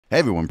Hey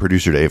everyone,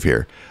 Producer Dave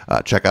here.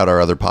 Check out our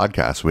other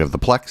podcasts. We have The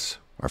Plex,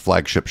 our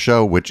flagship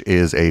show, which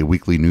is a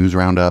weekly news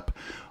roundup.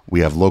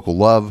 We have Local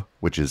Love,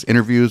 which is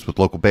interviews with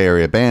local Bay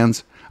Area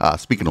bands.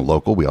 Speaking of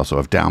local, we also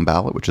have Down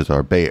Ballot, which is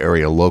our Bay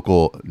Area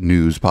local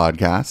news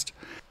podcast.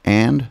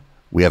 And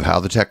we have How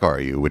the Tech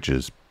Are You, which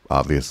is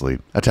obviously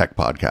a tech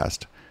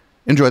podcast.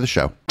 Enjoy the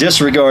show.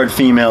 Disregard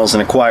females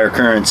and acquire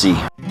currency.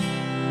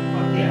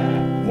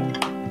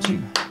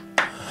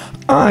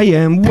 I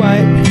am white,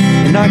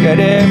 and I got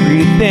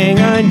everything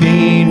I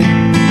need.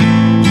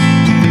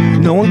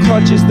 No one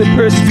clutches the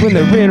purses when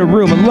they're in a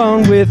room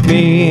along with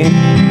me.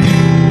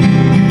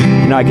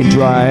 And I can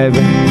drive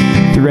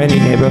through any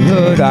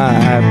neighborhood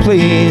I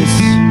please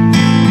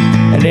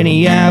at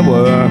any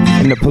hour,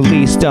 and the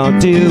police don't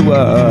do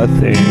a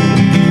thing.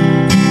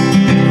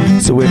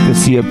 So if I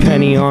see a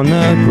penny on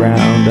the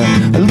ground,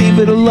 I leave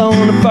it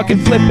alone and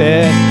fucking flip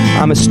it.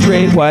 I'm a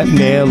straight white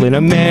male in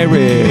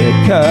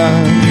America.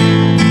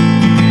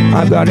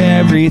 I've got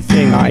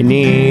everything I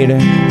need.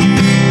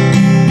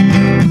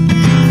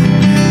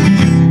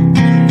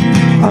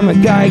 I'm a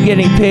guy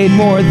getting paid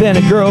more than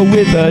a girl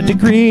with a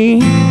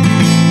degree.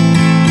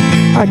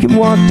 I can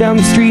walk down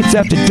the streets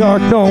after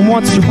dark, no one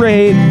wants to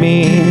rape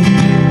me.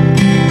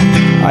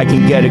 I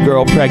can get a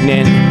girl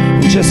pregnant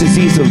and just as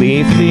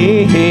easily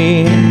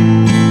flee,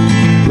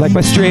 like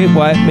my straight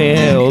white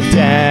male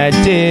dad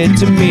did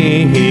to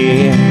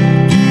me.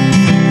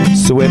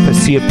 So if I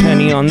see a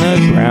penny on the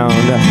ground,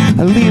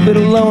 I leave it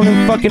alone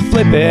and fucking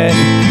flip it.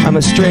 I'm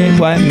a straight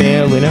white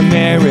male in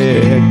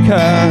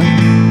America.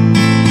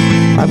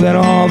 I've got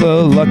all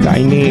the luck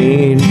I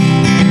need.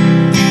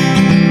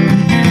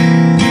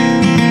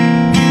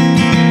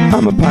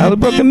 I'm a pile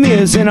of broken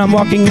mirrors and I'm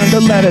walking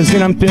under ladders,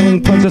 and I'm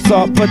feeling tons of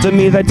salt, but to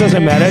me that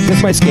doesn't matter,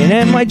 cause my skin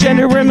and my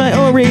gender and my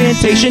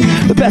orientation,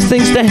 the best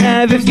things to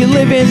have if you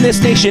live in this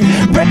nation.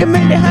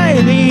 Recommend it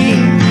highly.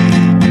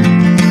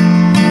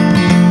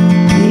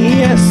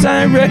 Yes,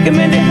 I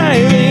recommend it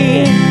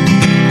highly.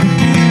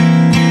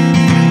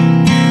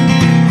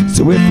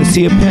 So if I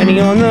see a penny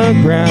on the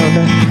ground,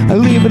 I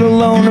leave it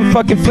alone and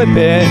fucking flip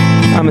it.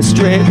 I'm a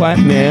straight white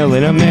male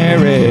in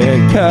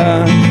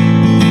America.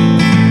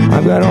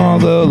 I've got all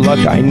the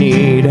luck I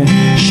need.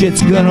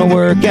 Shit's gonna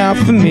work out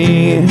for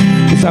me,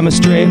 cause I'm a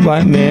straight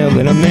white male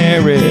in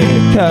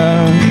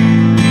America.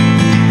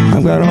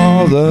 I've got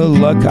all the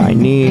luck I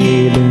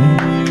need.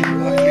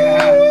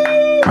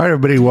 All right,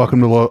 everybody,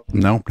 welcome to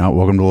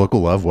welcome to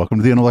Local Love. Welcome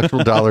to the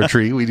Intellectual Dollar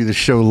Tree. We do the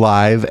show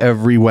live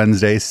every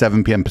Wednesday,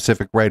 7 p.m.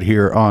 Pacific, right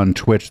here on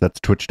Twitch. That's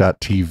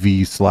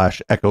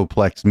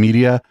twitch.tv/Echoplex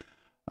Media.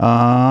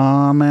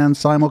 And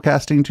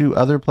simulcasting to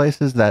other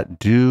places that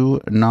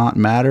do not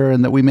matter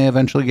and that we may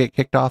eventually get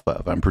kicked off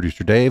of. I'm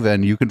Producer Dave,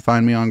 and you can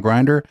find me on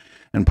Grindr,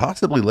 and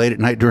possibly late at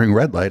night during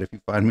red light. If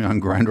you find me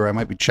on Grindr, I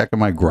might be checking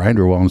my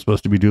Grindr while I'm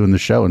supposed to be doing the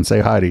show and say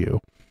hi to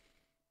you.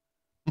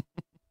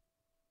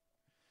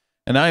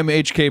 And I'm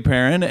HK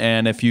Perrin,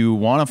 and if you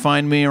want to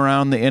find me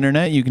around the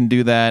internet, you can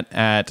do that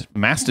at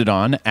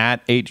Mastodon,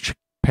 at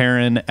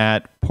hperrin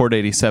at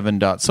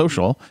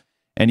port87.social.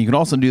 And you can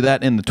also do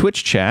that in the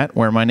Twitch chat,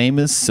 where my name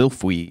is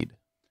Sylphweed.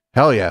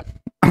 Hell yeah.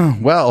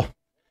 Well,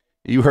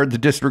 you heard the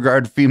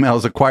disregard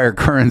females acquire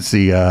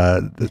currency,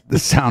 the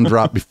sound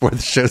drop before the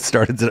show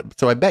started.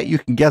 So I bet you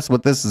can guess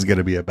what this is going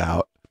to be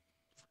about.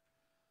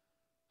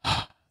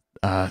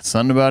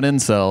 Something about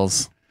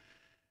incels.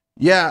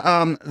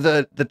 Yeah,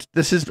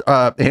 this is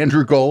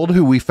Andrew Gold,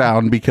 who we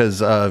found because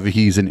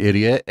he's an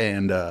idiot,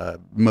 and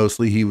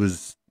mostly we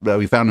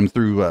found him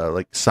through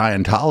like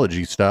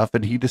Scientology stuff,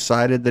 and he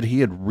decided that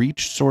he had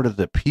reached sort of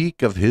the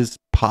peak of his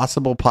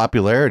possible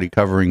popularity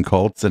covering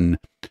cults and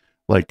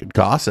like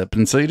gossip,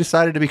 and so he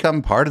decided to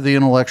become part of the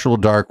intellectual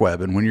dark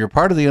web. And when you're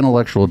part of the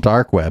intellectual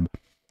dark web,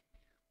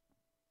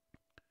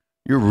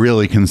 you're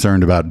really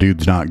concerned about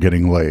dudes not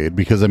getting laid,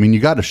 because I mean, you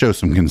got to show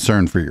some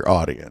concern for your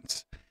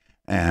audience.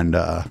 And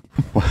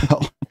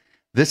well,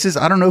 this is,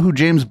 I don't know who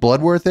James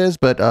Bloodworth is,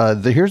 but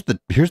here's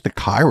the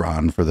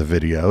Chiron for the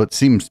video. It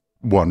seems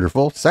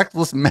wonderful.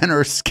 Sexless men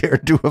are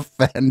scared to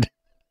offend.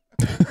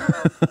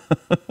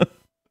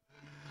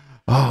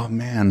 Oh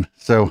man.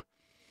 So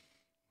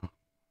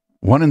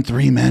 1 in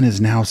 3 men is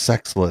now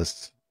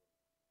sexless.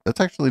 That's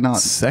actually not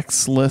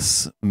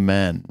sexless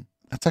men.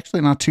 That's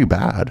actually not too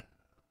bad.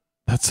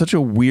 That's such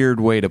a weird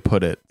way to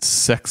put it.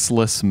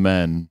 Sexless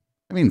men.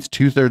 That means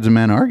 2/3 of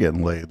men are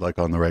getting laid, like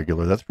on the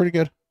regular. That's pretty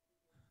good.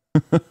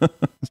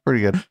 That's pretty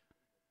good.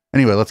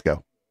 Anyway, let's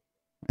go.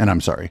 And I'm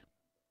sorry.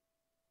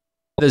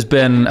 There's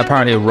been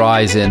apparently a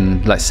rise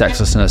in like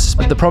sexlessness.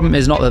 The problem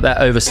is not that they're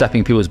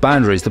overstepping people's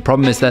boundaries. The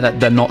problem is that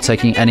they're not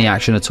taking any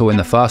action at all in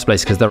the first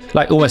place, because they're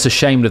like almost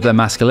ashamed of their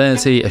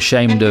masculinity,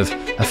 ashamed of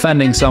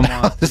offending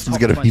someone. This is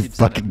going to be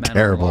fucking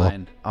terrible.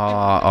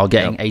 Are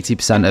getting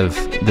 80% of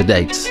the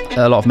dates.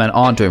 A lot of men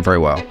aren't doing very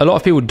well. A lot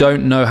of people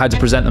don't know how to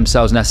present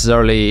themselves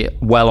necessarily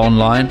well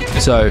online.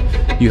 So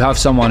you have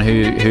someone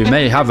who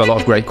may have a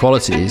lot of great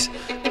qualities,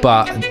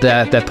 but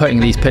they're putting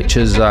these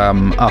pictures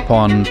up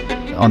on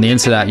the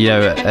internet, you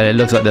know, and it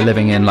looks like they're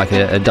living in like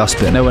a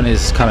dustbin. No one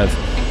is kind of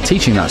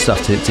teaching that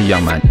stuff to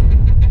young men.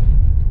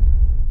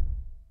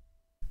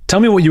 Tell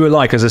me what you were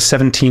like as a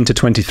 17 to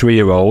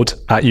 23-year-old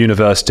at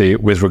university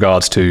with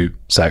regards to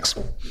sex.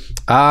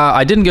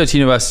 I didn't go to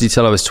university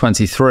till I was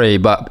 23,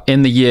 but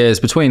in the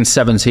years between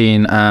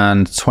 17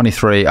 and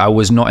 23, I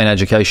was not in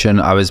education.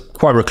 I was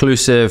quite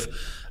reclusive.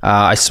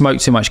 I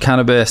smoked too much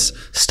cannabis,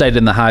 stayed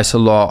in the house a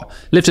lot,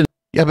 lived in...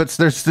 Yeah, but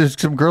there's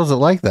some girls that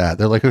like that.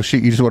 They're like, oh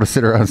shit, you just want to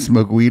sit around and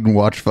smoke weed and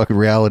watch fucking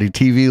reality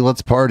TV?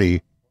 Let's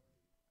party.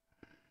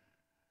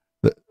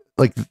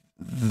 Like,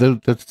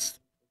 that's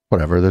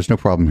whatever. There's no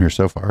problem here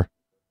so far.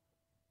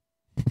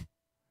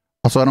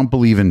 Also, I don't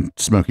believe in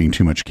smoking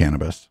too much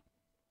cannabis.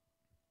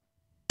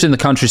 In the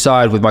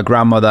countryside with my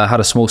grandmother,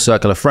 had a small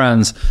circle of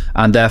friends,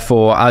 and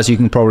therefore, as you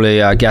can probably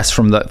guess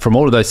from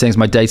all of those things,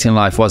 my dating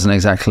life wasn't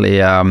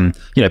exactly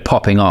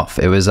popping off.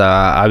 It was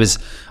I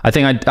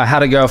think I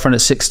had a girlfriend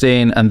at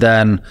 16 and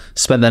then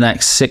spent the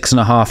next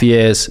 6.5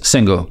 years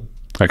single.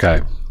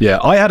 Okay, yeah,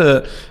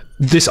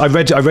 I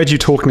read you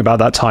talking about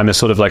that time as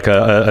sort of like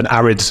an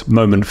arid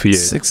moment for you.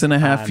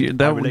 6.5 years.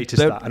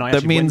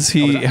 That means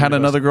he had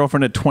another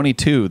girlfriend at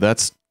 22.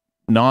 That's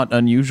not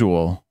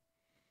unusual.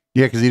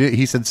 Yeah, because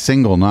he said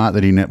single, not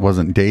that he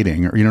wasn't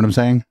dating. Or, you know what I'm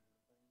saying?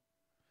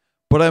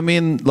 But I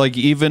mean, like,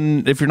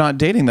 even if you're not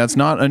dating, that's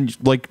not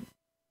like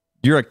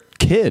you're a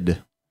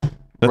kid.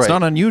 That's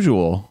not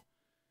unusual.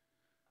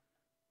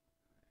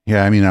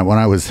 Yeah, I mean, when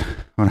I was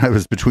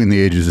between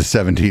the ages of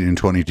 17 and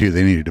 22,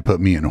 they needed to put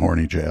me in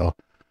horny jail.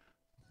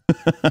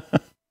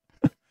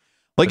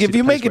 Like, if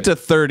you make it to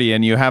 30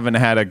 and you haven't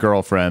had a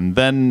girlfriend,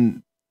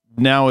 then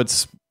now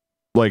it's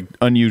like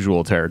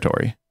unusual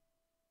territory.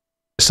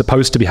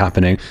 Supposed to be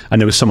happening, and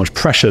there was so much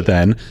pressure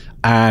then,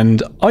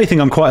 and I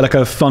think I'm quite like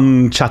a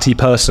fun, chatty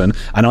person,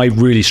 and I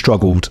really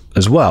struggled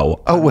as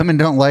well. Oh, women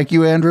don't like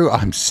you, Andrew?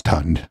 I'm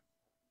stunned.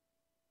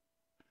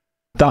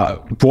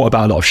 That brought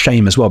about a lot of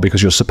shame as well,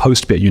 because you're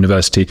supposed to be at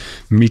university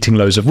meeting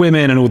loads of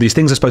women and all these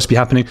things are supposed to be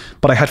happening,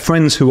 but I had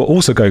friends who were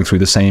also going through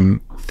the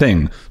same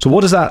thing. So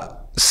what does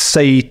that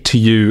say to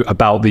you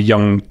about the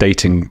young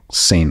dating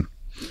scene?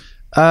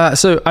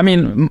 So, I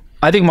mean,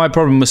 I think my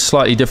problem was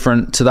slightly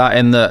different to that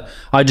in that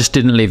I just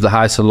didn't leave the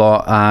house a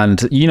lot.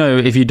 And, you know,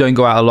 if you don't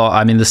go out a lot,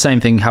 I mean, the same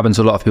thing happens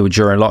to a lot of people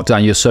during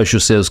lockdown. Your social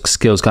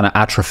skills kind of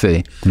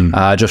atrophy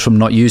just from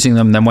not using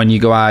them. Then when you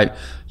go out,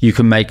 you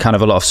can make kind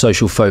of a lot of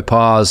social faux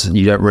pas.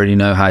 You don't really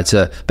know how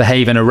to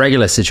behave in a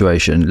regular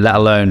situation, let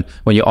alone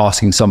when you're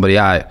asking somebody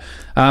out.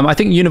 I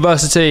think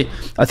university,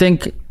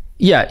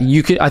 yeah,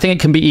 you can. I think it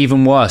can be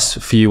even worse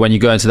for you when you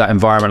go into that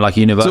environment like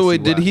university. So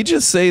wait, did he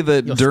just say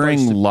that during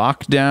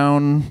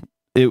lockdown,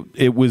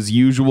 it was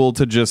usual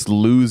to just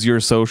lose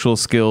your social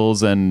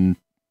skills and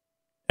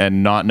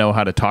not know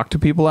how to talk to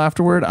people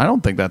afterward? I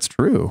don't think that's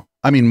true.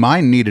 I mean,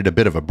 mine needed a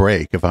bit of a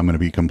break, if I'm going to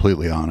be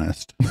completely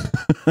honest.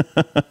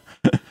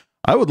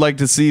 I would like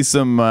to see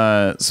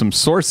some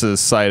sources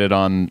cited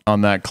on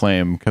that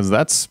claim, because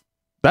that's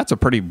a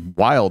pretty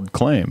wild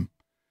claim.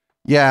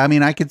 Yeah, I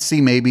mean, I could see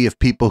maybe it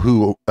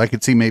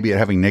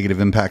having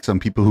negative impacts on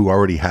people who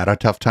already had a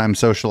tough time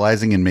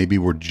socializing and maybe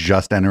were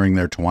just entering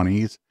their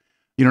 20s.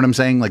 You know what I'm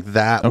saying? Like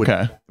that.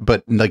 Okay.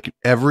 But like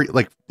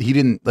he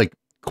didn't like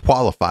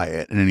qualify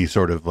it in any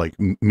sort of like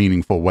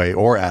meaningful way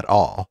or at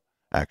all,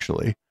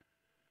 actually.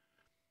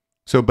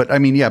 So, but I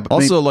mean, yeah. But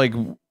also, like,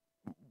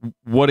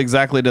 what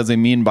exactly does he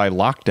mean by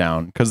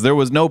lockdown? Because there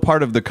was no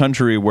part of the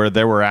country where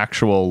there were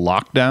actual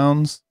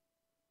lockdowns.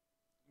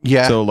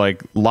 Yeah. So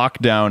like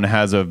lockdown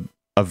has a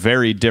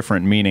very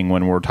different meaning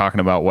when we're talking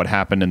about what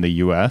happened in the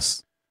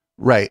US.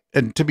 Right.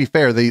 And to be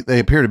fair, they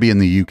appear to be in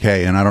the UK,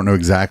 and I don't know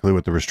exactly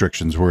what the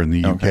restrictions were in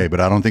the UK, but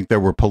I don't think there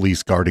were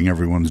police guarding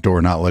everyone's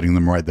door, not letting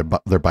them ride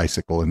their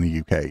bicycle in the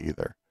UK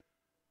either.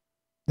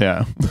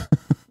 Yeah.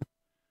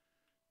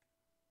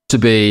 To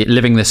be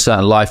living this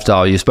certain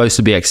lifestyle, you're supposed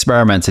to be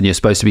experimenting, you're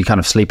supposed to be kind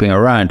of sleeping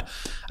around,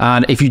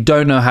 and if you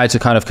don't know how to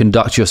kind of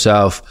conduct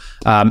yourself,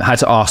 how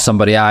to ask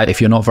somebody out,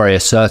 if you're not very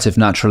assertive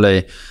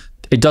naturally,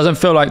 it doesn't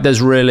feel like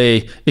there's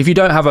really, if you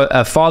don't have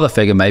a father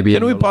figure maybe.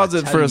 Can we pause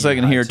it for a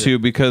second here too,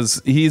 because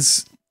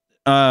he's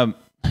that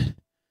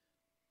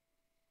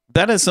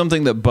is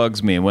something that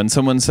bugs me when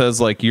someone says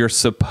like you're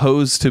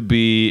supposed to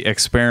be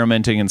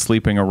experimenting and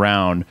sleeping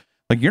around.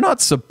 Like, you're not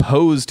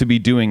supposed to be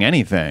doing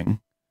anything.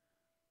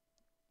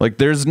 Like,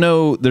 there's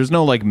no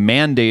like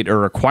mandate or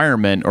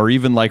requirement or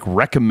even like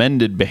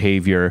recommended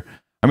behavior.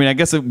 I mean, I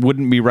guess it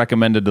wouldn't be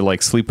recommended to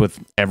like sleep with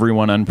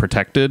everyone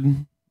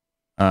unprotected.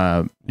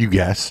 You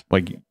guess,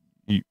 like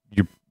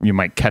you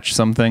might catch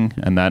something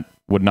and that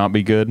would not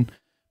be good.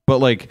 But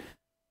like,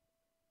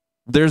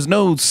 there's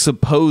no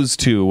supposed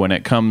to when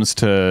it comes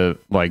to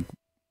like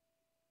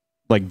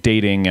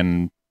dating,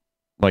 and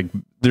like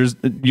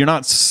you're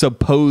not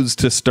supposed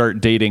to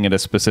start dating at a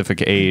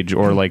specific age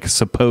or like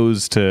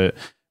supposed to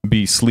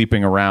be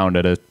sleeping around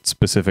at a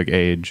specific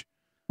age.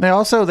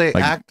 They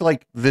act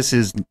like this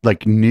is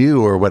like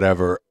new or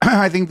whatever.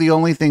 I think the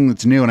only thing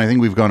that's new, and I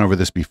think we've gone over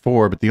this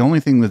before, but the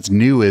only thing that's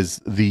new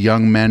is the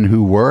young men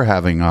who are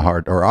having a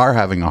hard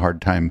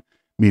time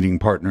meeting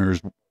partners.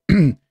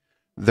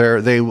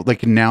 they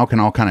can now can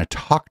all kind of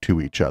talk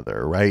to each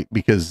other, right?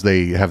 Because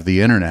they have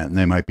the internet, and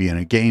they might be in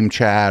a game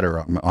chat or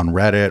on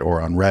Reddit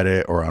or on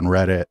Reddit or on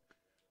Reddit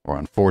or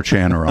on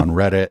 4chan or on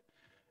Reddit.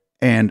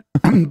 And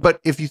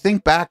but if you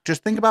think back,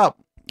 just think about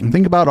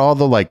all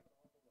the like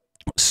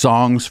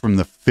songs from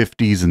the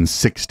 50s and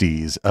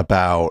 60s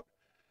about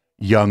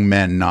young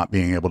men not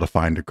being able to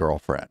find a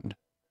girlfriend.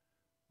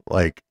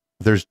 Like,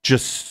 there's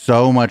just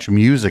so much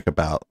music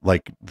about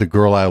like the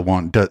girl I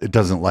want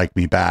doesn't like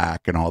me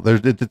back and all.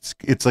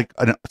 It's like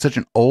such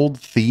an old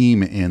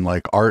theme in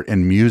like art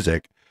and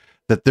music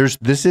that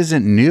this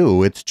isn't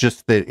new. It's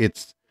just that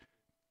it's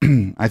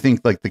I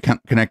think like the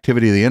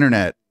connectivity of the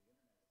internet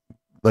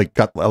like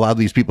allowed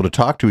these people to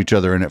talk to each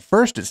other, and at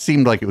first it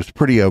seemed like it was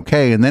pretty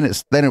okay, and then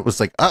it was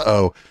like,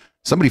 uh-oh,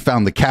 somebody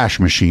found the cash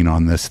machine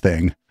on this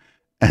thing,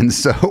 and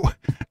so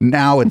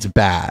now it's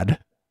bad.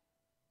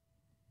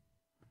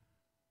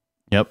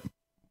 Yep.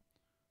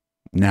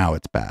 Now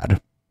it's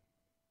bad.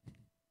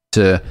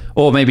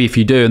 Or maybe if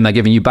you do and they're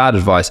giving you bad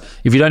advice,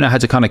 if you don't know how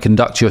to kind of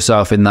conduct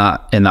yourself in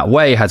that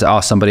way, how to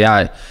ask somebody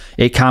out,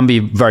 it can be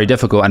very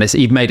difficult, and it's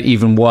made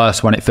even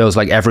worse when it feels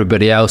like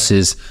everybody else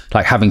is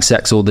like having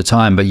sex all the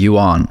time but you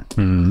aren't.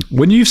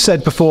 When you've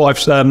said before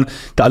that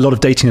a lot of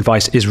dating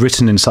advice is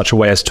written in such a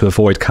way as to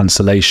avoid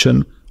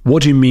cancellation,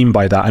 what do you mean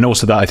by that? And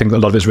also that I think a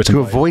lot of it is written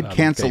to avoid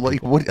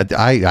cancellation. What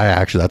I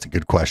actually, that's a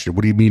good question.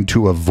 What do you mean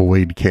to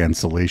avoid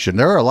cancellation?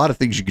 There are a lot of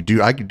things you could do.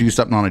 I could do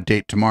something on a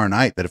date tomorrow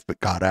night that if it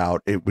got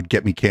out, it would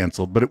get me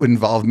canceled, but it would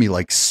involve me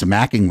like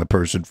smacking the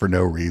person for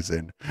no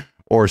reason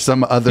or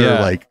some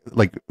other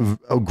like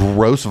a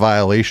gross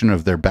violation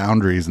of their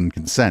boundaries and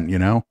consent, you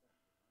know?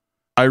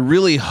 I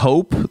really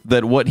hope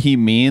that what he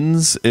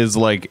means is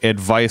like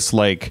advice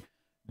like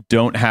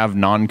don't have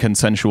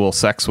non-consensual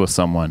sex with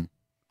someone.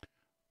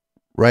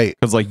 Right.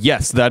 Because like,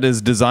 yes, that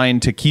is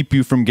designed to keep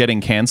you from getting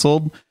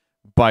canceled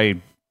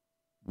by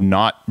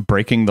not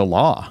breaking the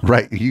law.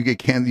 Right. You get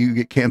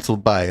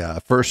canceled by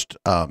first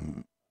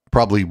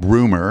probably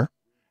rumor,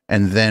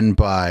 and then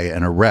by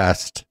an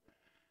arrest,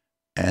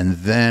 and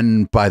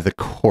then by the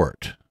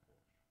court.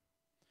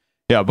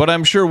 Yeah, but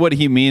I'm sure what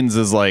he means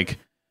is like,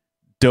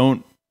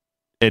 don't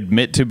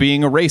admit to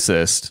being a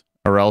racist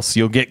or else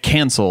you'll get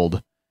canceled.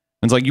 And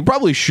it's like, you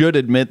probably should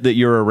admit that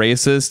you're a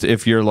racist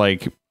if you're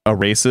like a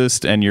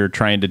racist and you're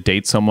trying to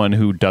date someone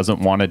who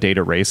doesn't want to date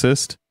a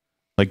racist.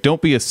 Like,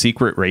 don't be a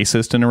secret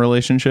racist in a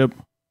relationship.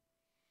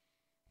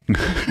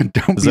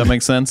 Does that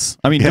make sense?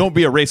 I mean, don't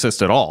be a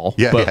racist at all.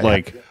 Yeah, but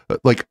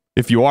like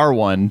if you are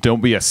one,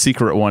 don't be a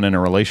secret one in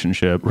a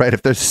relationship. Right.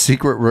 If there's a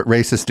secret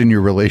racist in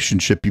your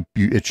relationship,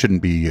 it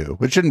shouldn't be you.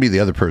 It shouldn't be the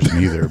other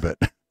person either. But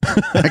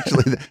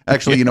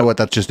actually, you know what?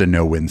 That's just a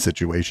no-win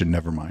situation.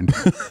 Never mind.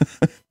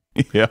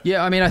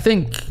 Yeah. I mean, I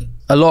think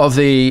a lot of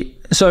the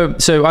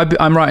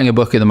I'm writing a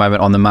book at the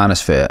moment on the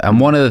Manosphere, and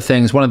one of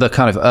the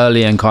kind of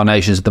early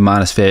incarnations of the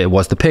Manosphere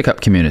was the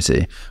pickup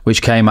community,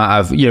 which came out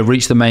of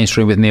reached the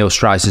mainstream with Neil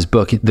Strauss's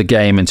book The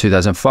Game in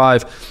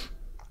 2005.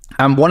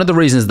 And one of the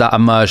reasons that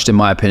emerged, in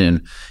my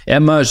opinion, it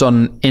emerged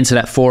on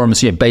internet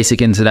forums,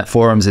 basic internet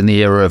forums in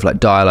the era of like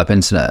dial-up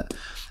internet.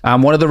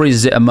 And one of the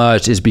reasons it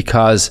emerged is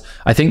because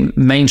I think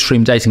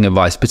mainstream dating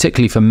advice,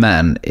 particularly for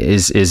men,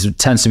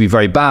 tends to be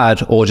very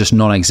bad or just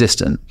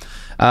non-existent.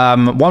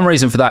 One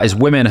reason for that is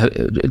women.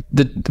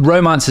 The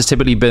romance has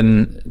typically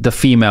been the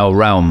female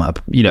realm.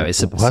 It's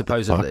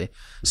supposedly.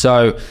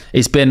 So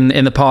it's been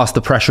in the past.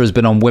 The pressure has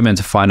been on women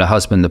to find a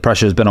husband. The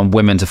pressure has been on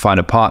women to find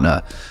a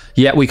partner.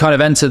 Yet we kind of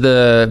enter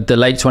the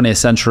late 20th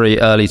century,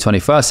 early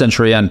 21st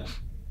century, and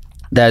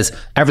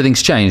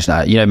everything's changed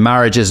now.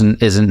 Marriage isn't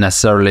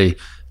necessarily.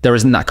 There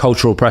isn't that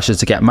cultural pressure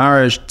to get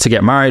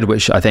married,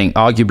 which I think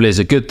arguably is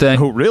a good thing.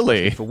 Oh,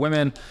 really? For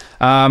women.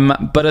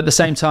 But at the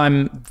same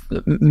time,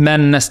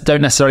 men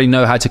don't necessarily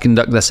know how to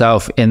conduct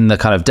themselves in the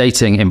kind of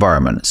dating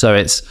environment. So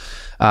it's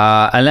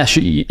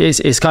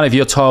it's kind of,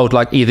 you're told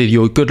like either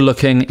you're good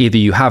looking, either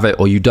you have it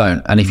or you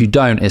don't. And if you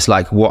don't, it's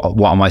like, what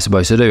am I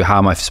supposed to do? How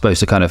am I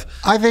supposed to kind of...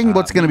 I think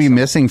what's going to be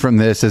missing from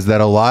this is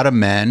that a lot of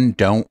men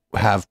don't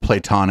have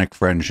platonic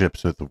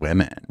friendships with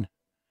women.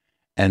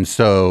 And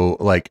so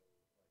like,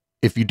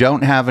 if you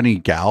don't have any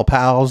gal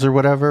pals or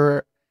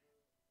whatever,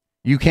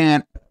 you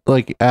can't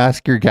like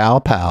ask your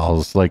gal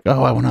pals like,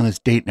 oh, I went on this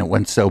date and it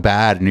went so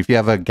bad. And if you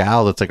have a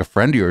gal that's like a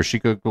friend of yours, she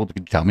could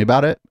tell me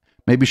about it.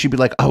 Maybe she'd be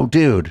like, oh,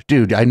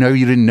 dude, I know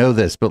you didn't know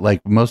this, but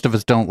like most of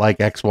us don't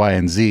like X, Y,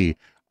 and Z.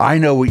 I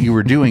know what you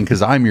were doing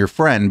because I'm your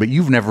friend, but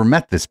you've never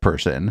met this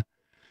person.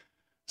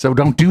 So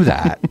don't do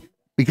that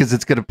because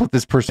it's going to put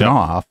this person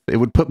off. It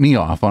would put me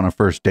off on a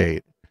first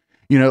date.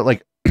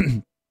 Like...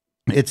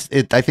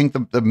 I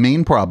think the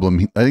main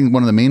problem, I think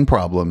one of the main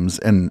problems,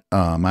 and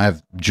I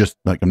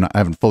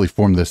haven't fully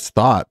formed this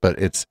thought, but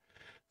it's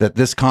that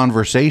this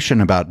conversation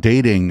about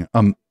dating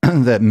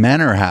that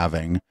men are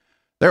having,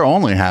 they're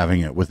only having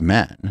it with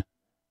men.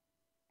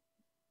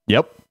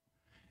 Yep.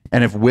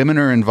 And if women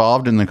are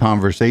involved in the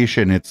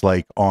conversation, it's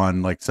like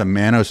on like some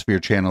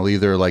Manosphere channel,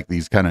 either like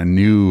these kind of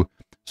new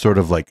sort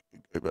of like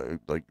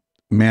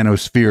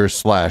Manosphere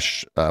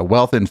 /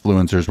 wealth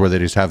influencers where they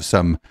just have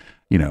some,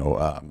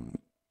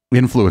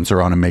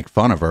 influencer on and make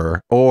fun of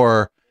her,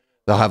 or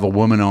they'll have a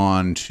woman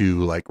on to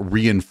like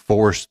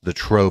reinforce the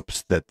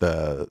tropes that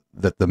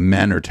the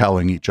men are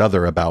telling each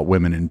other about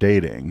women in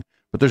dating.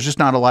 But there's just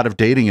not a lot of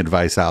dating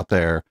advice out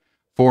there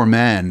for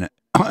men,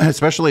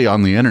 especially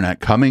on the internet,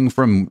 coming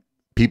from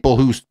people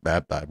who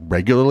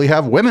regularly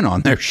have women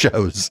on their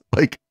shows.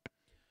 Like,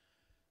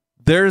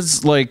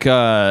 there's like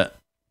there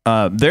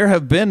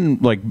have been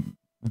like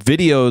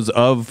videos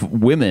of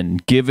women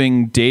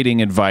giving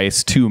dating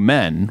advice to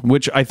men,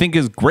 which I think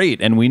is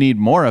great, and we need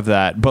more of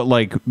that. But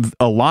like,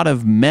 a lot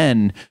of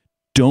men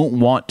don't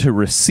want to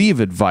receive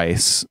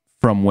advice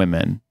from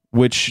women,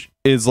 which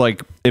is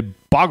like,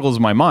 it boggles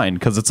my mind,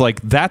 because it's like,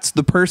 that's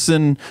the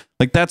person,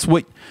 like, that's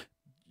what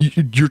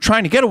you're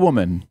trying to get a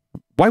woman.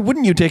 Why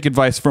wouldn't you take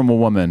advice from a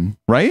woman,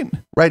 right?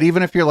 Right.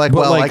 Even if you're like,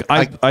 but well, like,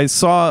 I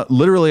saw,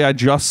 literally, I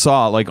just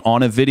saw like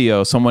on a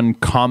video, someone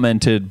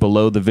commented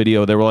below the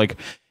video, they were like,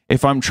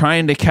 if I'm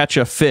trying to catch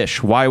a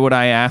fish, why would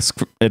I ask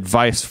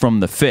advice from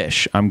the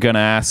fish? I'm going to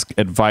ask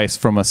advice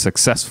from a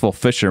successful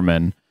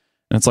fisherman.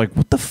 And it's like,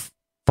 what the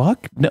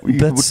fuck? No,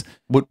 that's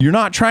you're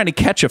not trying to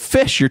catch a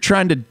fish. You're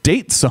trying to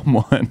date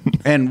someone.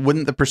 And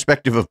wouldn't the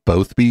perspective of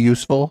both be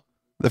useful?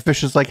 The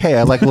fish is like, hey,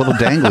 I like little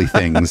dangly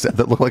things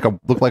that look like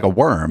a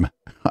worm.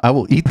 I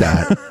will eat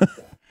that.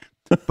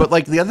 But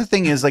like, the other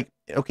thing is like,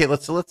 okay,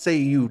 let's say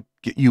you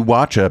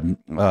watch a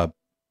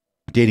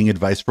dating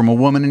advice from a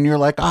woman and you're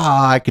like,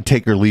 I could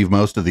take or leave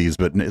most of these,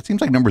 but it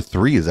seems like number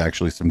 3 is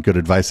actually some good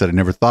advice that I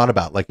never thought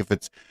about. Like, if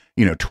it's,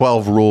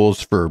 12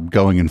 rules for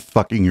going and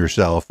fucking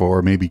yourself,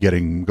 or maybe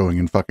going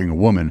and fucking a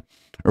woman,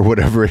 or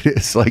whatever it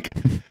is. Like,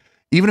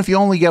 even if you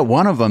only get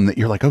one of them that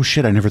you're like, oh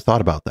shit, I never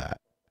thought about that,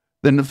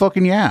 then the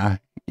fucking yeah,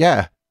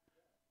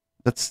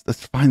 that's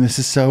fine. This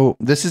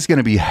is going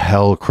to be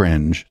hell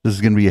cringe. This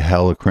is going to be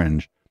hella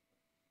cringe.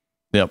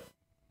 Yep.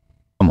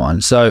 Come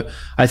on. So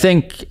I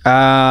think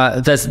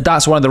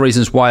that's one of the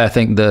reasons why I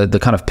think the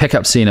kind of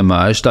pickup scene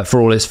emerged. Like, for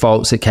all its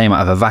faults, it came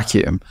out of a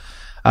vacuum.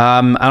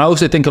 And I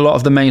also think a lot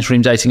of the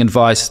mainstream dating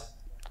advice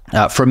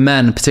from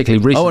men,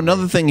 particularly recently. Oh,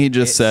 another thing he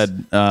just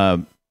said.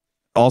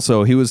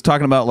 Also, he was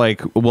talking about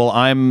like, well,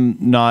 I'm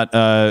not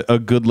a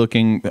good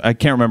looking. I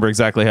can't remember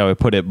exactly how he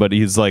put it, but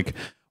he's like,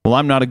 well,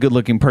 I'm not a good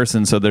looking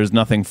person, so there's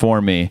nothing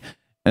for me.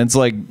 And it's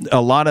like, a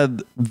lot of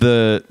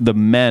the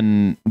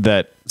men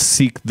that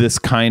seek this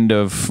kind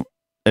of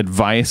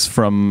advice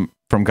from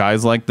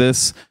guys like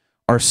this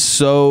are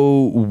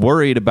so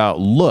worried about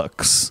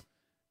looks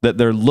that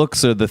their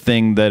looks are the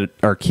thing that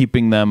are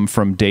keeping them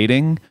from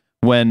dating,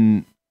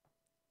 when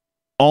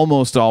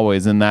almost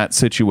always in that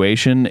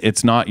situation,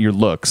 it's not your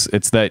looks,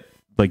 it's that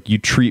like you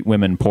treat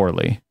women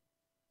poorly.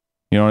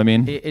 You know what I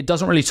mean? It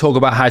doesn't really talk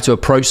about how to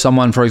approach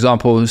someone. For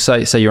example,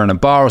 say you're in a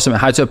bar or something,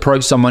 how to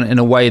approach someone in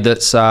a way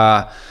that's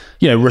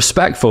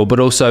respectful, but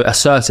also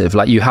assertive.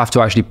 Like, you have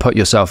to actually put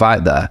yourself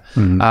out there.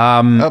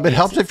 It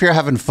helps if you're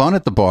having fun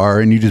at the bar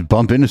and you just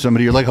bump into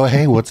somebody. You're like, oh,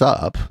 hey, what's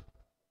up?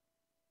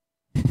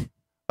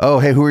 Oh,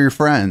 hey, who are your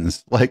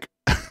friends? Like,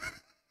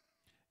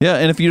 yeah.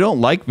 And if you don't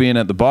like being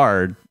at the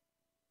bar,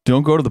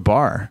 don't go to the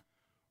bar.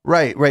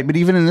 Right. But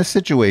even in this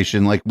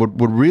situation, like,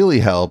 what really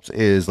helps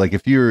is like,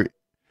 if you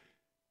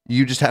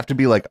just have to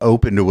be like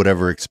open to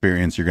whatever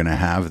experience you're going to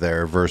have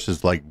there,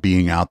 versus like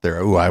being out there.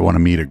 Oh, I want to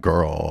meet a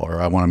girl, or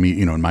I want to meet,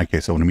 in my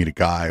case, I want to meet a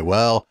guy.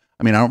 Well,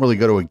 I mean, I don't really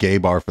go to a gay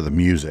bar for the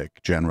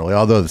music generally,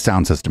 although the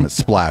sound system at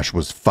Splash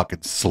was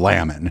fucking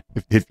slamming.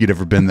 If you'd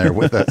ever been there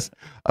with us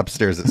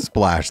upstairs at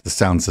Splash, the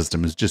sound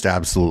system is just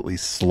absolutely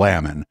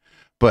slamming.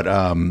 But,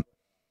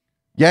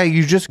 yeah,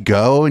 you just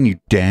go and you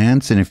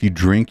dance, and if you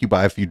drink, you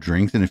buy a few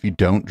drinks, and if you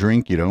don't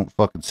drink, you don't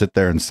fucking sit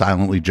there and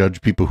silently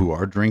judge people who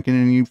are drinking,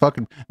 and you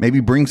fucking maybe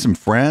bring some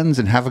friends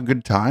and have a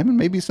good time, and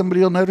maybe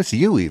somebody will notice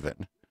you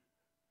even.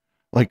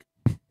 Like,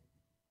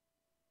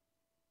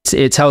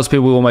 it tells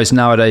people almost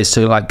nowadays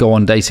to like go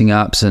on dating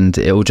apps and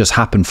it will just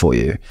happen for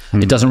you.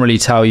 It doesn't really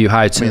tell you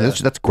how to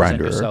that's Grindr.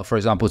 yourself, for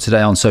example,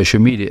 today on social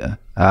media.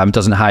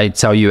 Doesn't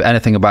tell you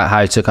anything about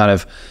how to kind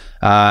of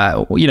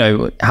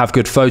have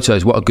good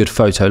photos, what a good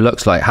photo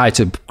looks like, how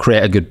to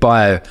create a good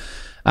bio,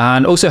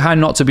 and also how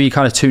not to be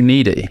kind of too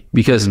needy.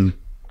 Because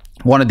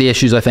one of the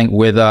issues I think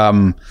with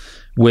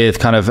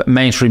kind of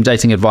mainstream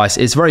dating advice,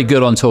 it's very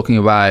good on talking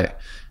about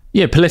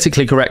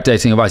politically correct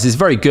dating advice. It's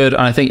very good,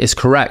 and I think it's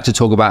correct to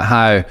talk about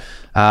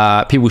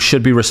how people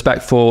should be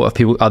respectful of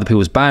other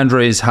people's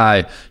boundaries.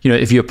 How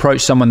if you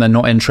approach someone they're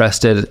not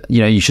interested,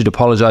 you should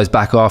apologize,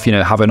 back off,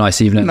 have a nice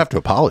evening. You don't have to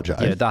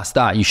apologize. That's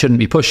that. You shouldn't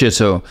be pushy at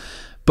all.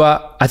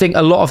 But I think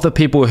a lot of the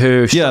people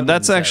who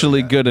that's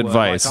actually good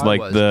advice.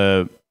 Like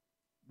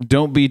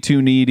don't be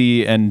too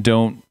needy and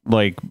don't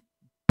like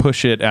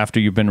push it after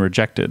you've been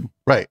rejected.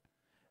 Right.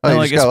 And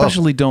like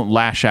especially don't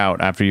lash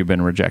out after you've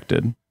been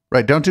rejected.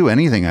 Right. Don't do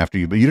anything after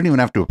you, but you don't even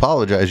have to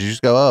apologize. You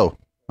just go, oh,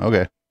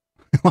 okay.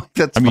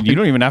 I mean, you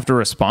don't even have to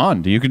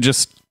respond. You could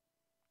just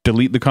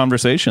delete the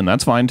conversation.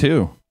 That's fine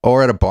too.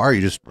 Or at a bar, you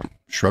just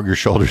shrug your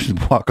shoulders and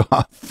walk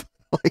off.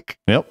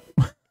 Yep.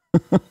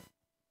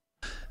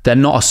 they're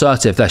not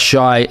assertive, they're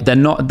shy, they're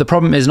not. The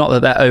problem is not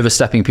that they're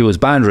overstepping people's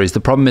boundaries. The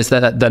problem is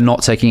that they're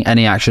not taking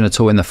any action at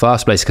all in the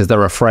first place because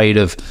they're afraid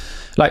of,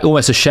 like,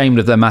 almost ashamed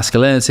of their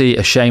masculinity,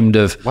 ashamed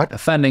of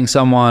offending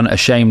someone,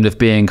 ashamed of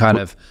being kind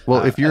of.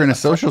 Well, if you're in a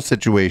social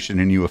situation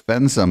and you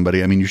offend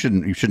somebody, I mean, you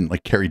shouldn't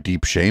like carry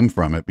deep shame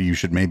from it, but you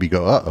should maybe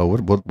go,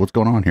 what's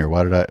going on here?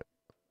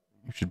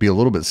 You should be a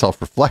little bit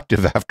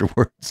self-reflective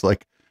afterwards.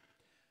 Like,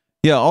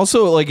 yeah.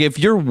 Also, like, if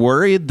you're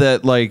worried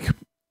that like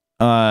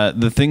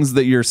the things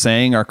that you're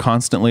saying are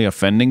constantly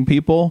offending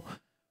people,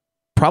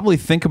 probably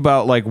think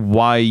about like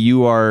why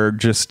you are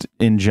just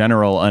in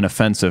general an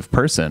offensive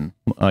person,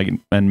 like,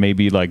 and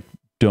maybe like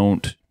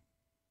don't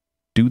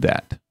do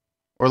that.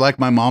 Or like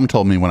my mom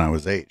told me when I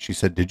was 8, she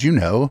said, "Did you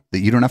know that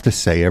you don't have to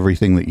say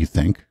everything that you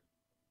think?"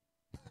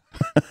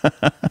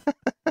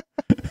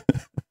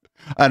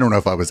 I don't know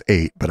if I was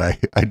 8, but I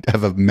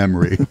have a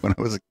memory when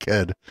I was a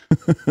kid.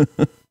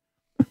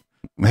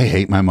 I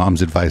hate my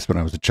mom's advice when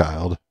I was a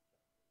child.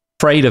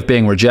 Afraid of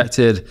being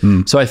rejected.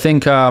 So I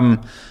think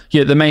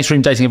the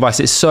mainstream dating advice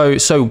is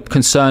so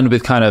concerned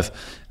with kind of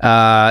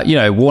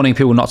warning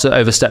people not to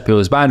overstep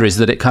people's boundaries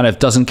that it kind of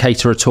doesn't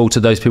cater at all to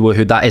those people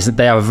who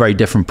they have a very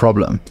different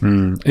problem.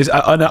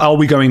 Are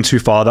we going too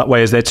far that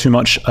way? Is there too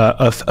much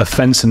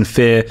offense and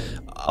fear?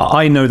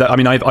 I know that, I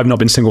mean, I've not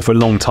been single for a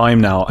long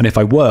time now, and if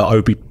I were, I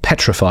would be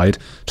petrified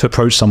to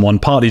approach someone,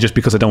 partly just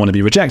because I don't want to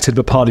be rejected,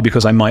 but partly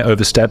because I might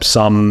overstep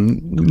some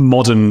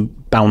modern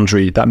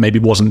boundary that maybe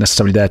wasn't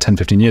necessarily there 10,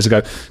 15 years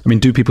ago. I mean,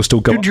 do people still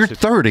go... Dude, you're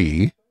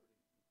 30.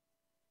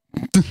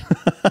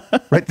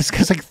 Right? This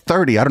guy's like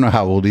 30. I don't know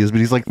how old he is, but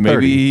he's like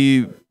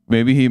 30.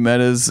 Maybe he met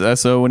his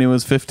SO when he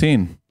was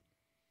 15.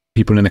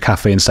 People in a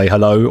cafe and say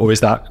hello, or is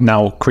that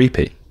now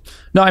creepy?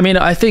 No, I mean,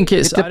 I think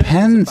it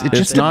depends.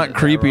 It's not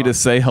creepy to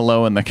say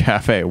hello in the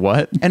cafe.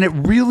 What? And it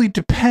really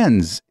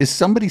depends. Is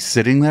somebody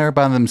sitting there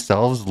by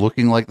themselves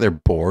looking like they're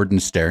bored and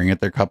staring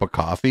at their cup of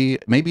coffee?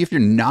 Maybe if you're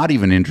not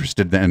even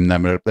interested in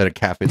them at a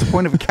cafe. The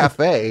point of a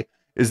cafe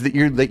is that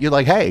you're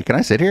like, "Hey, can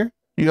I sit here?"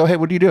 You go, "Hey,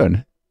 what are you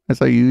doing?"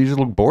 It's like, "You just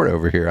look bored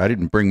over here. I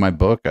didn't bring my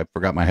book. I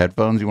forgot my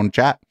headphones. You want to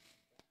chat?"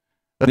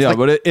 That's like,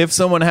 but if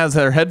someone has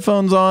their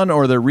headphones on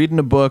or they're reading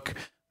a book,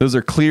 those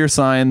are clear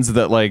signs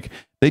that like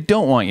they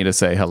don't want you to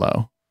say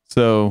hello.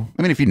 So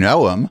I mean, if you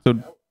know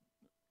them,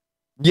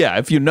 yeah,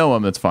 if you know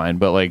them, that's fine.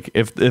 But like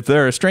if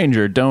they're a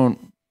stranger, don't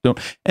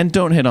hit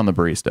on the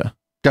barista.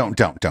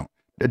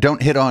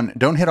 Don't hit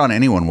on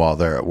anyone while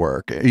they're at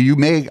work. You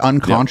may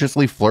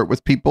unconsciously flirt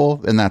with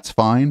people, and that's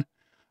fine.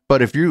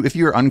 But if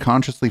you're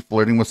unconsciously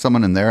flirting with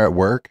someone and they're at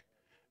work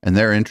and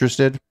they're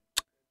interested,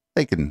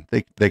 they can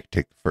take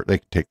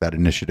that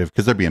initiative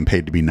because they're being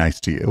paid to be nice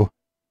to you.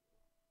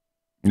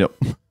 Nope.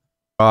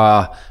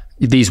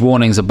 These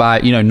warnings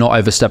about not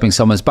overstepping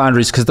someone's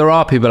boundaries, because there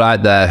are people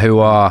out there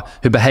who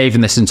behave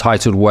in this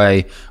entitled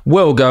way,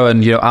 will go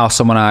and ask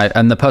someone out,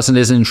 and the person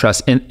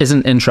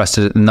isn't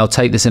interested, and they'll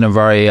take this in a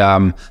very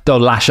they'll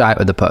lash out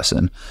at the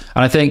person.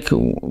 And I think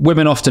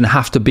women often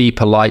have to be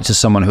polite to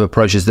someone who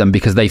approaches them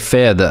because they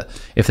fear that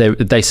if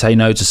they say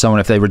no to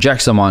someone, if they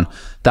reject someone,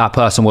 that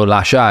person will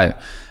lash out.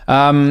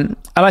 And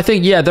I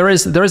think, there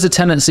is a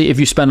tendency, if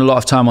you spend a lot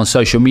of time on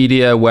social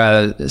media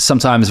where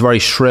sometimes very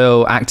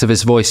shrill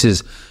activist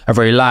voices are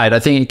very loud, I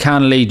think it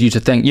can lead you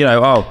to think,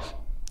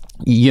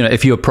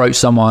 if you approach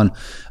someone,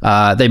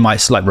 they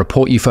might like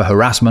report you for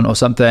harassment or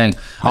something.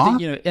 I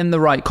think, in the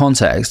right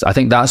context, I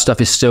think that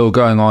stuff is still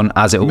going on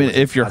as it. I mean,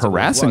 if you're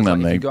harassing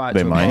them, they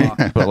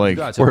might. But like,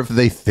 or if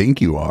they think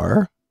you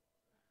are.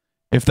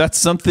 If that's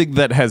something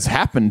that has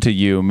happened to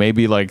you,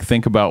 maybe like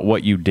think about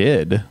what you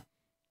did.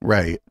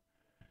 Right.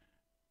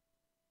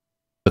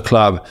 The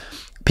club,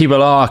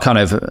 people are kind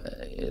of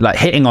like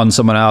hitting on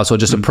someone else or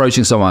just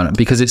approaching someone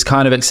because it's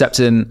kind of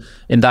accepted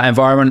in that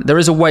environment. There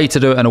is a way to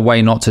do it and a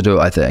way not to do it,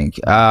 I think.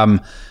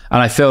 And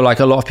I feel like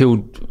a lot of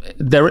people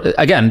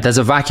there's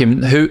a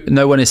vacuum.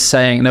 No one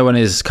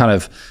is kind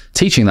of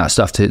teaching that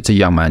stuff to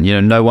young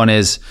men. No one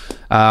is.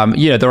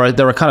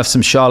 There are kind of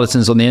some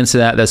charlatans on the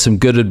internet. There's some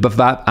good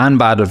and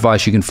bad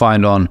advice you can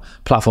find on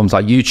platforms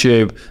like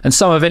YouTube, and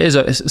some of it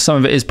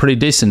is pretty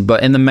decent.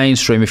 But in the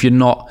mainstream, if you're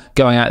not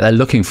going out there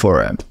looking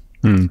for it,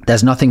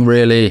 there's nothing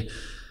really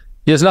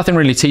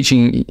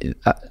teaching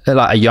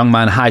like a young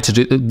man how to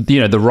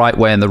do the right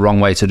way and the wrong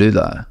way to do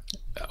that.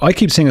 I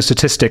keep seeing a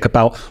statistic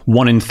about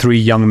 1 in 3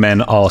 young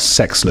men are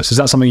sexless. Is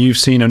that something you've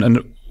seen,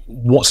 and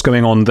what's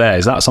going on there?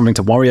 Is that something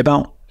to worry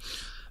about?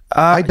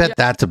 I bet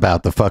that's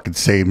about the fucking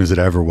same as it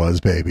ever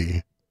was,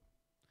 baby.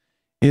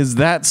 Is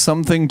that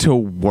something to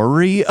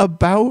worry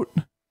about?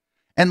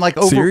 And like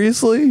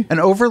seriously? And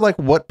over like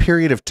what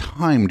period of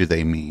time do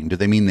they mean? Do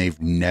they mean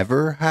they've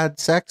never had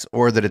sex,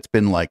 or that it's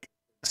been like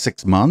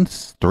 6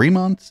 months, 3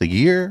 months, a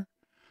year?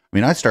 I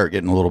mean, I start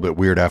getting a little bit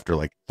weird after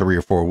like 3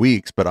 or 4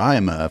 weeks, but I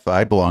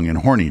belong in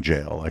horny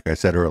jail, like I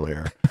said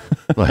earlier.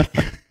 Like,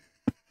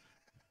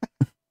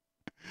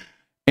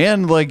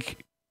 and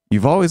like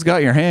you've always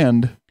got your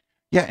hand.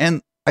 Yeah,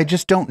 and I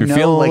just don't know. You're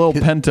feeling a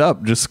little pent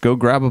up. Just go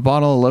grab a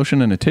bottle of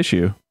lotion and a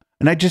tissue.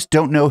 And I just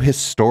don't know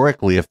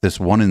historically if this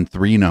 1 in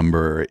 3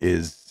 number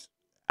is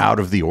out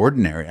of the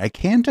ordinary. I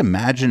can't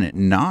imagine it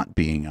not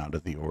being out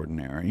of the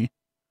ordinary.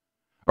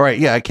 All right,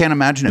 yeah, I can't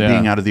imagine it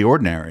being out of the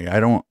ordinary. I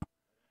don't.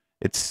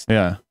 It's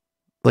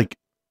like,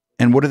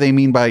 and what do they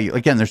mean by,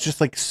 again? There's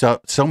just like so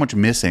much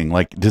missing.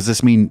 Like, does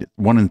this mean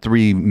 1 in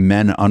 3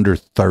 men under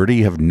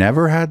 30 have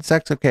never had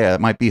sex? Okay,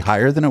 it might be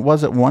higher than it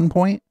was at one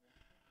point,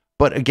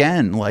 but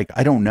again, like,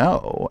 I don't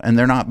know, and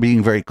they're not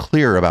being very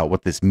clear about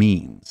what this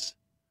means.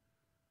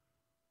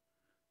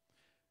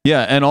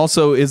 Yeah, and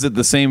also, is it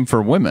the same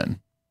for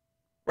women?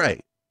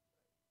 Right.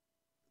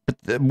 But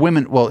the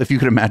women, well, if you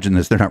could imagine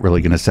this, they're not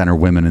really going to center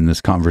women in this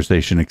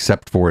conversation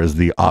except for as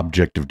the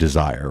object of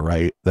desire,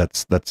 right?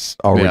 That's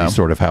already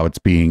sort of how it's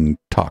being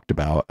talked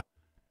about.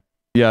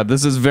 Yeah,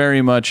 this is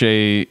very much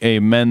a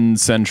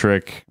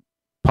men-centric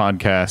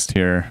podcast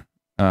here.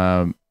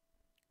 I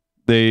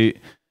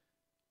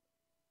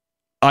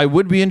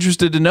would be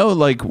interested to know,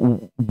 like,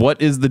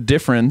 what is the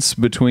difference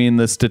between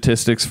the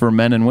statistics for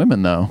men and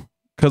women, though?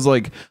 Because,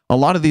 like, a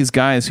lot of these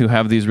guys who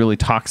have these really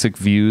toxic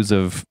views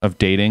of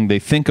dating, they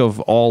think of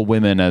all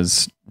women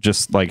as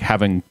just, like,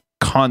 having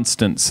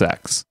constant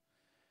sex.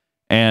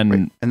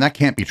 And that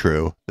can't be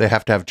true. They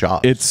have to have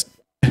jobs. It's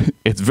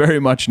very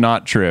much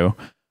not true.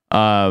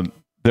 There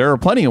are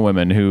plenty of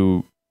women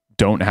who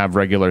don't have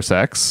regular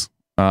sex.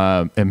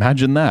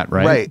 Imagine that,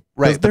 right?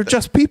 Right. They're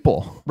just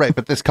people. Right,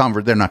 but this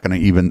they're not going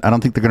to even, I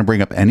don't think they're going to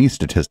bring up any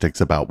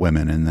statistics about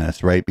women in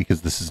this, right?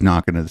 Because this is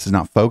not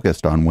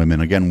focused on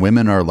women. Again,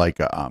 women are like,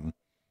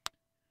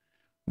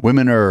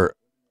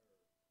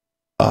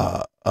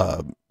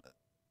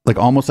 like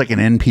almost like an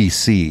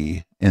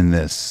NPC in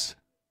this.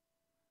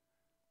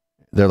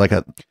 They're like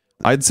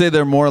I'd say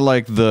they're more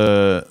like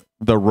the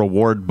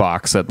reward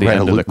box at the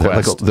end of the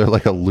quest. They're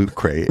like a loot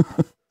crate.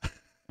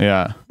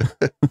 Yeah.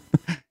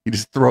 You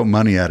just throw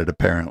money at it,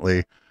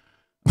 apparently.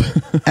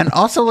 And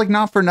also, like,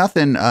 not for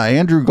nothing,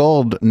 Andrew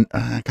Gold, kind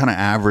of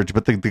average,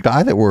 but the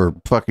guy that we're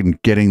fucking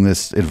getting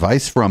this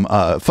advice from,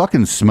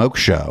 fucking smoke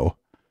show.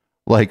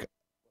 Like,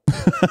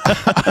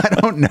 I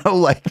don't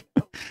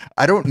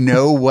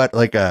know what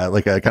like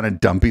a kind of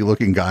dumpy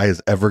looking guy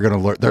is ever gonna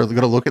look. They're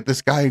gonna look at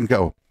this guy and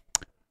go,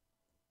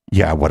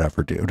 yeah,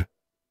 whatever, dude.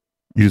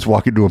 You just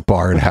walk into a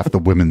bar and half the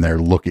women there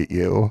look at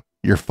you.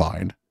 You're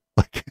fine.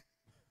 Like.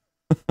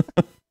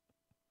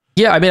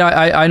 Yeah, I mean,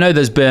 I know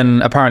there's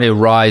been apparently a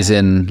rise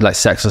in like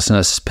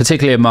sexlessness,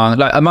 particularly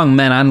among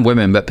men and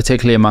women, but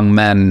particularly among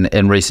men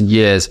in recent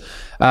years.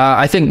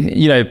 I think,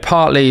 you know,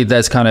 partly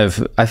there's kind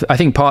of, I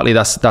think partly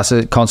that's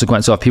a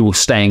consequence of people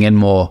staying in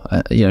more,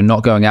 you know,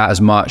 not going out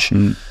as much.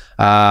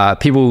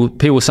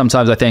 People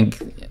sometimes, I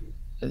think,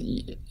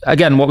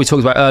 again, what we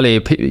talked about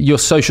earlier, your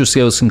social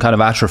skills can kind of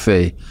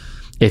atrophy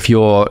if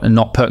you're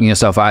not putting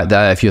yourself out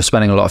there, if you're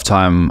spending a lot of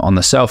time on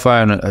the cell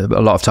phone,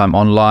 a lot of time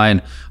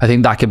online. I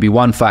think that could be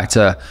one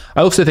factor. I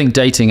also think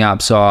dating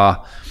apps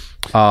are...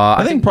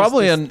 I think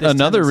probably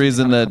another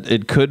reason that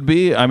it could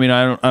be, I mean,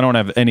 I don't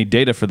have any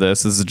data for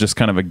this. This is just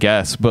kind of a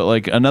guess. But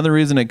like another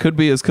reason it could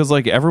be is because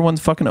like everyone's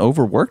fucking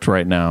overworked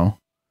right now.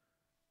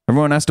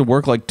 Everyone has to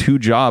work like 2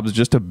 jobs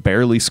just to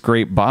barely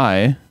scrape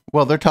by.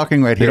 Well, they're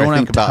talking right here.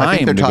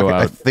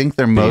 I think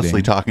they're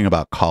mostly talking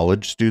about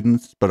college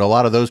students, but a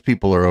lot of those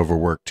people are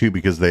overworked too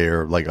because they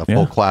are like a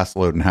full class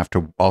load and have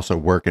to also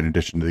work in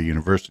addition to the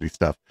university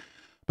stuff.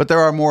 But there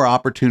are more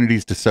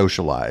opportunities to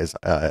socialize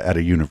at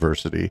a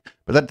university.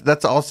 But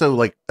that's also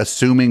like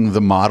assuming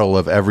the model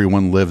of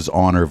everyone lives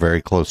on or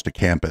very close to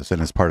campus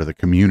and is part of the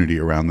community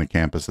around the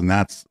campus, and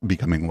that's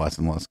becoming less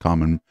and less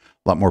common.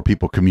 A lot more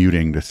people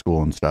commuting to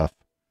school and stuff.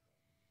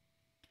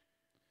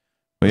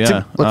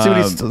 Yeah.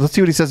 Let's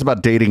see what he says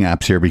about dating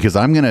apps here, because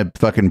I'm gonna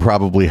fucking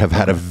probably have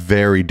had a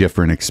very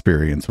different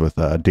experience with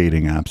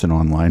dating apps and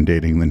online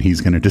dating than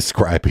he's gonna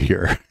describe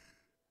here.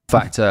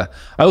 Factor.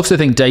 I also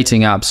think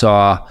dating apps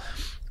are.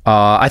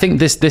 I think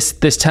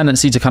this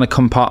tendency to kind of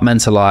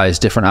compartmentalize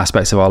different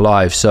aspects of our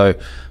lives. So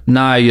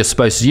now you're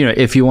supposed to, you know,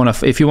 if you want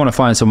to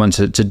find someone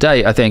to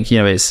date, I think,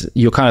 you know,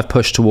 you're kind of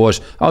pushed towards,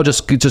 I'll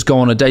just go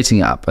on a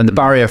dating app, and the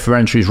barrier for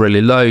entry is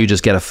really low. You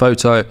just get a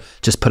photo,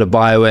 just put a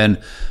bio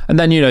in, and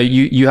then, you know,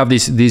 you have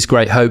these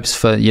great hopes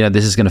for, you know,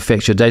 this is going to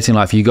fix your dating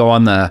life. You go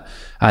on there,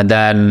 and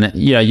then,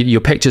 you know,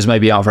 your pictures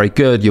maybe aren't very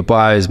good, your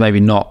bio is maybe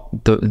not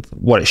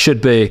what it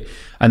should be,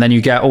 and then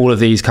you get all of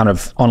these kind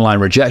of online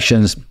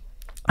rejections.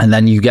 And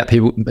then you get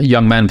people,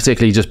 young men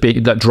particularly, just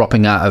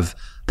dropping out of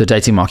the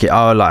dating market.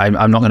 Oh, like,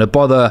 I'm not going to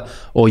bother,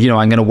 or, you know,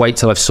 I'm going to wait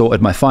till I've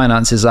sorted my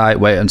finances out,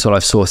 wait until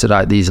I've sorted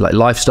out these like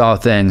lifestyle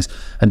things,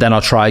 and then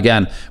I'll try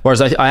again.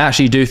 Whereas I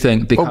actually do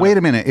think. But wait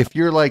a minute, if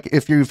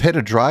you've hit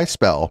a dry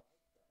spell,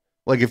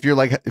 if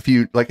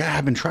you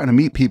I've been trying to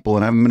meet people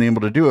and I haven't been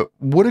able to do it.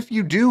 What if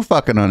you do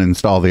fucking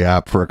uninstall the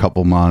app for a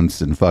couple months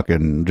and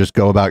fucking just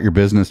go about your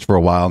business for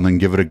a while and then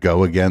give it a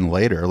go again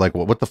later? Like,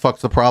 what the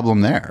fuck's the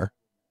problem there?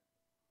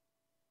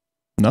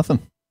 Nothing.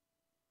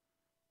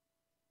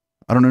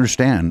 I don't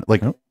understand.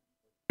 Like, nope.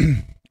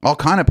 All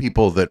kind of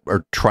people that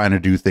are trying to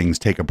do things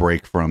take a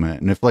break from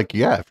it. And if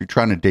you're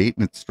trying to date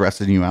and it's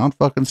stressing you out,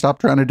 fucking stop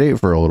trying to date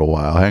for a little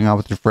while. Hang out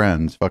with your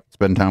friends. Fucking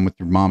spend time with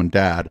your mom and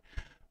dad.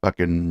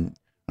 Fucking,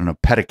 don't know,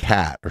 pet a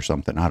cat or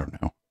something. I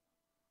don't know.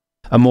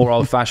 A more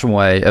old-fashioned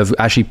way of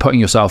actually putting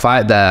yourself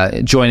out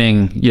there,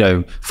 joining, you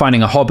know,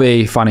 finding a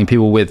hobby, finding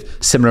people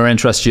with similar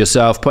interests to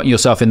yourself, putting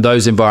yourself in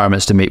those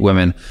environments to meet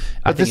women.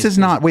 But this is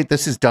not, wait,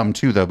 this is dumb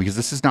too, though, because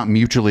this is not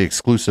mutually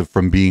exclusive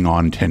from being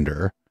on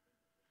Tinder.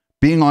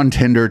 Being on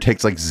Tinder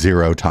takes like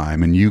 0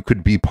 time, and you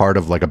could be part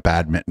of like a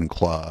badminton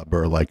club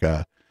or like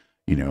a,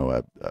 you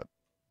know,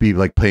 be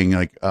like playing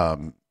like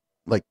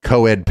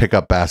co-ed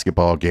pickup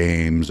basketball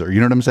games, or,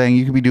 you know what I'm saying?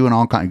 You could be doing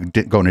all kinds,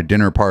 going to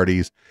dinner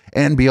parties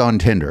and be on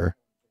Tinder.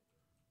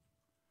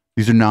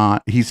 These are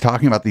not, he's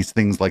talking about these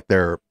things like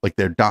they're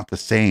not the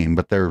same,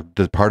 but they're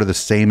part of the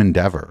same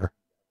endeavor.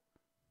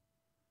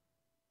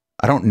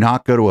 I don't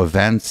not go to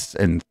events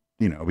and,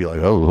 you know, be like,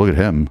 oh, look at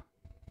him.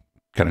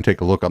 Kind of take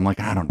a look. I'm like,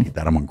 I don't need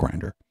that. I'm on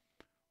Grindr.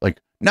 Like,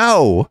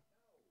 no.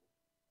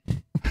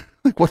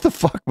 Like, what the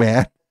fuck,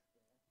 man?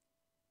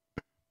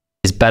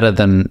 Is better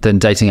than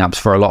dating apps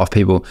for a lot of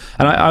people.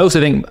 And I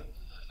also think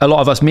a lot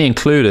of us, me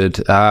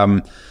included,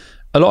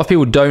 a lot of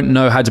people don't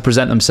know how to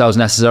present themselves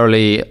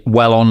necessarily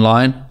well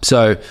online.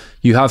 So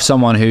you have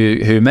someone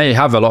who may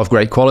have a lot of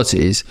great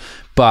qualities,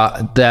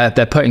 but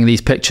they're putting these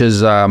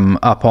pictures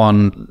up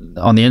on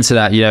the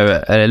internet, you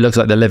know, and it looks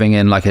like they're living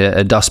in like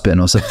a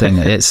dustbin or something.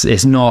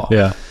 It's not.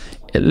 Yeah.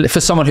 For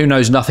someone who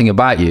knows nothing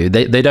about you,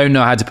 they don't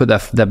know how to put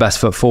their best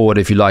foot forward,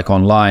 if you like,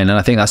 online. And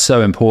I think that's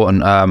so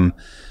important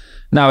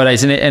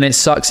nowadays, and it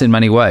sucks in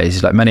many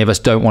ways. Like, many of us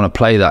don't want to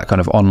play that kind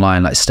of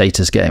online like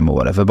status game or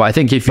whatever. But I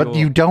think but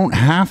you don't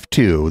have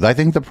to. I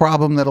think the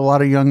problem that a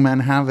lot of young men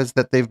have is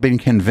that they've been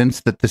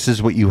convinced that this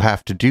is what you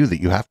have to do,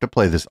 that you have to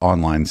play this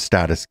online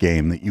status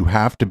game, that you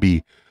have to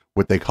be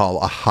what they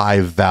call a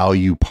high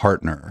value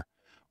partner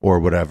or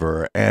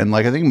whatever. And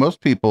like, I think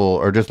most people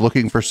are just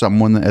looking for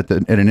someone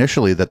and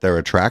initially that they're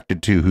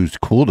attracted to, who's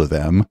cool to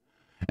them,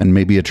 and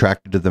maybe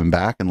attracted to them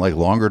back. And like,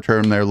 longer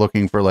term, they're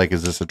looking for like,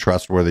 is this a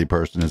trustworthy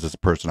person? Is this a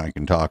person I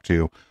can talk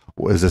to?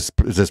 Is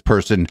this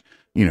person,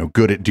 you know,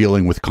 good at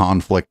dealing with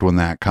conflict when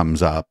that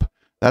comes up?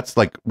 That's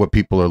like what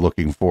people are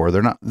looking for.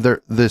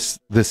 They're this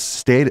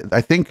state.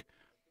 I think,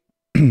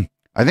 and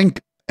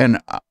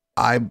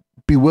I'd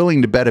be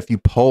willing to bet if you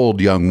polled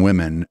young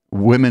women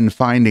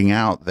finding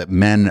out that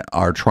men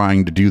are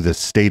trying to do this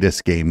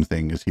status game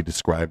thing, as he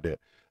described it,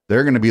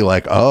 they're going to be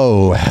like,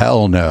 oh,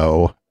 hell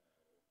no.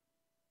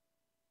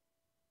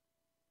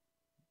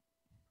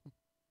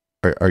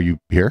 Are you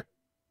here?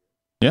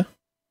 Yeah.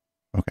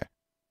 Okay.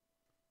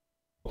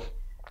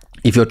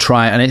 If you're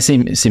trying, and it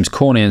seems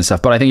corny and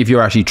stuff, but I think if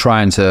you're actually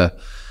trying to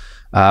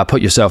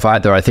put yourself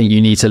out there, I think you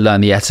need to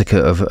learn the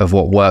etiquette of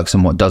what works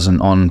and what doesn't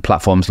on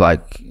platforms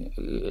like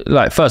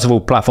first of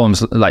all,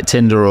 platforms like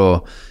Tinder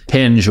or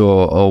Hinge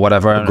or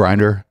whatever, or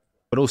Grindr,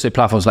 but also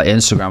platforms like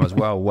Instagram as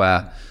well,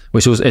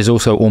 which is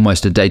also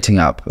almost a dating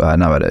app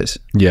nowadays.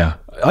 Yeah.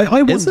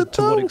 I wonder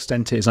to what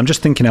extent it is. I'm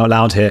just thinking out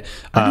loud here.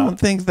 I don't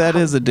think that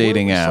is a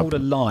dating app.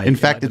 In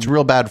fact, it's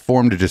real bad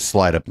form to just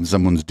slide up in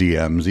someone's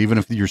DMs, even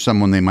if you're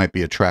someone they might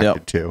be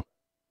attracted to.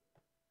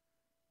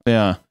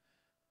 Yeah.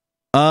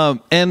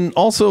 And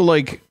also,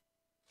 like,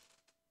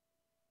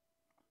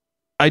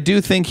 I do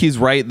think he's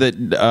right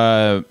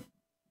that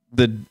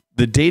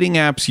the dating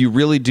apps, you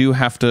really do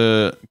have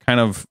to kind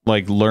of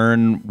like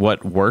learn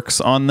what works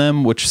on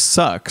them, which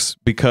sucks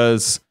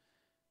because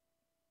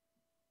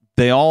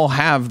they all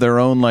have their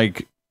own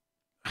like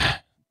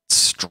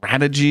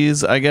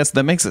strategies, I guess.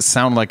 That makes it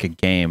sound like a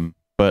game,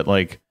 but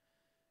like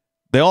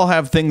they all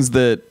have things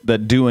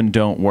that do and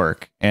don't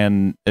work,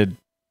 and it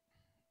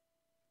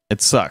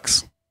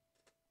sucks.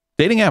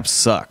 Dating apps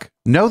suck.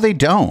 No, they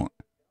don't.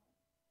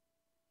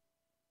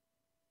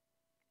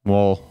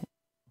 Well,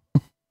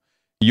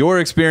 your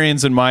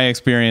experience and my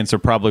experience are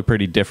probably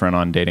pretty different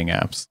on dating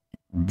apps.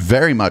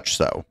 Very much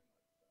so.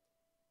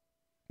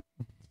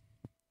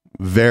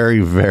 Very,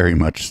 very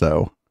much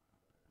so.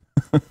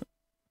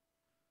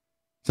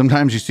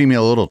 Sometimes you see me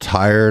a little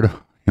tired. You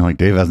know, like,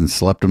 Dave hasn't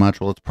slept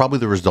much. Well, it's probably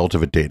the result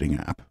of a dating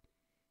app.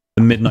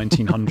 The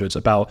mid-1900s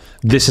about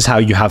this is how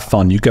you have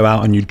fun. You go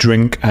out and you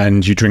drink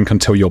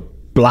until you're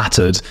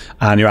blattered,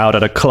 and you're out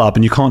at a club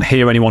and you can't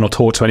hear anyone or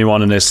talk to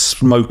anyone, and there's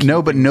smoke.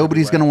 No, but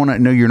nobody's going to want to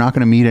know. You're not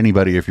going to meet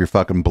anybody if you're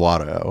fucking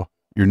blotto.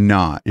 You're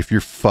not. If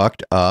you're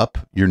fucked up,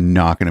 you're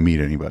not going to meet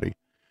anybody.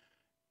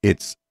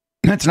 It's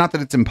not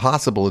that it's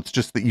impossible. It's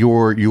just that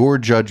your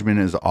judgment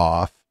is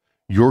off.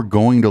 You're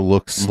going to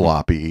look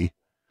sloppy.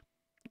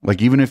 Like,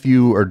 even if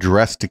you are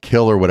dressed to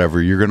kill or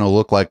whatever, you're just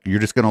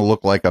going to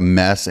look like a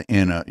mess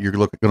in a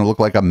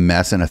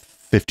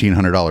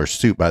 $1,500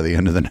 suit by the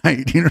end of the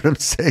night. You know what I'm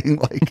saying?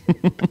 Like,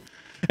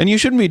 and you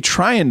shouldn't be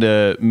trying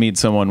to meet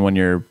someone when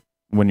you're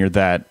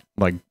that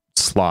like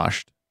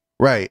sloshed.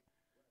 Right.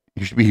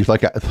 You should be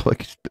like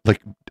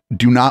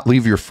do not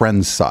leave your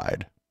friend's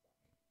side.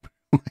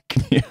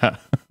 Yeah.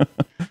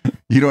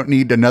 You don't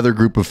need another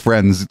group of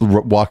friends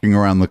walking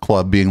around the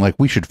club being like,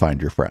 we should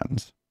find your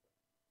friends.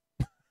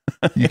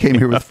 You came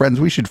here with friends.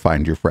 We should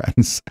find your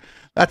friends.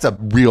 That's a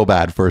real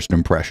bad first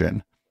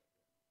impression.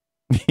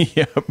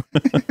 Yep.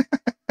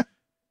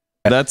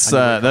 That's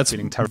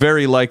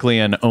very likely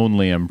an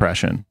only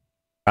impression.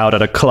 out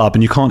at a club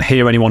and you can't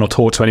hear anyone or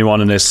talk to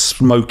anyone and there's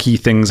smoky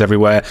things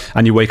everywhere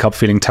and you wake up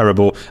feeling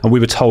terrible. And we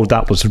were told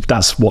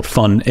that's what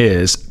fun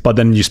is. But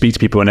then you speak to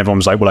people and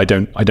everyone's like, well, I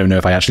don't know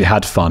if I actually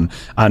had fun.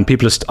 And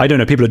people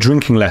are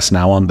drinking less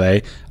now, aren't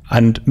they?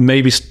 And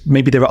maybe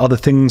there are other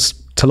things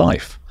to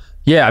life.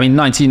 Yeah, I mean,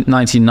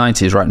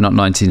 1990s, right? Not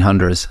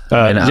 1900s.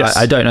 Yes.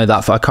 I don't know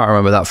that far. I can't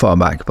remember that far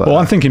back. But well,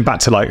 I'm thinking back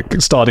to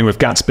like starting with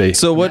Gatsby.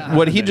 So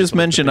what he just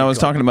mentioned, I was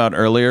talking about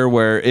earlier,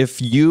 where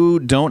if you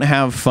don't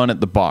have fun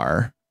at the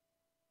bar,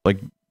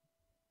 like,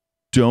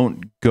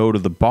 don't go to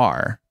the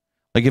bar.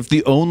 Like, if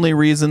the only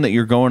reason that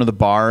you're going to the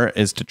bar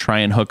is to try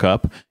and hook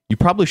up, you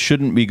probably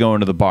shouldn't be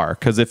going to the bar,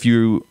 because if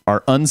you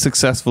are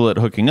unsuccessful at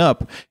hooking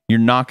up, you're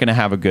not going to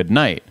have a good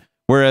night.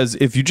 Whereas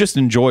if you just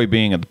enjoy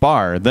being at the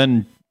bar,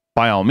 then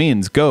by all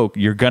means, go.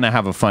 You're going to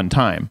have a fun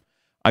time.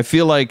 I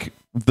feel like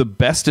the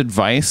best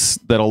advice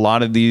that a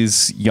lot of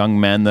these young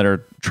men that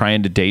are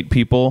trying to date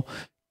people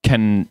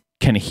can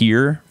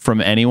hear from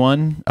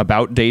anyone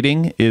about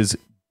dating is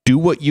do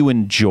what you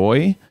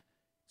enjoy.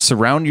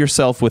 Surround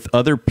yourself with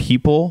other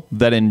people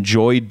that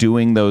enjoy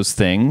doing those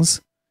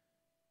things.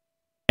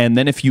 And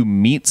then if you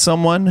meet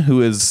someone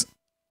who is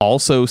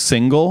also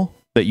single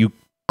that you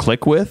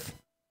click with,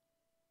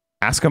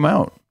 ask them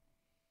out.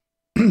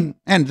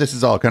 And this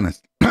is all kind of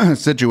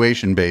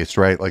situation based,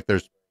 right? Like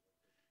there's,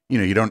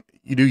 you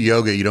do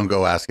yoga, you don't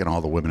go asking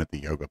all the women at the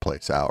yoga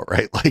place out,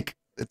 right? Like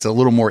it's a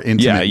little more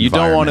intimate. Yeah, you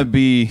don't want to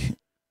be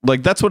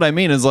like, that's what I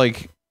mean is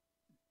like,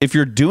 if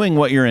you're doing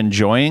what you're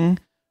enjoying,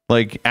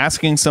 like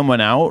asking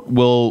someone out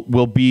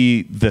will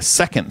be the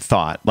second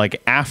thought. Like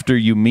after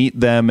you meet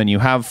them and you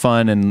have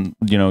fun and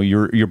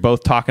you're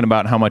both talking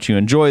about how much you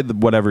enjoy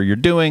whatever you're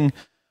doing.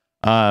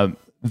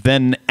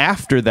 Then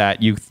after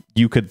that, you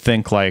could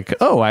think like,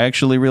 oh, I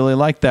actually really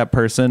like that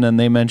person, and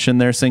they mentioned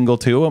they're single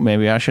too. Well,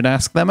 maybe I should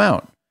ask them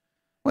out.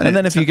 Well, and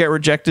then if you get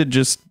rejected,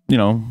 just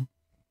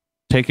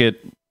take it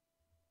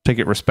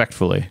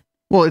respectfully.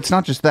 Well, it's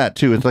not just that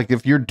too. It's like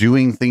if you're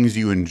doing things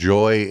you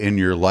enjoy in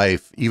your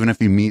life, even if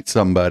you meet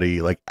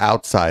somebody like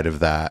outside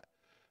of that,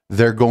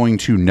 they're going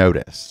to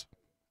notice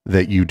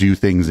that you do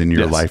things in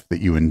your life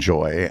that you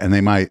enjoy, and they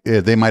might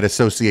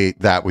associate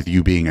that with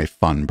you being a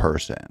fun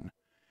person.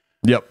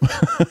 Yep.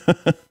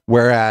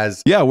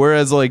 Whereas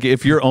like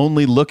if you're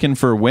only looking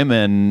for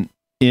women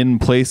in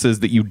places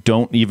that you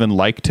don't even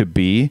like to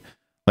be,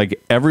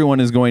 like everyone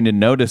is going to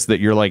notice that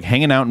you're like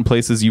hanging out in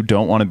places you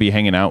don't want to be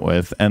hanging out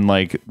with, and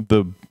like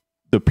the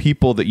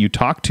people that you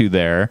talk to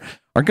there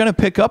are going to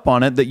pick up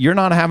on it that you're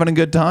not having a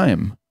good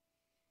time.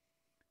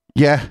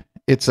 Yeah,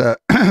 it's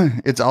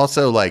it's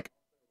also like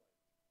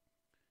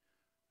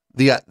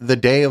the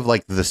day of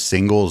like the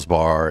singles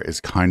bar is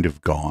kind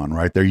of gone,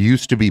 right? There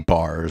used to be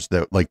bars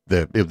that like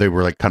they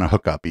were like kind of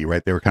hookup-y,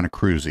 right? They were kind of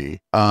cruisy.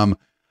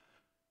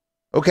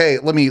 Okay,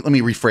 let me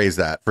rephrase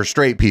that. For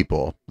straight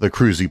people, the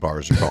cruisy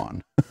bars are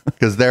gone,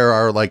 because there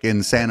are like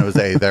in San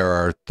Jose there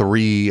are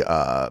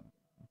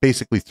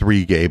basically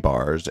three gay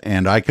bars,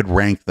 and I could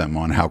rank them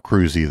on how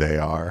cruisy they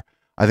are.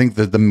 I think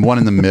that the one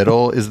in the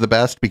middle is the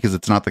best, because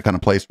it's not the kind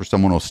of place where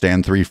someone will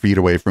stand 3 feet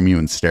away from you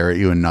and stare at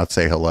you and not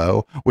say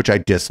hello, which I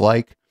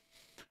dislike.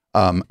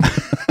 And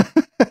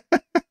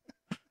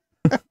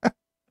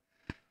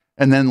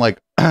then like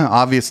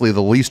obviously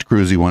the least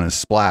cruisy one is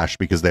Splash,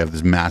 because they have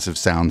this massive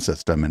sound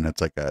system and it's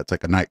like a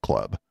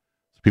nightclub.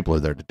 So people are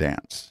there to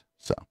dance.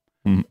 So,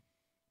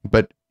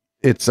 but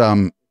it's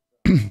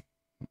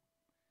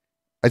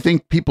I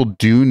think people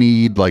do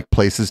need like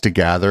places to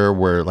gather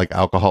where like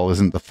alcohol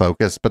isn't the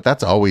focus, but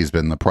that's always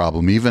been the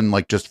problem. Even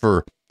like just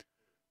for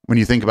when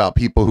you think about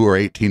people who are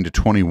 18 to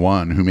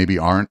 21 who maybe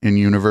aren't in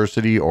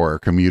university or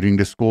commuting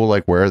to school,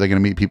 like where are they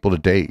going to meet people to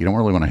date? You don't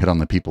really want to hit on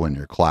the people in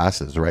your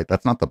classes, right?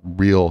 That's not the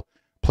real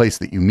place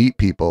that you meet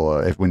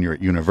people when you're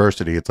at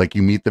university. It's like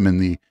you meet them in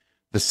the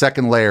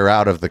second layer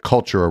out of the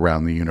culture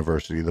around the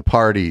university, the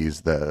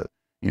parties, I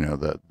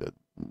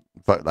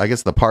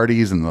guess the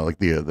parties and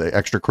the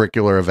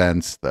extracurricular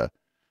events, the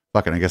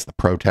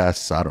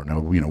protests. I don't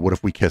know. What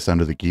if we kiss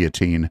under the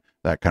guillotine?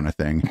 That kind of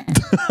thing.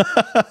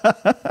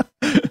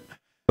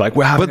 Like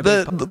we're having,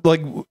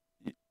 like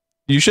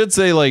you should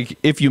say like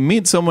if you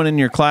meet someone in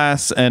your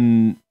class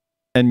and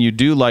you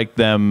do like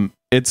them,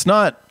 it's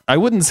not. I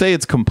wouldn't say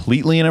it's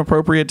completely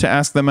inappropriate to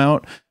ask them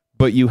out,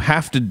 but you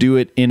have to do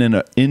it in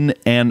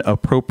an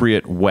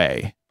appropriate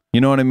way.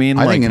 You know what I mean?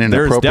 I think in an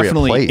there's appropriate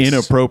definitely place.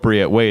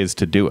 Inappropriate ways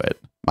to do it.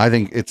 I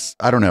think it's,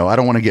 I don't know. I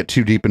don't want to get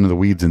too deep into the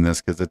weeds in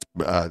this because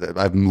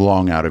I'm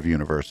long out of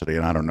university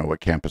and I don't know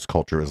what campus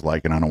culture is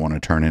like, and I don't want to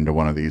turn into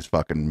one of these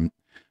fucking,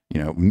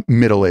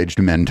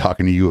 middle-aged men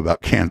talking to you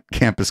about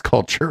campus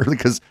culture,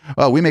 because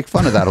we make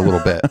fun of that a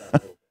little bit.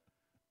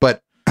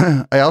 But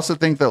I also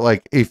think that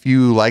like if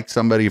you like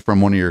somebody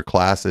from one of your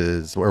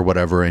classes or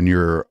whatever and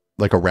you're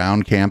like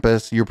around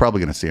campus, you're probably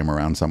going to see them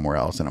around somewhere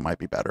else, and it might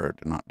be better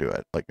to not do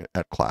it like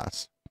at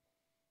class.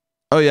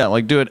 Oh yeah,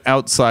 like do it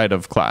outside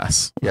of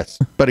class. Yes,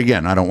 but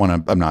again, I don't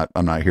want to.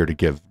 I'm not here to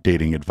give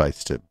dating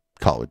advice to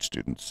college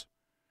students.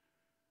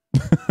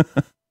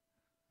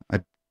 I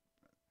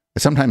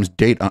sometimes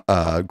date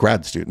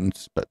grad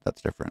students, but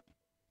that's different.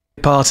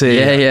 party.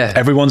 Yeah.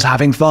 Everyone's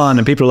having fun,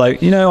 and people are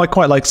like, I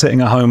quite like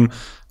sitting at home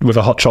with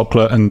a hot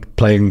chocolate and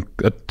playing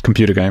a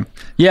computer game.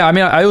 Yeah, I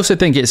mean, I also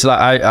think it's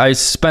like I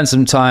spent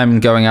some time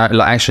going out,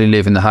 like actually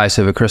leaving the house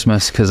over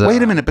Christmas because.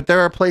 Wait a minute, but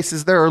there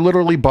are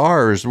literally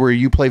bars where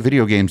you play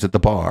video games at the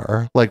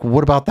bar. Like,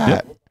 what about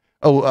that? Yeah.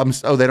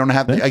 Oh, they don't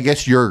have. I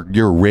guess your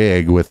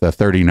rig with the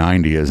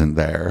 3090 isn't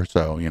there.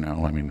 So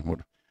I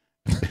mean,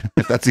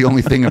 if that's the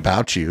only thing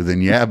about you,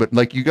 then yeah. But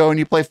like, you go and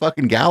you play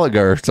fucking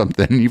Galaga or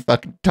something, and you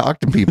fucking talk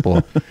to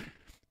people.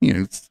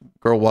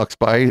 Girl walks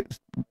by.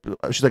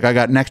 She's like, I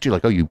got next to you.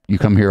 Like, oh, you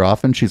come here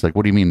often? She's like,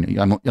 what do you mean?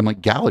 I'm like,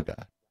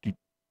 Galaga. You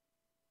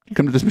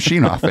come to this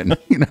machine often?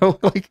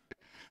 Like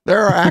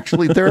there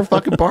are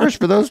fucking bars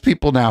for those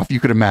people now. If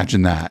you could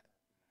imagine that.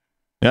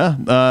 Yeah,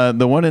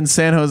 the one in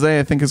San Jose,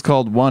 I think, is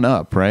called One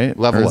Up, right?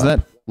 Level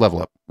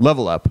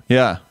Up.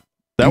 Yeah,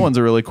 that one's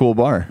a really cool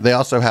bar. They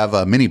also have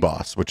a Mini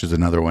Boss, which is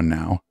another one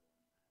now.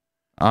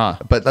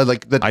 But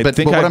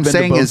what I'm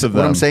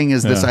saying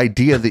is this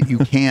idea that you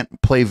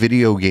can't play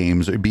video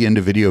games or be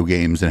into video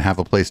games and have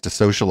a place to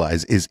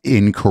socialize is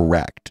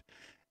incorrect.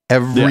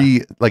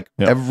 Every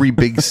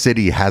big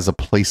city has a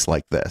place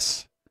like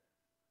this.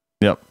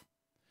 Yep.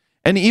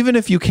 And even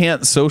if you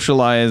can't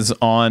socialize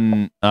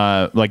on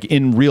like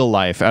in real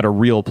life at a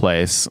real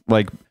place,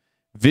 like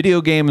video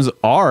games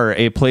are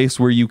a place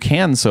where you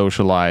can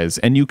socialize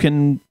and you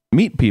can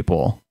meet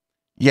people.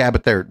 Yeah,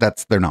 but they're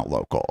not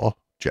local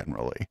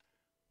generally.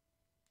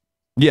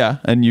 Yeah,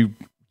 and you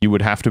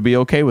would have to be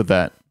okay with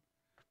that.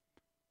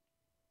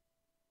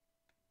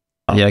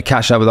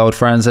 Catch up with old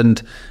friends,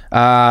 and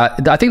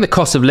I think the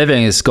cost of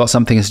living has got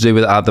something to do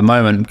with it at the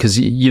moment, because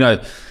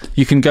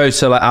you can go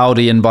to like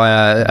Aldi and buy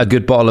a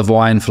good bottle of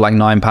wine for like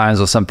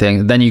 £9 or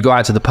something. Then you go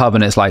out to the pub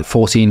and it's like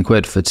 14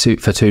 quid for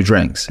two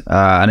drinks,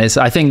 and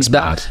I think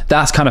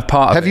that's kind of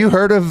part of it. Have you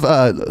heard of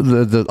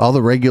all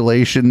the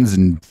regulations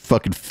and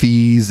fucking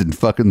fees and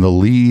fucking the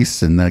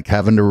lease and like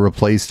having to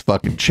replace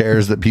fucking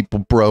chairs that people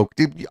broke?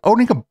 Dude,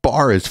 owning a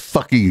bar is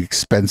fucking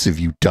expensive,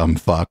 you dumb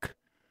fuck.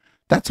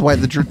 That's why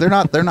they're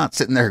not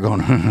sitting there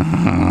going,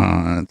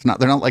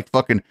 they're not like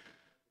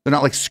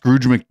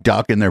Scrooge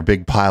McDuck in their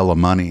big pile of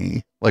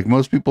money. Like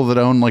most people that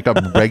own like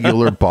a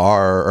regular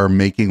bar are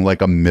making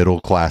like a middle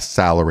class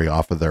salary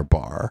off of their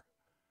bar.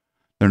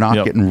 They're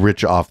not getting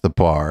rich off the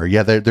bar.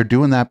 Yeah, they're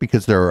doing that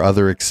because there are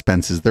other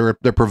expenses. They're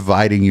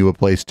providing you a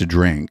place to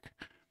drink.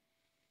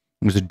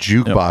 There's a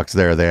jukebox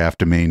there they have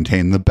to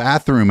maintain. The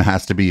bathroom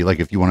has to be like,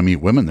 if you want to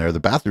meet women there,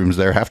 the bathrooms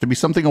there have to be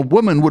something a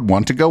woman would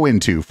want to go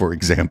into, for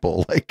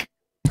example. Like,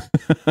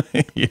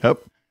 yep.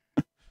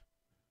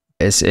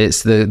 It's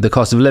the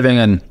cost of living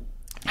and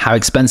how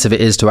expensive it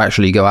is to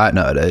actually go out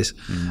nowadays.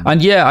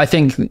 And yeah, I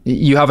think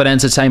you have an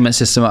entertainment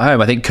system at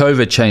home. I think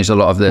COVID changed a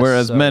lot of this.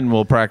 Whereas men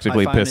will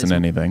practically piss in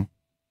anything.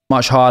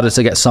 Much harder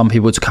to get some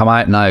people to come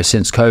out now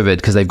since COVID,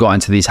 because they've got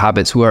into these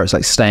habits where it's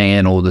like staying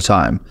in all the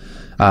time.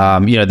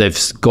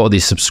 They've got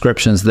these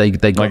subscriptions. They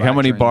like, how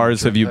many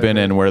bars have you been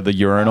in where the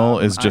urinal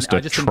is just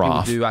a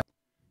trough?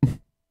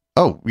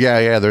 Oh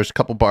yeah. There's a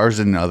couple bars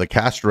in the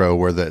Castro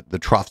where the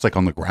trough's like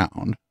on the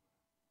ground.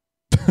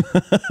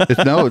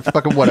 It's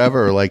fucking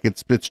whatever. Like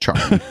it's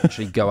charming.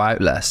 Actually, go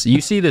out less.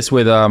 You see this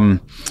with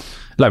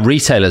like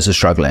retailers are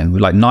struggling.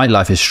 Like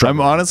nightlife is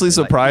struggling. I'm honestly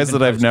surprised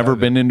that I've never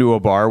been into a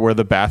bar where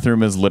the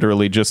bathroom is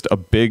literally just a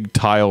big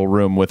tile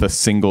room with a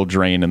single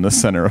drain in the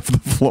center of the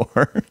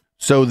floor.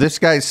 So this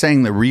guy's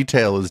saying that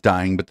retail is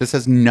dying, but this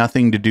has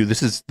nothing to do.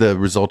 This is the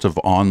result of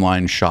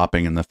online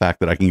shopping and the fact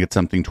that I can get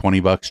something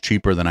 $20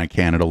 cheaper than I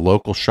can at a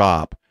local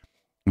shop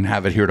and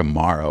have it here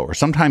tomorrow or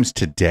sometimes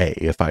today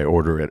if I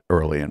order it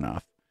early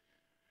enough.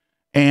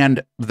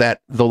 And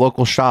that the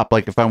local shop,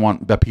 like if I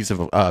want a piece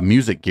of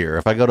music gear,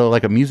 if I go to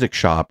like a music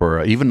shop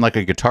or even like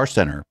a Guitar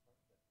Center,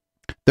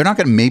 they're not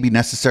going to maybe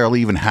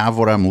necessarily even have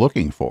what I'm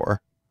looking for.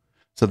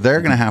 So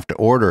they're going to have to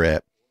order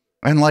it.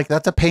 And like,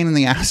 that's a pain in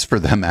the ass for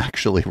them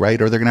actually,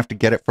 right? Or they're gonna have to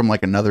get it from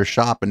like another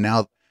shop. And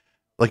now,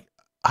 like,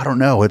 I don't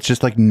know, it's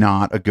just like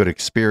not a good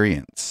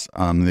experience.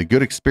 The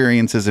good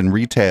experiences in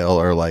retail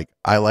are like,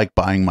 I like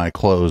buying my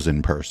clothes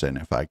in person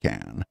if I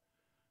can.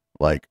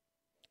 Like,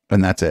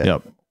 and that's it.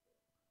 Yep.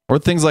 Or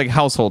things like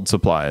household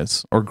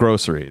supplies or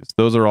groceries.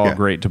 Those are all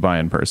great to buy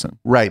in person.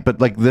 Right.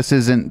 But like, this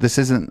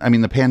isn't, I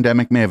mean, the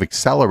pandemic may have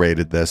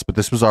accelerated this, but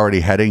this was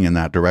already heading in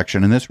that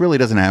direction. And this really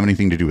doesn't have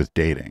anything to do with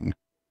dating.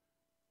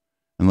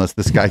 Unless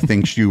this guy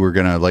thinks you were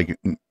gonna like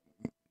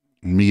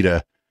meet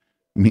a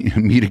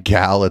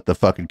gal at the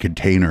fucking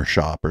container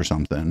shop or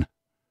something.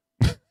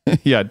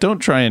 Yeah, don't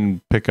try and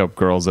pick up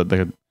girls at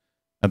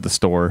the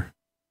store.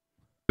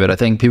 But I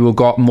think people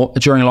got more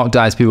during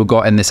lockdowns. People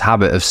got in this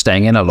habit of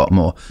staying in a lot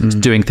more,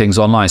 doing things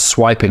online,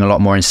 swiping a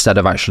lot more instead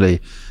of actually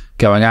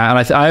going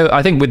out. And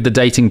I think with the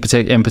dating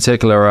in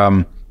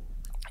particular,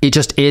 it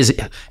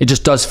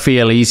just does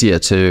feel easier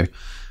to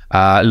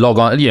log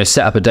on,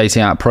 set up a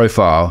dating app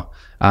profile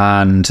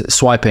and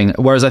swiping,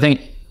 whereas I think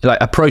like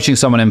approaching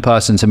someone in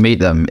person to meet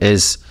them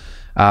is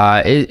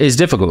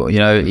difficult.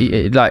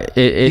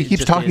 He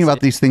keeps talking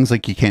about these things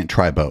like you can't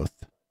try both.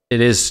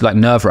 It is like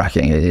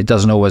nerve-wracking. It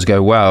doesn't always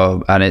go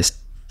well, and it's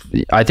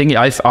I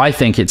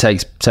think it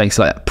takes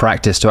like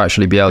practice to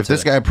actually be able if to.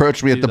 this guy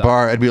approached me at the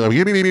bar, I'd be like,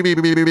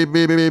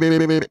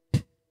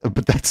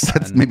 but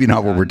that's maybe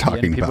not what we're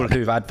talking people about.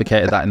 who've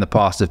advocated that in the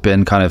past have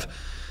been kind of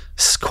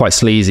quite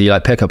sleazy,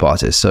 like pickup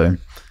artists. So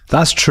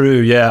That's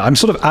true. Yeah, I'm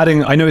sort of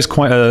adding. I know it's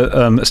quite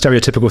a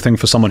stereotypical thing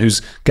for someone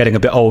who's getting a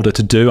bit older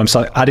to do. I'm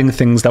sort of adding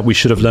things that we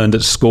should have learned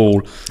at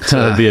school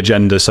to the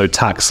agenda. So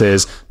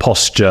taxes,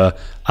 posture,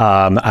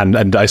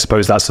 and I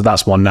suppose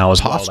that's one now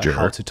as posture. Well.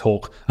 Like how to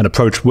talk and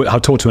approach, how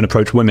to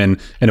approach women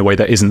in a way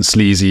that isn't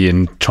sleazy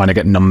and trying to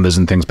get numbers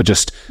and things, but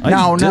just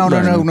no. I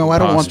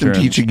don't want them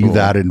teaching you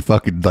that in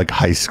fucking like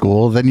high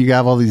school. Then you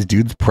have all these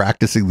dudes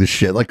practicing this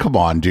shit. Like, come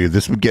on, dude,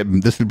 this would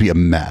be a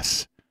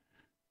mess.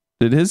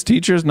 Did his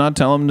teachers not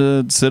tell him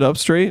to sit up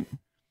straight?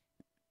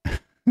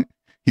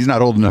 He's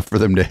not old enough for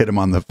them to hit him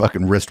on the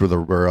fucking wrist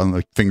or on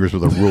the fingers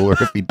with a ruler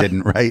if he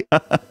didn't, right?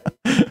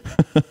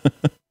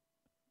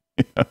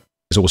 Yeah.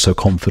 He's also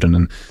confident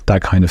and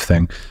that kind of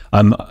thing.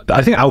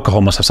 I think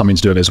alcohol must have something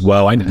to do with it as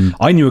well.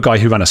 I knew a guy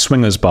who ran a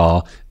swingers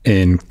bar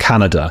in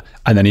Canada,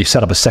 and then he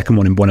set up a second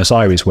one in Buenos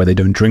Aires where they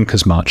don't drink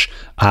as much,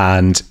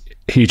 and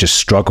he just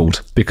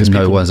struggled because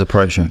no one's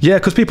approaching. Yeah,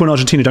 because people in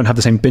Argentina don't have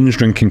the same binge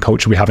drinking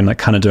culture we have in like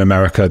Canada,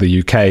 America,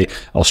 the UK,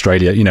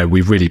 Australia. You know,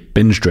 we really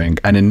binge drink.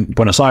 And in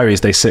Buenos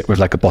Aires, they sit with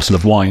like a bottle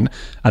of wine,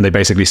 and they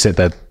basically sit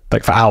there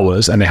like for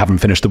hours, and they haven't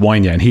finished the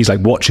wine yet. And he's like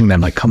watching them,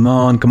 like, come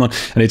on. And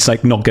it's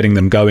like not getting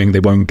them going.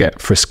 They won't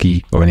get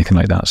frisky or anything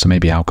like that. So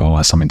maybe alcohol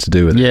has something to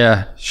do with it.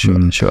 Yeah, sure.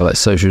 Like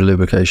social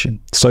lubrication.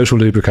 Social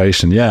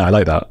lubrication. Yeah, I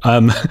like that.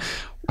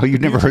 Oh,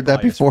 you've never heard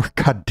that before?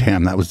 God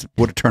damn,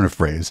 what a turn of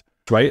phrase.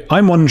 Right.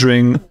 I'm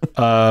wondering,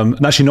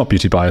 actually not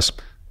beauty bias.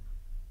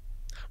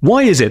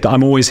 Why is it that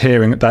I'm always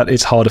hearing that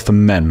it's harder for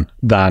men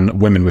than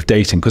women with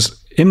dating?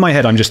 Because in my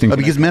head, I'm just thinking...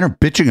 because men are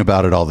bitching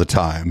about it all the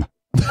time.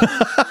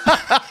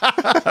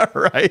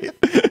 Right.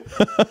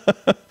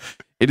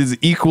 It is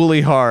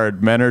equally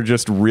hard. Men are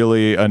just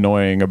really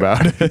annoying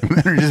about it.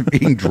 Men are just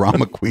being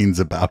drama queens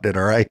about it,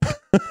 all right?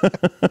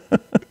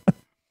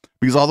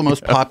 Because all the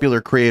most popular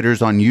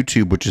creators on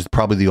YouTube, which is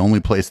probably the only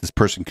place this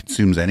person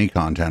consumes any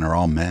content, are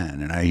all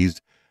men. And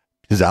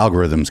his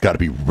algorithm's got to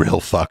be real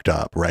fucked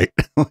up, right?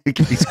 Like,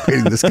 if he's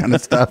creating this kind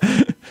of stuff.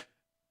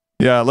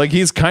 Yeah, like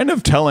he's kind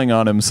of telling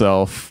on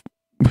himself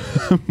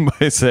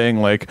by saying,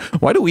 like,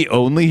 why do we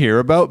only hear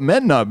about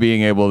men not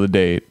being able to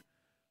date?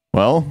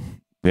 Well,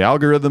 the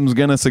algorithm's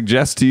going to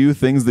suggest to you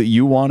things that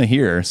you want to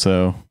hear,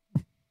 so...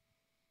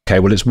 Okay,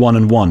 well, it's 1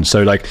 and 1.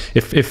 So like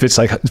if it's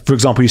like, for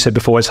example, you said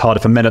before it's harder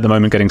for men at the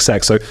moment getting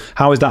sex. So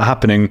how is that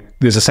happening?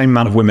 There's the same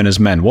amount of women as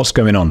men. What's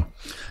going on?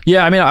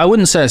 Yeah, I mean, I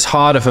wouldn't say it's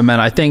harder for men.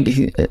 I think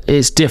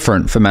it's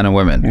different for men and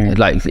women.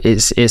 Like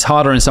it's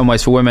harder in some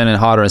ways for women and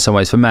harder in some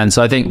ways for men.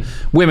 So I think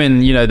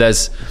women, you know,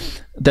 there's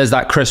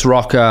that Chris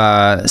Rock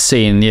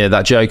scene, yeah,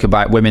 that joke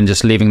about women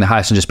just leaving the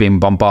house and just being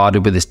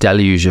bombarded with this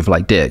deluge of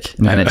like dick.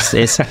 And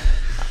it's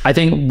I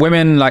think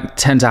women like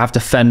tend to have to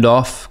fend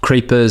off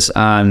creepers,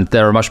 and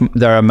there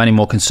are many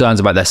more concerns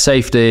about their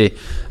safety.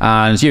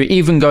 And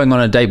even going on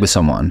a date with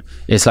someone,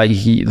 it's like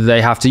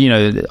they have to, you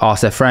know,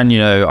 ask their friend,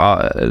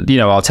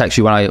 I'll text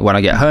you when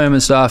I get home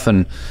and stuff.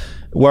 And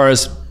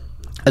whereas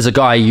as a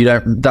guy,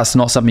 that's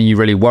not something you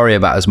really worry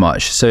about as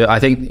much. So I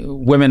think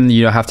women,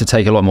 have to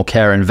take a lot more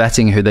care in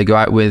vetting who they go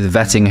out with,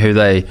 vetting who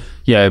they,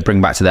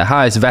 bring back to their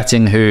house,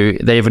 vetting who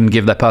they even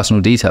give their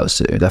personal details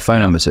to, their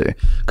phone number to.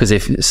 Because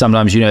if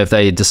sometimes, if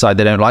they decide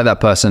they don't like that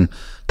person,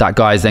 that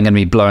guy is then going to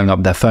be blowing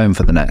up their phone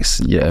for the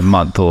next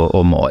month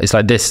or more. It's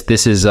like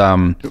this is...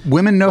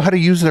 Women know how to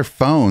use their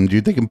phone,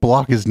 dude. They can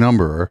block his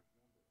number.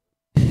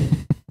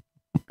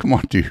 Come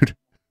on, dude.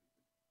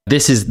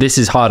 This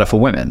is harder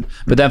for women,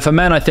 but then for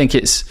men, I think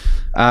it's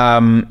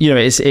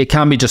it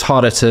can be just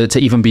harder to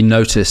even be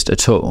noticed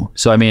at all.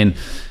 So I mean,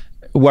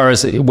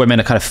 whereas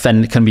women are kind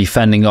of can be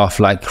fending off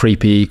like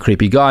creepy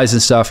guys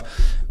and stuff.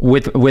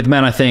 With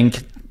men, I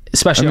think,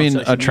 especially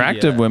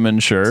attractive women,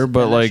 sure,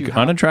 but like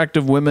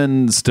unattractive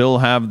women still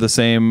have the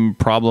same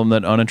problem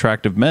that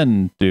unattractive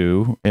men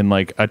do in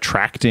like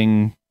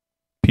attracting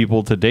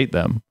people to date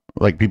them,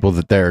 like people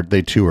that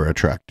they too are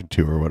attracted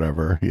to or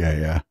whatever.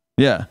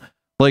 Yeah.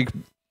 Like.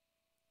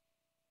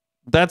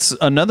 That's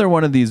another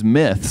one of these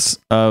myths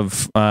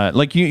of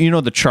like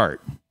the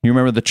chart. You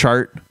remember the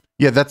chart?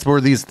 Yeah, that's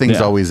where these things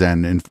always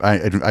end. And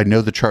I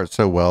know the chart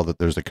so well that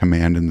there's a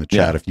command in the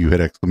chat. Yeah. If you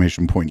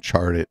hit !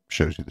 chart, it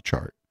shows you the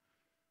chart.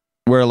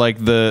 Where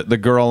like the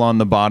girl on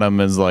the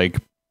bottom is like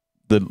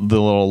the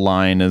little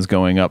line is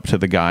going up to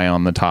the guy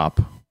on the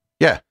top.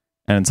 Yeah.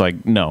 And it's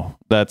like, no,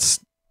 that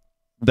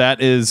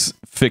is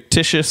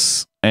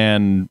fictitious,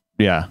 and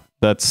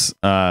that's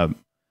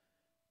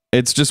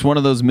it's just one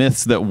of those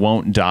myths that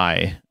won't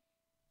die.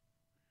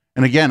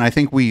 And again, I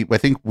think we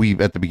at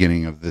the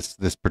beginning of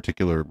this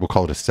particular, we'll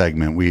call it a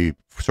segment, we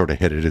sort of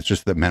hit it. It's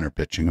just that men are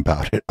bitching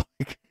about it.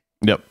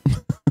 Yep.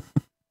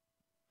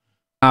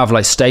 Have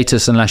like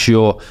status unless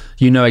you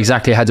know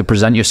exactly how to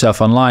present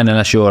yourself online,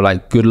 unless you're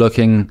like good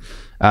looking,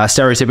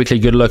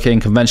 stereotypically good looking,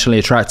 conventionally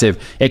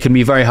attractive. It can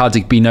be very hard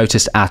to be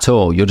noticed at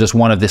all. You're just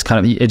one of this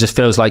kind of, it just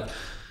feels like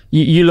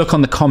you look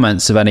on the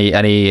comments of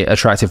any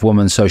attractive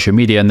woman's social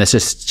media, and there's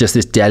just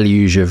this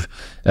deluge of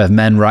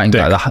men writing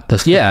about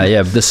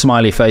the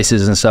smiley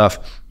faces and stuff.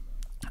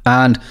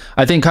 And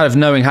I think kind of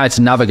knowing how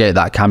to navigate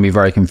that can be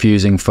very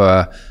confusing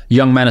for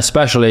young men,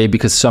 especially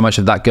because so much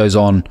of that goes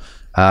on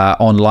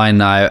online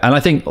now. And I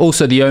think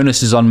also the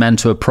onus is on men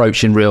to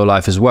approach in real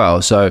life as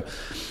well. So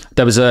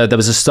there was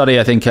a study,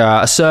 I think,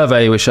 a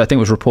survey, which I think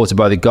was reported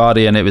by The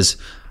Guardian. It was,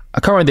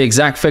 I can't remember the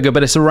exact figure,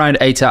 but it's around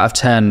 8 out of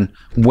 10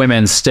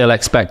 women still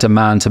expect a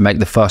man to make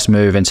the first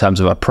move in terms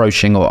of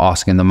approaching or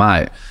asking them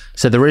out.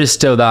 So there is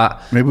still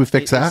that. Maybe we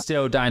fix that. It's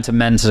still down to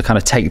men to kind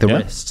of take the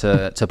risk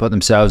to put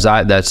themselves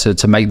out there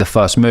to make the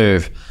first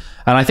move.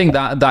 And I think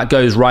that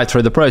goes right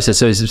through the process.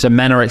 So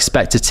men are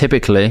expected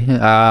typically,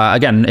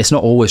 again, it's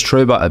not always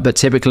true, but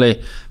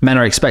typically men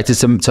are expected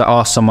to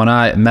ask someone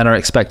out. Men are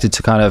expected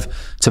to kind of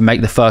to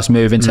make the first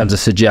move in terms of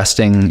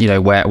suggesting,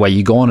 where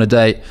you go on a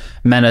date.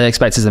 Men are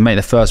expected to make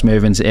the first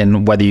move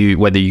in whether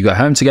you go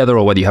home together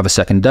or whether you have a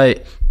second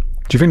date.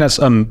 Do you think that's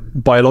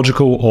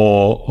biological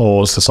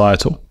or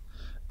societal?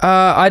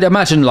 I'd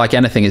imagine like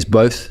anything is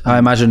both.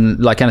 I mean,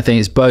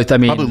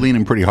 probably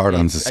leaning pretty hard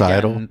on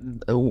societal, again,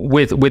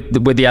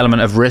 with the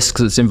element of risks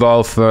that's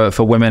involved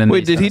for women.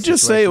 Wait, did he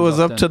just say it was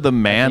up to the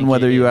man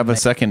whether you have a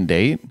second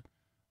date?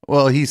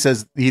 Well, he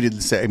says he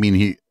didn't say. I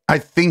mean, I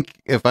think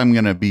if I'm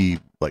gonna be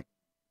like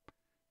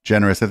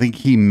generous, I think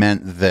he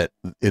meant that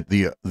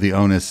the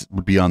onus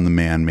would be on the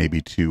man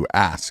maybe to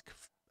ask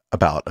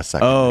about a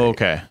second. Oh,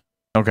 date.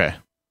 okay,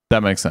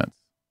 that makes sense.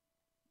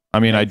 I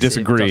mean, I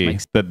disagree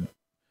that.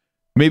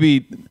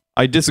 Maybe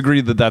I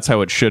disagree that that's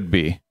how it should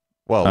be.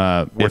 Well,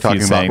 we're not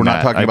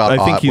talking about.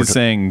 I think he's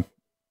saying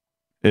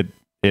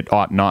it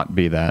ought not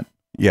be that.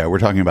 Yeah, we're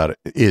talking about it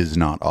is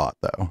not ought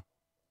though.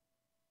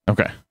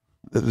 Okay.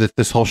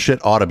 This whole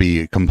shit ought to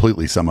be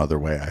completely some other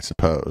way, I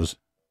suppose.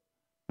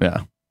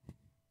 Yeah.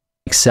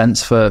 Makes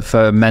sense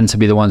for men to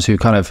be the ones who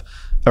kind of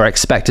are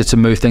expected to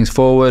move things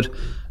forward.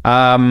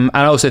 And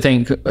I also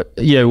think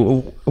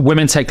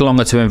women take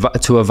longer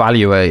to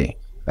evaluate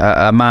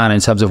a man in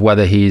terms of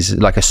whether he's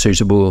like a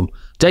suitable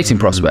dating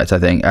prospect, I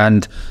think,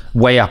 and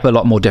weigh up a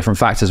lot more different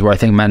factors where I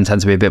think men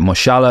tend to be a bit more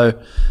shallow.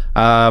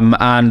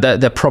 And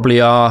there probably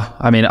are,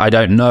 I mean, I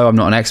don't know, I'm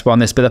not an expert on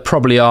this, but there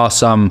probably are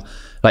some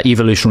like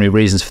evolutionary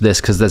reasons for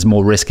this because there's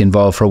more risk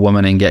involved for a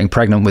woman in getting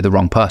pregnant with the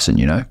wrong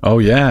person, Oh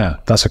yeah,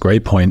 that's a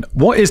great point.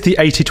 What is the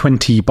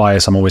 80-20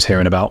 bias I'm always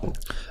hearing about?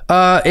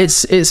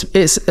 It's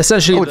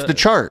essentially... it's the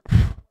chart.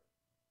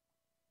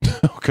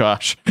 Oh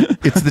gosh,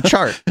 it's the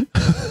chart.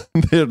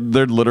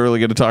 They're literally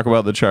going to talk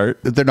about the chart.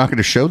 They're not going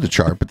to show the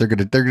chart, but they're going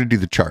to do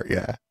the chart.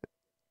 Yeah,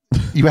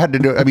 you had to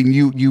know. I mean,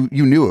 you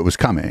knew it was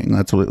coming.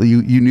 That's what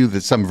you knew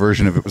that some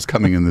version of it was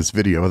coming in this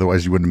video.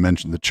 Otherwise, you wouldn't have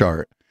mentioned the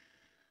chart.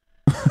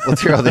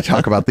 Let's hear how they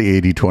talk about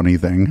the 80-20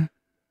 thing.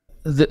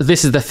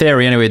 This is the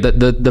theory anyway, that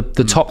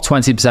the top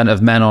 20%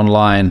 of men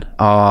online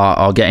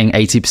are getting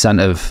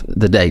 80% of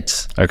the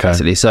dates. Okay.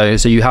 Basically.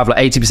 So you have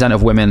like 80%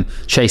 of women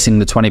chasing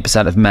the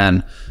 20% of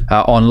men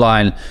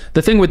online.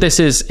 The thing with this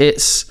is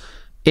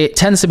it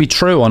tends to be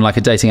true on like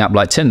a dating app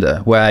like Tinder,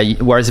 where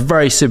it's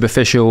very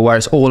superficial, where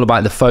it's all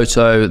about the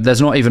photo.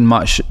 There's not even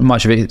much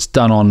of it's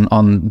done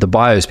on the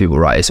bios people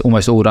write. It's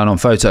almost all done on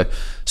photo.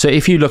 So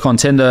if you look on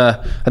Tinder,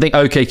 I think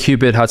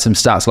OkCupid had some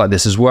stats like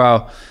this as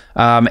well.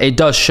 It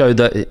does show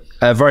that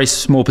a very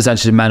small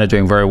percentage of men are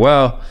doing very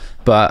well,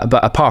 but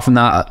apart from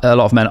that, a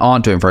lot of men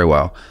aren't doing very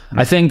well.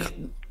 I think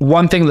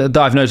one thing that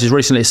I've noticed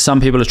recently is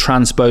some people are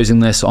transposing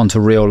this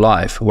onto real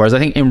life, whereas I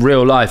think in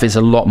real life it's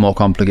a lot more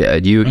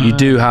complicated. You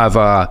do have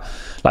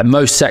like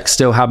most sex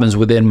still happens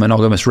within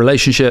monogamous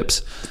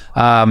relationships.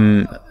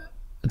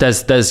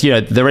 There's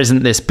there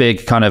isn't this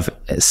big kind of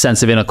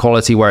sense of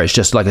inequality where it's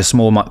just like a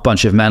small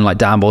bunch of men like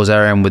Dan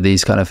Bilzerian with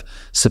these kind of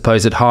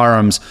supposed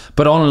harems.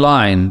 But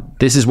online,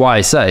 this is why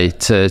I say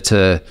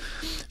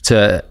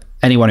to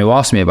anyone who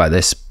asks me about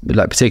this,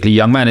 like particularly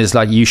young men, is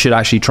like you should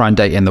actually try and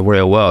date in the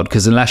real world,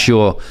 because unless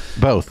you're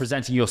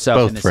presenting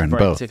yourself in this very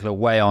particular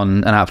way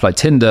on an app like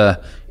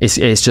Tinder, it's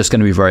just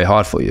going to be very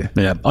hard for you.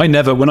 Yeah, I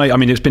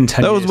mean, it's been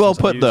 10 years. That was well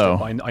put, though.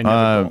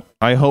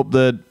 I hope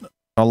that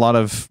a lot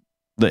of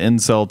the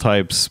incel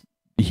types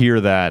hear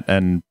that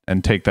and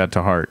take that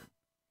to heart.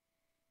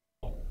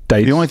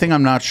 The only thing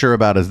I'm not sure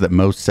about is that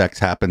most sex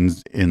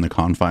happens in the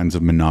confines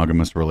of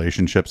monogamous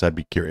relationships. I'd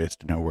be curious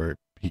to know where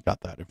he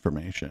got that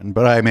information,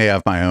 but I may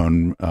have my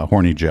own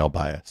horny jail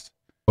bias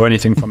or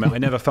anything from it. I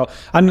never felt,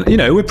 and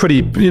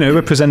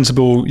we're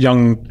presentable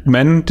young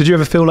men. Did you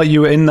ever feel like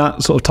you were in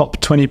that sort of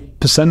top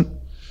 20%?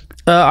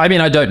 I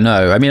mean, I don't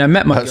know. I mean, I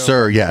met my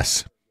sir.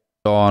 Yes.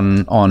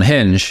 On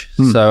Hinge,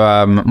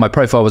 so my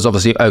profile was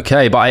obviously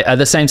okay, but at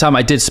the same time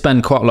I did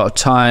spend quite a lot of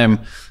time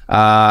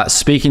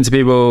speaking to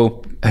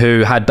people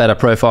who had better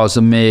profiles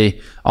than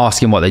me,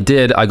 asking what they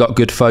did. I got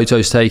good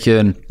photos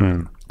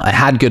taken. I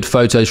had good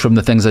photos from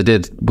the things I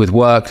did with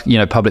work,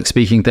 public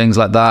speaking, things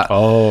like that.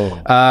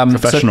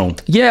 Professional.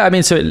 I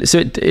mean, so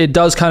it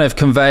does kind of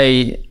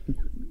convey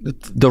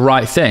the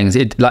right things.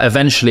 It like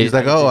eventually he's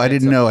like, I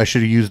didn't know I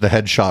should have used the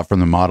headshot from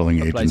the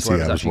modeling agency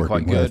I was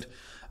working with.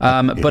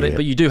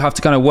 But you do have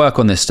to kind of work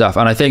on this stuff.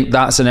 And I think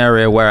that's an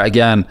area where,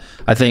 again,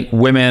 I think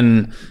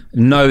women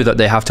know that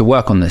they have to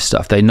work on this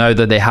stuff. They know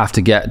that they have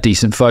to get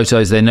decent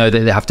photos. They know that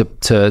they have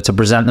to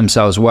present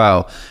themselves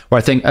well. Where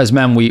I think as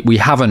men, we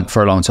haven't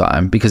for a long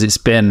time, because it's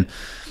been,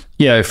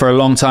 for a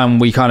long time,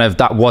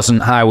 that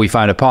wasn't how we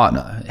found a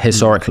partner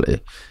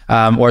historically.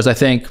 Whereas I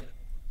think,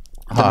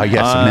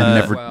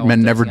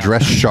 men never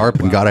dressed sharp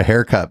and got a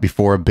haircut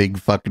before a big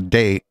fucking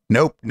date.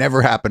 Nope,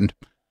 never happened.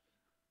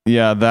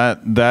 Yeah,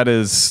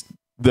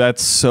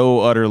 that's so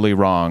utterly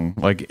wrong.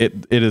 Like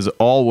it has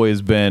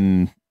always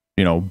been,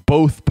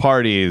 both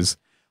parties.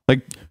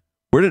 Like,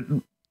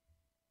 the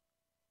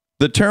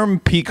term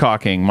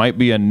peacocking might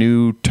be a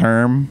new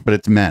term, but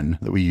it's men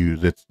that we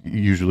use. It's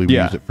usually we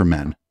use it for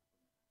men.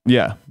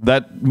 Yeah,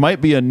 that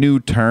might be a new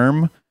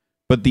term,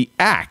 but the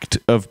act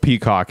of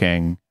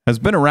peacocking has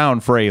been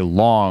around for a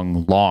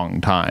long,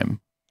 long time.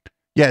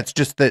 Yeah, it's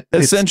just that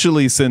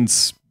essentially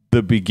since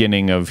the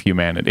beginning of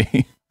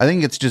humanity. I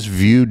think it's just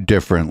viewed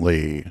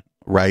differently,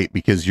 right?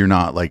 Because you're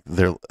not like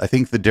there. I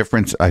think the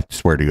difference, I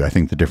swear to you, I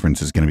think the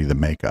difference is going to be the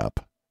makeup,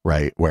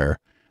 right? Where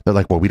they're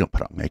like, well, we don't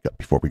put on makeup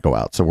before we go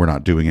out, so we're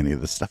not doing any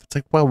of this stuff. It's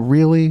like, well,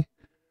 really?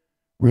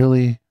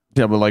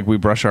 Yeah, but like we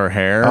brush our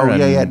hair. Oh,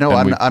 yeah. No,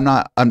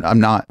 I'm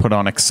not. Put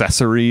on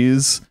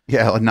accessories.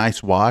 Yeah, a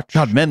nice watch.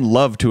 God, men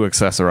love to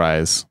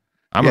accessorize.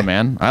 I'm a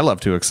man. I love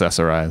to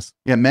accessorize.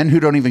 Yeah, men who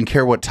don't even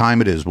care what time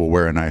it is will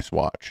wear a nice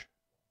watch.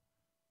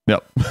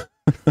 Yep.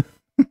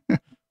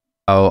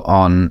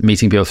 On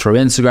meeting people through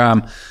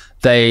Instagram,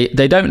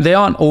 they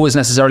aren't always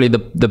necessarily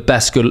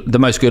the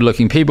most good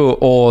looking people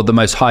or the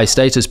most high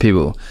status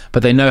people,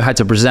 but they know how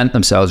to present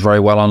themselves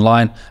very well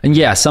online.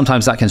 And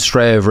sometimes that can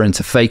stray over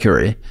into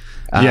fakery,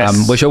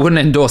 which I wouldn't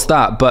endorse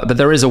that, but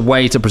there is a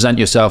way to present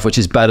yourself which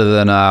is better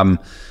than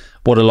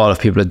what a lot of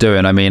people are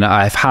doing. I mean,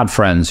 I've had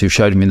friends who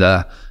showed me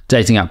their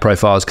dating app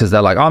profiles because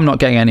they're like, I'm not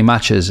getting any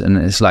matches, and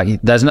it's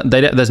like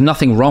there's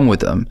nothing wrong with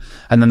them,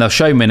 and then they'll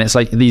show me and it's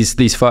like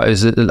these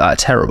photos are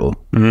terrible.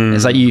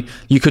 It's like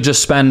you could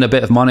just spend a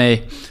bit of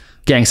money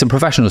getting some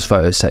professionals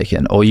photos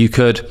taken, or you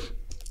could,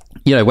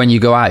 when you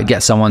go out,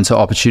 get someone to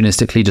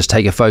opportunistically just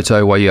take a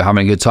photo while you're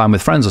having a good time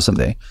with friends or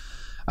something.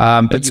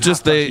 But it's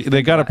just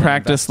they got to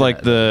practice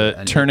like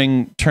the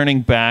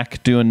turning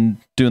back, doing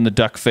the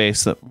duck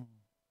face. You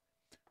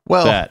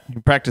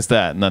practice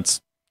that, and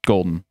that's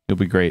golden. You'll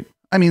be great.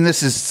 I mean,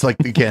 this is like,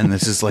 again,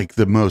 this is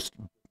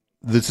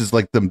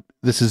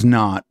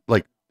not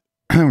like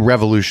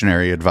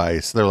revolutionary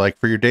advice. They're like,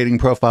 for your dating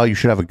profile, you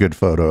should have a good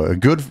photo, a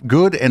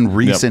good and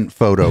recent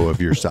photo of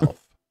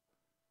yourself.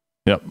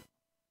 Yep.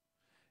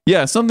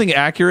 Yeah, something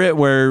accurate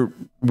where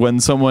when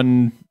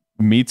someone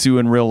meets you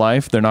in real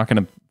life, they're not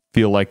going to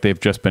feel like they've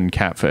just been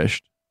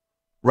catfished.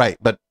 Right,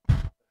 but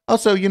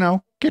also,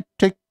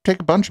 take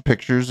a bunch of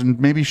pictures and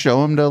maybe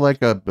show them to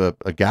like a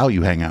gal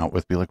you hang out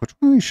with. Be like, which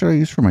one should I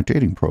use for my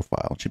dating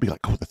profile? And she'd be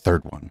like, oh, the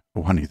third one.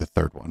 Oh, honey, the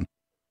third one.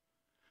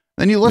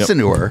 Then you listen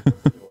to her.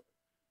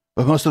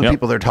 But most of the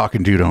people they're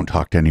talking to don't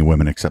talk to any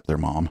women except their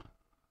mom.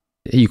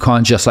 You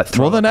can't just like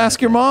throw. Well, then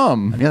ask your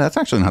mom. Yeah, that's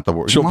actually not the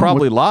word. She'll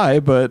probably lie,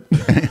 but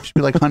she'd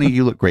be like, honey,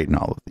 you look great in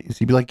all of these.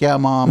 You'd be like, yeah,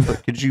 mom,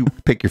 but could you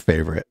pick your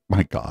favorite?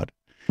 My God.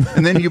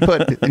 And then you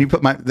put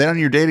then on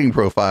your dating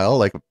profile,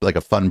 like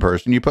a fun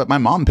person, you put, my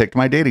mom picked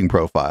my dating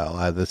profile.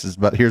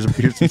 Here's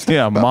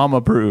some mom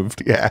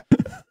approved. Yeah.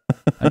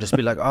 And just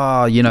be like,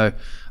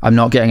 I'm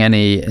not getting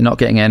any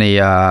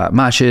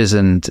matches,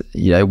 and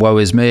woe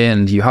is me.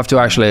 And you have to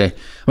actually, I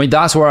mean,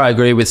 that's where I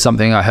agree with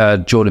something I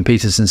heard Jordan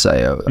Peterson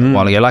say a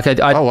while ago. Like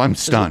I'm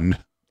stunned.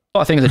 A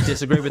lot of things I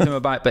disagree with him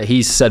about, but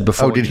he's said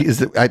before. Oh, did he?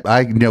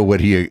 I know what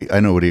he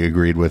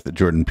agreed with. That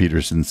Jordan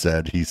Peterson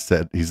said. He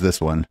said he's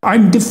this one.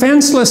 I'm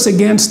defenseless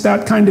against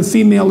that kind of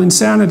female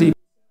insanity.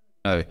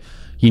 No,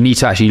 you need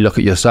to actually look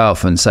at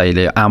yourself and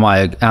say, am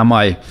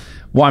I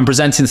what I'm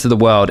presenting to the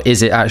world?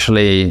 Is it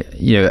actually,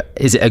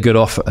 is it a good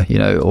offer?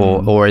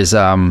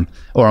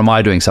 Or am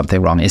I doing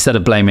something wrong? Instead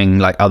of blaming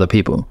like other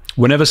people.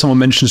 Whenever someone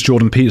mentions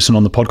Jordan Peterson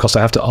on the podcast,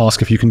 I have to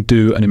ask if you can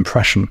do an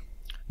impression.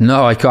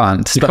 No, I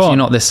can't. Especially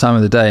not this time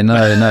of the day.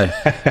 No.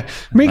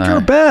 Make your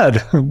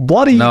bed.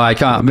 Bloody. No, I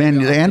can't.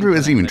 Man, Andrew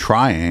isn't even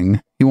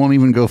trying. He won't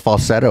even go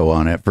falsetto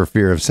on it for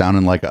fear of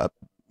sounding like a,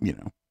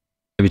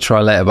 Maybe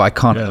try later, but I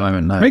can't at the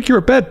moment. No. Make your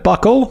bed,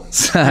 buckle.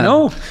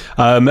 Well,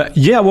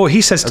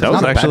 he says that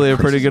was actually a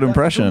pretty good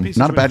impression.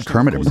 Not a bad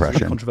Kermit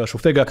impression. Controversial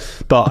figure,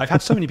 but I've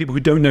had so many people who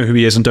don't know who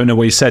he is and don't know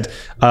what he said,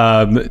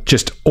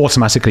 just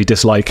automatically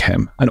dislike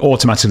him and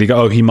automatically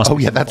go, "Oh, he must." Oh,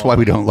 yeah, that's why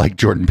we don't like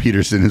Jordan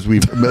Peterson. Is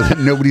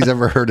nobody's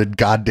ever heard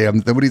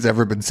nobody's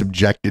ever been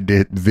subjected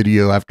to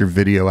video after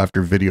video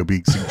after video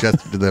being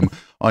suggested to them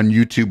on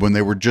YouTube when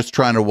they were just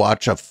trying to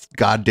watch a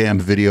goddamn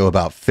video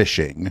about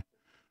fishing,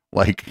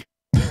 like.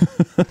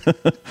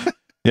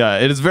 Yeah,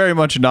 it is very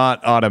much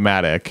not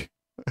automatic.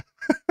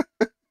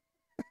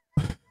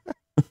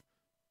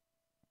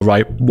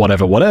 Right,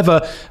 whatever.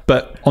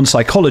 But on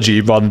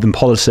psychology rather than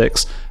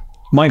politics,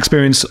 my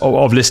experience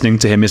of listening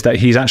to him is that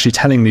he's actually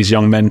telling these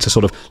young men to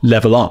sort of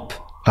level up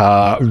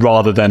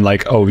rather than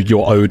like, oh,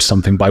 you're owed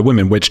something by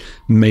women, which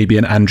maybe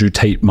an Andrew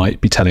Tate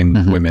might be telling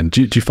women.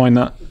 Do you find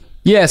that?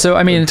 Yeah, so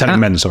I mean, telling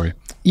men, sorry.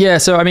 Yeah,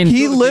 so I mean,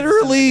 he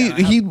literally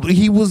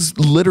he was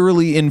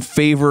literally in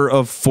favor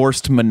of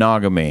forced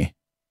monogamy.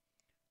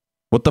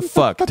 What the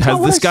fuck?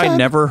 Has this guy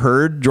never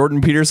heard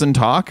Jordan Peterson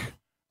talk?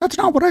 That's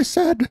not what I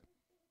said.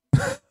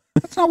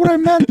 That's not what I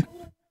meant.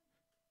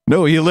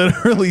 No, he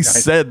literally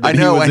said that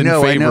he was in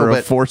favor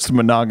of forced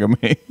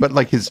monogamy. But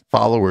like his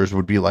followers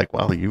would be like,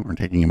 well, you weren't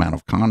taking him out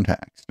of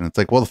context. And it's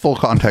like, well, the full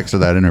context of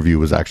that interview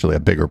was actually a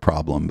bigger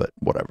problem, but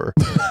whatever.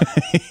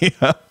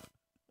 Yeah.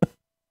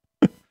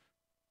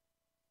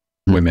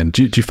 Women.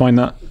 Do you find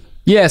that?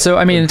 Yeah, so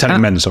I mean,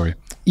 telling men, sorry.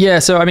 Yeah,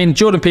 so I mean,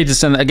 Jordan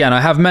Peterson, again, I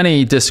have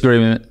many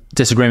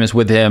disagreements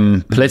with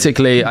him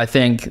politically. I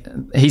think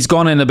he's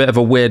gone in a bit of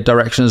a weird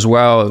direction as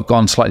well,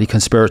 gone slightly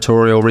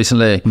conspiratorial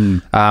recently.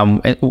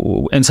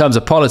 In terms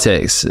of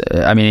politics,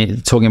 I mean,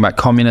 talking about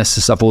communists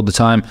and stuff all the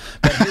time.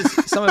 But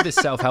some of his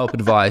self-help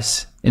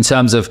advice in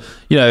terms of,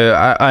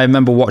 I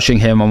remember watching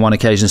him on one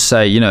occasion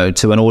say,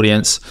 to an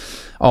audience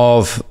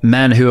of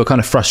men who are kind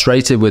of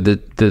frustrated with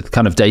the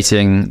kind of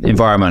dating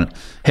environment,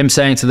 him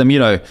saying to them,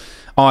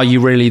 are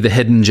you really the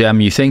hidden gem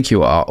you think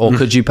you are? Or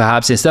could you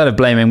perhaps, instead of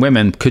blaming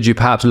women, could you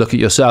perhaps look at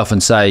yourself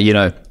and say,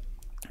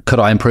 could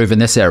I improve in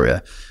this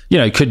area?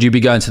 Could you be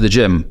going to the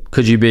gym?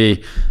 Could you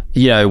be,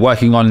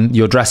 working on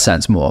your dress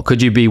sense more?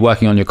 Could you be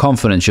working on your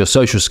confidence, your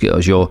social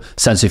skills, your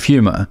sense of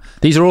humor?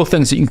 These are all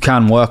things that you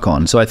can work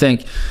on. So I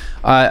think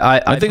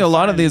I think a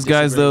lot of these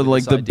guys, though,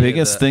 like the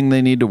biggest thing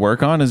they need to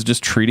work on is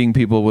just treating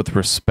people with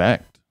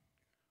respect,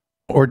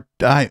 or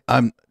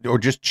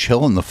just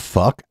chilling the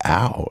fuck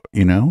out,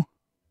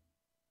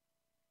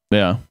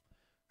 Yeah,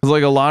 because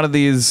like a lot of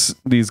these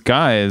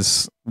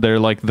guys, they're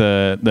like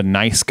the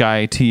nice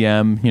guy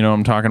TM. You know what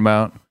I'm talking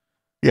about?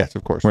 Yes,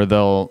 of course. Where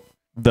they'll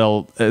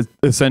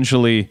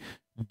essentially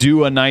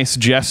do a nice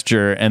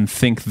gesture and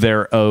think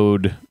they're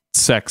owed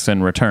sex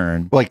in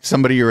return. Like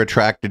somebody you're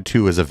attracted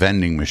to is a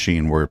vending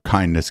machine where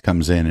kindness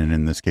comes in, and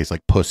in this case,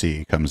 like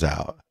pussy comes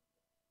out.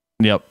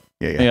 Yep.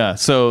 Yeah.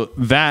 So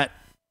that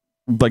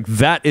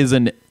is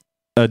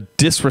a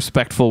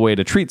disrespectful way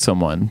to treat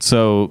someone.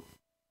 So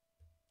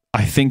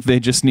I think they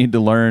just need to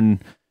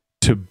learn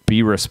to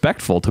be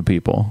respectful to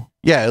people.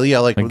 Yeah.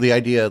 Like the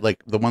idea,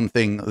 like the one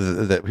thing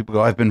that people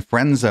go, I've been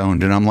friend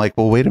zoned, and I'm like,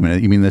 well, wait a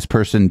minute. You mean this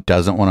person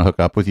doesn't want to hook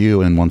up with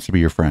you and wants to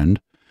be your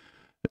friend?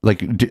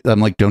 Like, I'm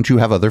like, don't you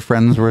have other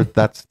friends where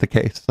that's the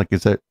case? Like,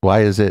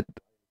 why is it?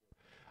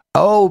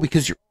 Oh,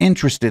 because you're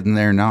interested and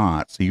they're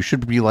not. So you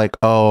should be like,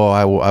 oh,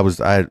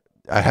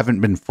 I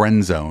haven't been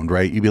friend zoned,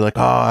 right? You'd be like,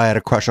 oh, I had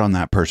a crush on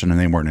that person and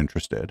they weren't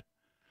interested.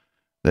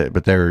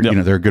 But they're,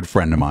 they're a good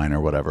friend of mine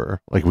or whatever.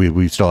 Like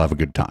we still have a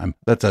good time.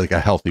 That's like a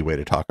healthy way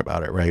to talk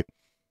about it, right?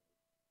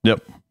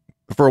 Yep.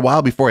 For a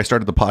while before I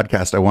started the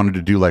podcast, I wanted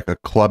to do like a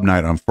club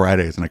night on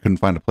Fridays, and I couldn't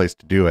find a place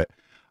to do it. I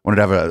wanted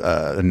to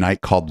have a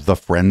night called The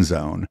Friend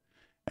Zone,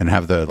 and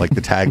have the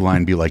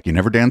tagline be like, you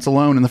never dance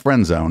alone in the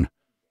friend zone.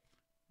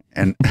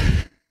 And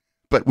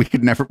but we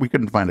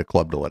couldn't find a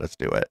club to let us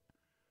do it.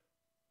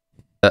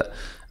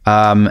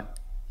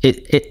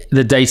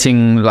 The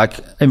dating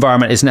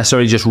environment is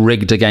necessarily just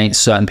rigged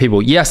against certain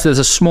people. Yes, there's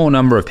a small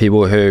number of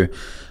people who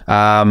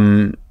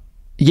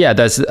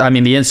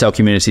the incel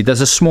community,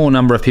 there's a small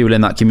number of people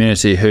in that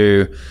community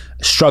who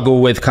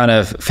struggle with kind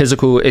of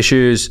physical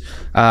issues,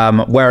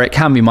 where it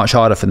can be much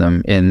harder for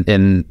them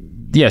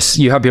yes,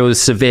 you have people with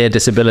severe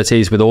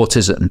disabilities with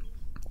autism.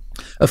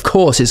 Of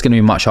course, it's going to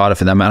be much harder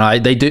for them.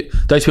 And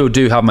those people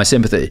do have my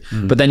sympathy.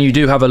 But then you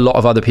do have a lot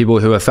of other people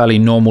who are fairly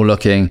normal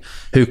looking,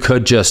 who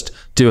could just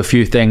do a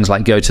few things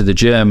like go to the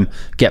gym,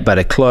 get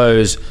better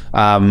clothes,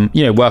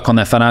 work on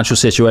their financial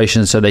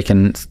situation so they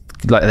can,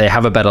 they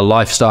have a better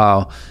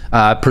lifestyle,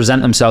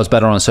 present themselves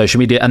better on social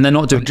media. And they're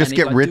not doing just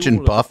get rich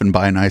and buff and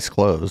buy nice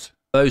clothes.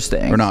 Those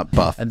things, or not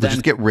buff, but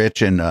just get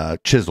rich and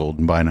chiseled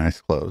and buy nice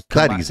clothes.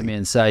 That easy. To me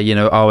and say,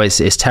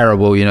 it's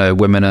terrible.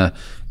 Women are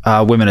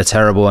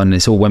terrible and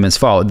it's all women's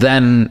fault.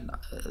 Then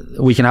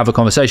we can have a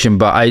conversation.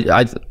 But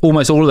I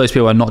almost all of those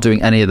people are not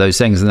doing any of those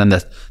things, and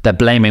then they're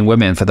blaming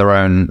women for their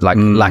own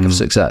lack of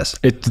success.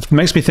 It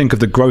makes me think of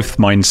the growth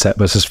mindset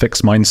versus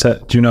fixed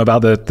mindset. Do you know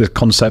about the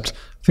concept?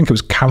 I think it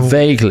was Carol.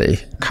 Vaguely.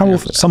 Carol.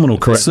 Someone will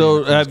correct me.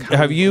 So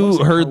have you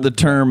heard the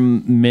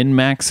term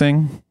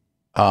min-maxing?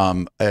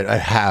 Mm-hmm. I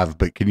have,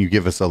 but can you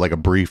give us a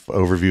brief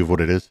overview of what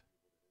it is?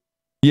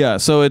 Yeah,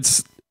 so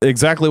it's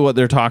exactly what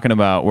they're talking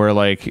about, where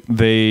like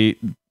they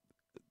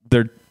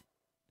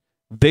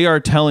are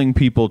telling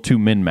people to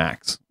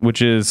min-max,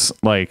 which is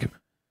like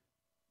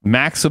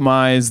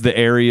maximize the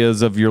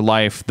areas of your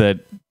life that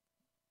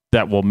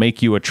will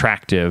make you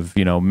attractive,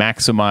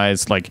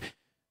 maximize like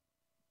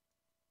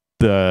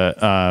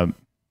the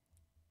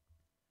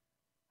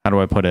how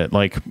do I put it?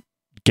 Like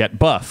get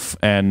buff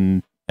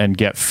and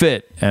get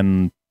fit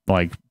and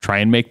like try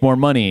and make more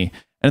money.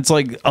 And it's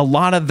like a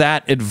lot of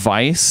that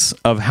advice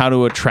of how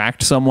to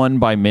attract someone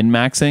by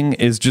min-maxing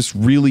is just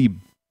really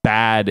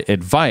bad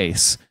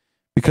advice,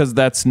 because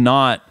that's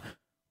not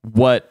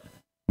what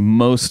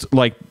most,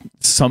 like,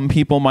 some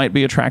people might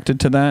be attracted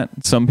to that.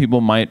 Some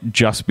people might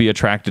just be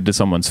attracted to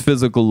someone's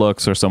physical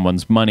looks or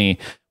someone's money.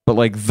 But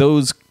like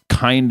those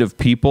kind of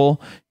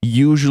people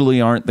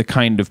usually aren't the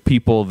kind of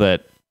people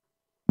that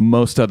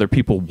most other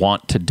people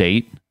want to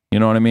date. You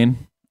know what I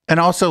mean? And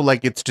also,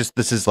 like, it's just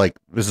this is like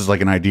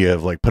an idea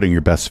of like putting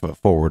your best foot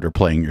forward or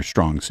playing your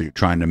strong suit,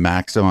 trying to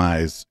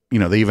maximize. You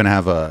know, they even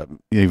have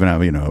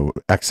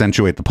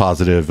accentuate the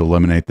positive,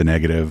 eliminate the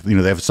negative. You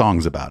know, they have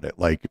songs about it.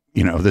 Like,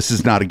 you know, this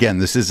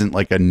isn't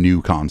like a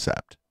new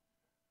concept.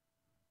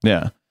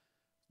 Yeah,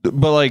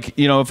 but like,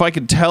 you know, if I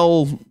could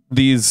tell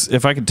these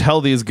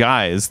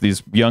guys,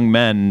 these young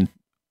men,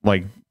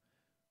 like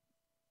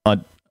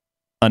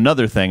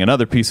another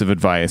piece of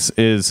advice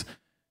is,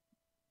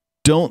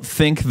 don't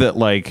think that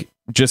like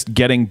just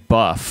getting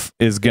buff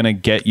is going to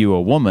get you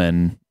a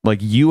woman. Like,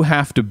 you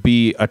have to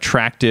be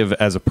attractive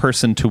as a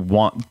person to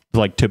want,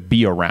 like, to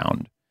be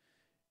around.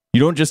 You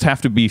don't just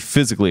have to be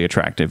physically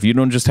attractive. You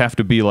don't just have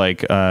to be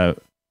like a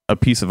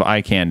piece of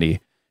eye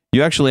candy.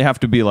 You actually have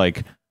to be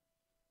like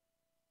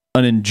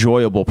an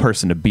enjoyable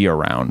person to be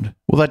around.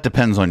 Well, that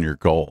depends on your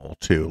goal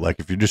too. Like,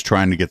 if you're just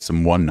trying to get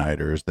some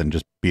one-nighters, then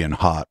just being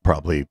hot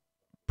probably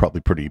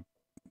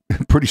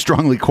pretty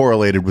strongly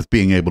correlated with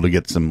being able to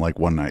get some like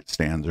one night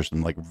stands or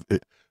some like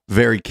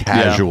very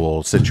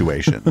casual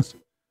situations.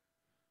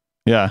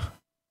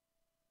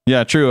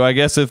 Yeah, true. I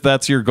guess if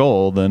that's your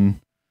goal,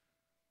 then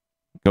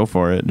go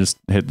for it. Just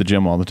hit the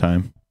gym all the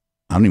time.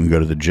 I don't even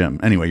go to the gym.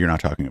 Anyway, you're not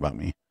talking about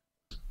me.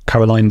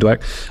 Caroline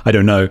Dweck, I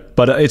don't know,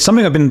 but it's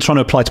something I've been trying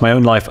to apply to my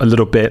own life a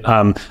little bit.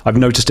 I've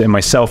noticed it in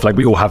myself. Like,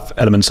 we all have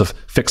elements of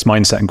fixed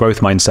mindset and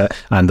growth mindset,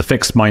 and the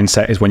fixed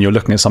mindset is when you're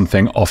looking at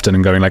something often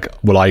and going like,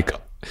 well,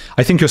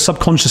 I think you're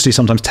subconsciously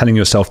sometimes telling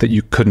yourself that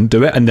you couldn't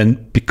do it, and then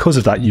because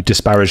of that you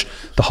disparage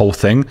the whole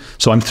thing.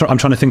 So I'm trying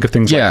to think of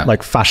things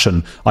like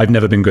fashion. I've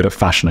never been good at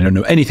fashion. I don't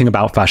know anything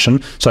about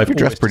fashion, so I've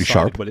dressed pretty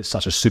sharp. Well, it's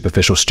such a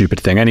superficial, stupid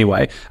thing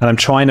anyway, and I'm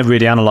trying to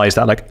really analyze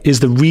that. Like, is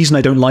the reason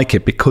I don't like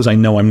it because I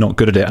know I'm not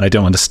good at it and I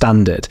don't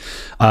understand it?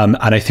 And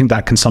I think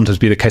that can sometimes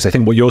be the case. I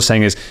think what you're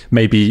saying is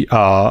maybe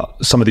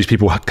some of these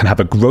people can have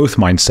a growth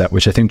mindset,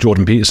 which I think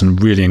Jordan Peterson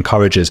really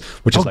encourages.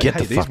 Which is like, get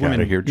the fuck out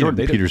of here.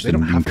 Jordan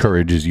Peterson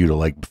encourages you to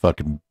like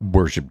fucking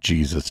worship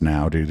Jesus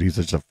now, dude. He's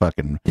just a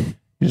fucking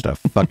like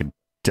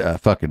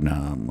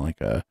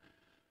a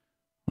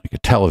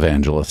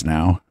televangelist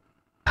now.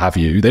 Have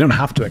you? They don't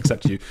have to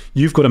accept you.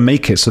 You've got to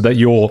make it so that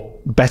you're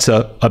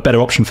a better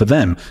option for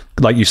them.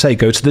 Like you say,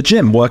 go to the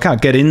gym, work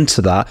out, get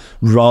into that,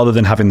 rather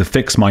than having the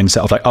fixed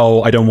mindset of like,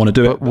 oh, I don't want to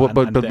do it.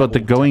 But the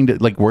going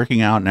to like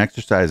working out and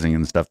exercising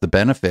and stuff, the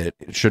benefit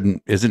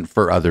isn't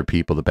for other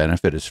people. The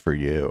benefit is for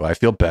you. I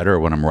feel better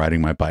when I'm riding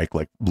my bike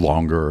like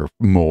longer,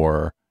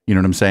 more. You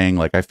know what I'm saying?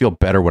 Like, I feel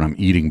better when I'm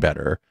eating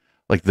better.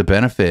 Like, the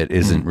benefit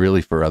isn't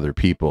really for other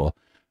people.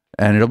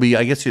 And it'll be,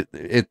 I guess,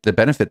 the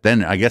benefit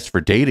then, I guess, for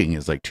dating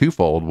is like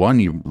twofold. One,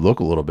 you look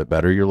a little bit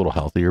better. You're a little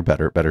healthier,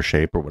 better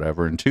shape or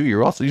whatever. And two,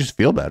 you just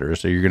feel better.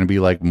 So you're going to be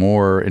like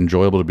more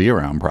enjoyable to be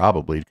around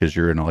probably because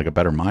you're in like a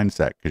better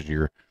mindset because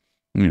you're,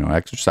 you know,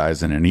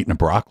 exercising and eating a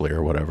broccoli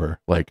or whatever.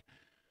 Like,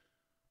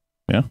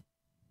 yeah.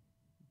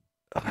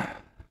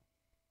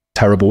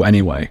 Terrible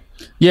anyway.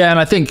 Yeah, and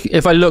I think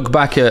if I look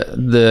back at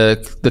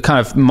the kind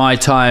of my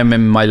time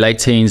in my late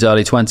teens,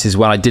 early 20s,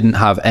 when I didn't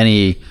have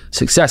any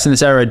success in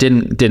this area,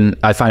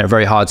 I find it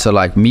very hard to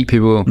like meet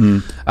people.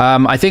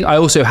 I think I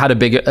also had a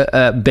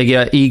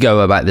bigger ego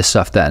about this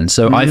stuff then.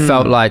 So I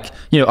felt like,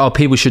 you know,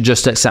 people should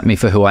just accept me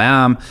for who I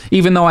am,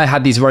 even though I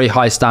had these very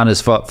high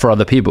standards for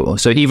other people.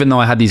 So even though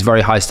I had these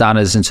very high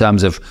standards in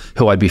terms of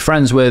who I'd be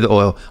friends with,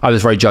 or I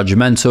was very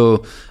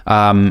judgmental,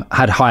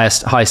 had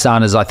high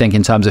standards, I think,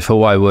 in terms of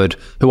who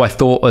I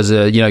thought was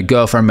a, you know,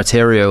 girlfriend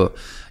material.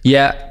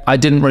 Yeah, I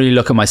didn't really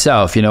look at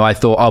myself. You know, I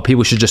thought, oh,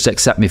 people should just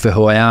accept me for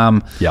who I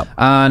am. Yeah.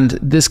 And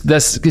this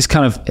is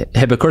kind of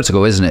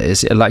hypocritical, isn't it?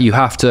 It's like you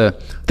have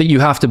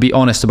to be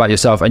honest about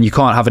yourself, and you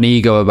can't have an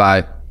ego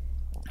about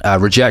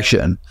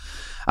rejection.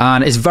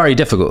 And it's very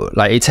difficult.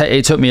 Like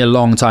it took me a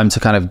long time to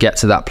kind of get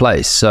to that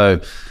place. So,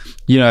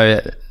 you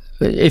know,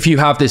 if you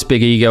have this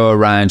big ego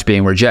around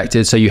being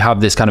rejected, so you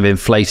have this kind of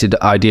inflated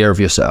idea of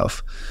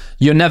yourself,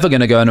 you're never going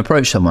to go and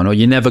approach someone, or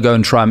you're never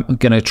going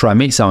to try and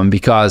meet someone,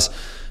 because,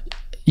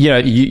 you know,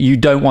 you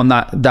don't want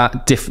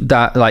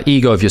that like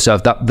ego of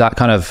yourself, that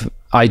kind of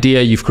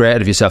idea you've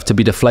created of yourself to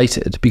be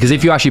deflated. Because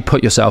if you actually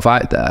put yourself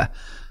out there,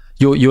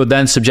 you're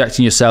then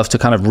subjecting yourself to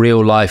kind of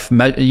real life,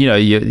 you know,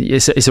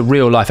 it's a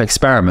real life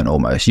experiment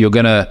almost. You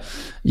get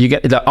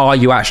that, are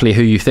you actually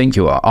who you think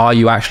you are? Are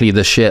you actually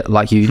the shit?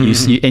 Like you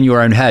in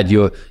your own head,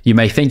 you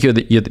may think you're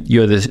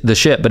the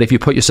shit, but if you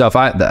put yourself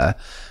out there,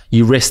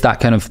 you risk that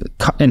kind of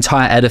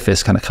entire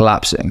edifice kind of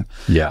collapsing.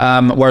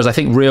 Yeah. Whereas I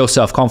think real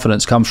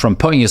self-confidence comes from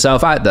putting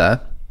yourself out there.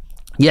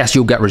 Yes,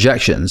 you'll get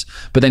rejections,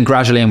 but then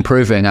gradually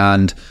improving,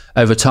 and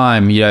over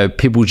time, you know,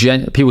 people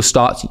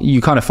start.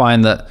 You kind of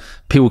find that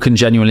people can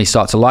genuinely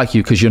start to like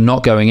you because you're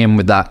not going in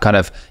with that kind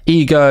of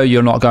ego.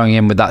 You're not going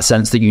in with that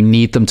sense that you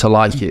need them to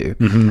like you.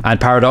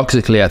 And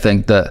paradoxically, I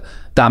think that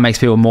that makes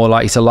people more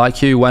likely to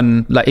like you.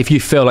 When, like, if you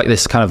feel like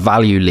this kind of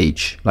value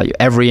leech, like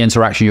every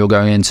interaction you're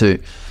going into,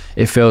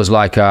 it feels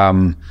like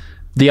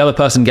the other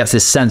person gets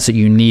this sense that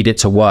you need it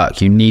to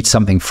work. You need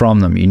something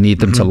from them. You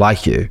need them to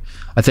like you.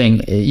 I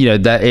think,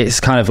 that it's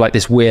kind of like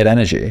this weird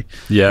energy.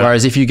 Yeah.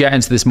 Whereas if you get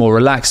into this more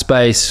relaxed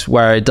space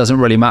where it doesn't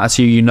really matter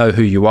to you, you know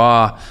who you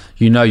are,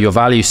 you know your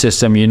value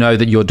system, you know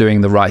that you're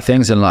doing the right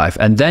things in life,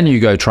 and then you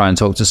go try and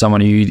talk to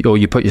someone or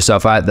you put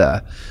yourself out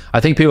there. I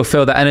think people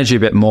feel that energy a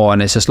bit more,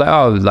 and it's just like,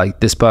 oh, like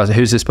this person,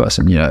 who's this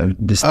person?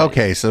 This.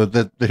 Okay, so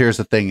here's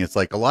the thing. It's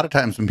like a lot of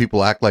times when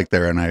people act like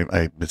they're, and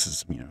I this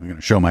is I'm going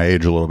to show my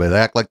age a little bit. They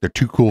act like they're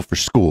too cool for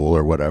school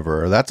or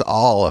whatever. That's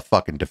all a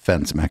fucking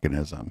defense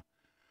mechanism,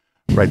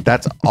 right?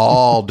 That's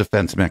all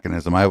defense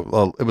mechanism. It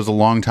was a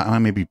long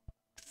time, maybe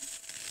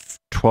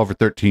 12 or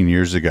 13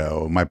 years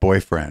ago. My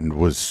boyfriend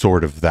was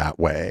sort of that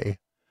way,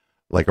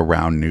 like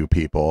around new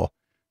people.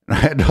 And I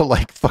had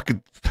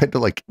to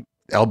like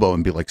elbow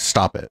and be like,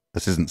 stop it.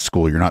 This isn't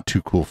school. You're not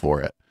too cool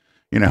for it.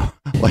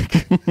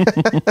 Like,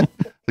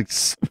 like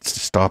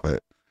stop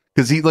it.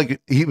 Cause he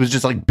was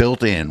just like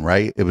built in,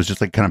 right? It was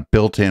just like kind of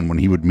built in when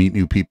he would meet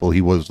new people.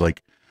 He was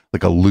like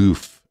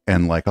aloof.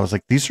 And like, I was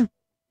like, these are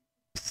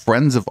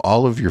friends of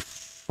all of your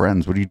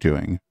friends. What are you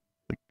doing?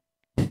 Like,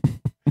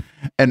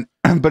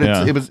 but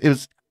it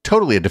was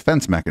totally a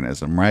defense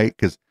mechanism, right?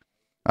 Cause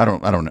he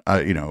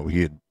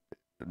had,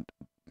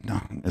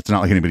 no, it's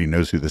not like anybody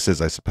knows who this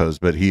is, I suppose,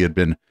 but he had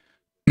been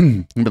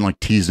like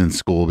teased in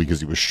school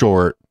because he was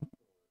short,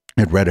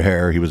 had red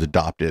hair, he was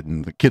adopted,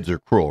 and the kids are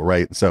cruel,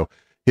 right? So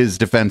his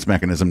defense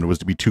mechanism was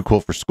to be too cool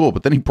for school,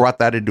 but then he brought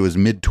that into his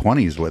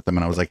mid-20s with him,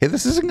 and I was like, hey,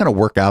 this isn't going to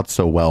work out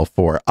so well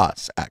for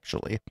us,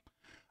 actually.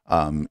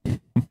 And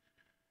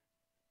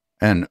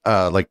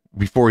like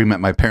before he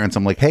met my parents,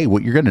 I'm like, hey,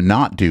 what you're going to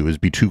not do is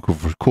be too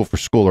cool for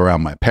school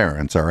around my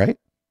parents, all right?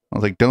 I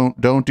was like,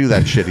 don't do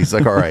that shit. He's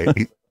like, all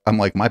right. I'm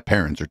like, my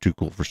parents are too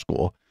cool for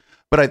school.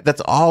 But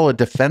that's all a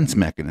defense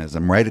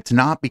mechanism, right? It's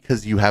not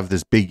because you have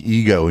this big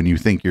ego and you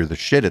think you're the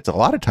shit. It's a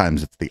lot of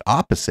times it's the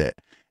opposite,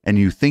 and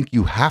you think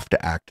you have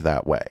to act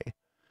that way.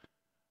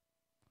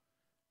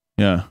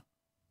 Yeah.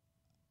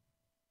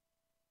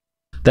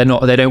 They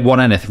don't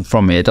want anything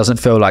from me. It doesn't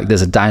feel like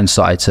there's a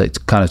downside to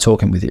kind of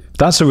talking with you.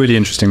 That's a really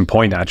interesting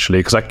point, actually,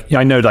 because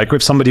I know, like,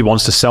 if somebody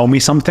wants to sell me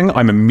something,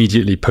 I'm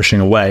immediately pushing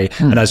away.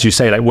 And as you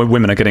say, like,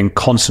 women are getting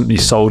constantly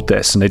sold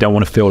this, and they don't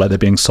want to feel like they're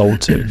being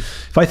sold to.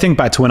 If I think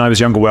back to when I was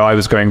younger, where I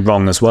was going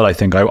wrong as well, I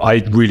think I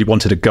really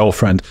wanted a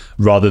girlfriend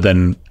rather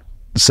than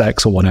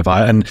sex or whatever,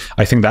 and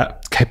I think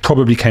that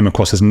probably came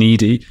across as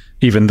needy,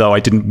 even though I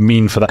didn't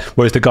mean for that.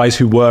 Whereas the guys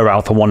who were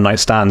out for one night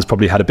stands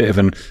probably had a bit of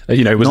an,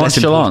 it was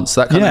nonchalance,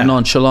 that kind of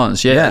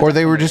nonchalance, or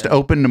they were just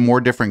open to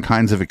more different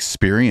kinds of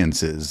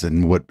experiences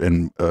and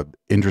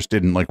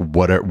interested in like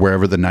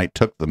wherever the night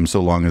took them, so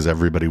long as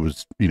everybody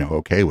was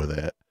okay with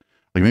it.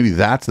 Like maybe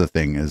that's the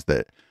thing, is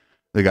that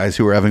the guys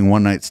who were having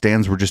one night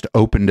stands were just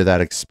open to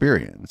that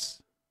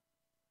experience,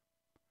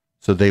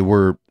 so they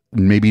were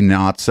maybe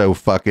not so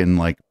fucking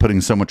like putting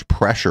so much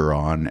pressure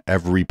on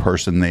every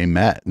person they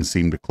met and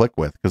seemed to click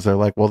with, because they're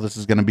like, well, this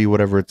is going to be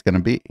whatever it's going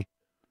to be.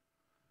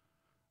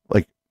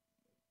 Like,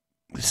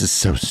 this is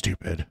so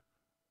stupid.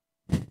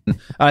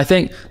 And I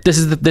think this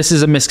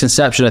is a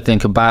misconception, I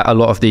think, about a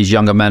lot of these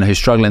younger men who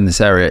struggle in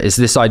this area, is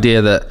this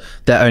idea that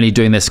they're only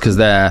doing this because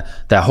they're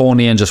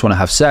horny and just want to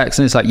have sex.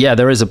 And it's like, yeah,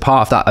 there is a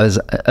part of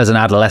that as an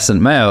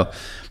adolescent male.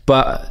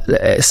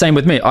 But same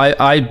with me.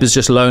 I was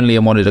just lonely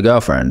and wanted a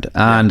girlfriend,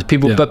 and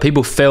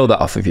people feel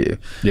that off of you.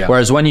 Yeah.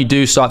 Whereas when you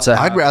do start to,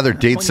 I'd rather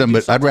date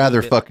somebody. I'd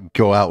rather fucking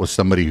go out with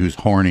somebody who's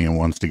horny and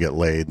wants to get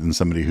laid than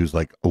somebody who's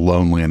like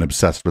lonely and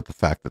obsessed with the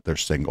fact that they're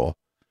single.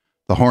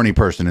 The horny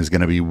person is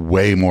going to be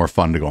way more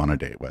fun to go on a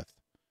date with,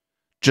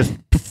 just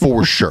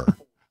for sure.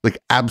 Like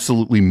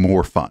absolutely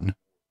more fun.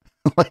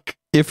 Like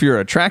if you're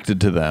attracted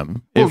to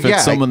them. If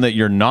it's someone that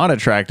you're not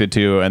attracted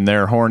to and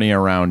they're horny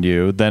around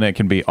you, then it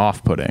can be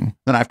off-putting.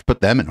 Then I have to put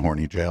them in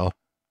horny jail.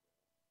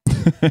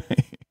 Yep.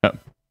 I'm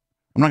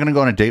not going to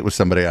go on a date with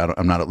somebody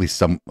I'm not at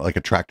least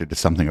attracted to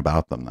something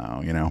about them,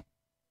 though.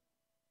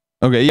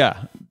 Okay,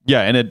 yeah,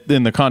 and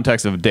in the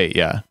context of a date,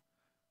 yeah.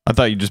 I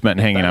thought you just meant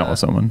hanging out with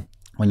someone.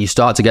 When you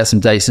start to get some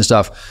dates and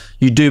stuff,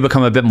 you do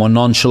become a bit more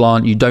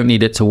nonchalant. You don't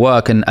need it to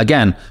work. And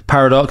again,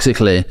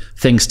 paradoxically,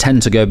 things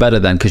tend to go better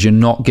then, because you're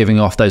not giving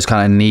off those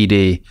kind of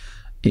needy.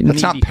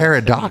 That's not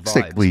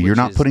paradoxically. You're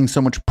not putting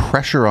so much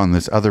pressure on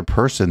this other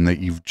person that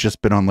you've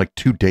just been on like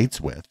 2 dates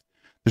with.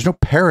 There's no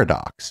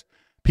paradox.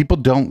 People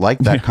don't like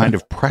that kind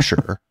of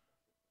pressure.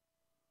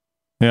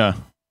 Yeah.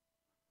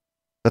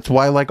 That's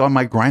why, like, on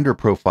my Grindr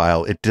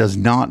profile, it does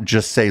not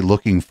just say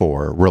looking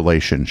for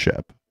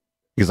relationship.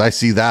 Because I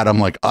see that, I'm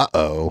like,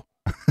 uh-oh.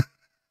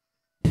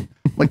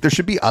 Like, there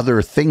should be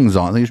other things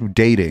on. There should be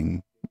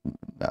dating,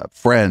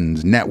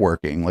 friends,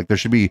 networking. Like, there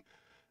should be,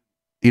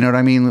 you know what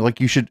I mean?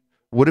 Like, you should,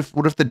 what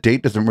if the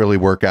date doesn't really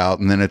work out,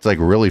 and then it's, like,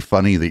 really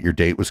funny that your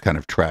date was kind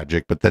of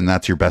tragic, but then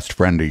that's your best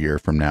friend a year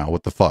from now?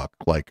 What the fuck?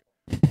 Like,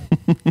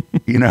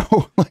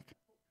 like,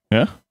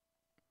 yeah.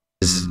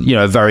 you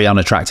know, a very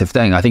unattractive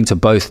thing, I think, to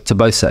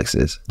both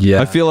sexes.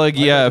 Yeah. I feel like,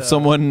 yeah, if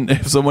someone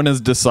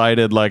has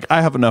decided like,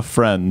 I have enough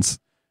friends,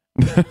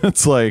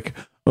 it's like,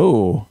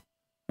 oh,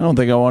 I don't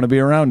think I want to be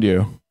around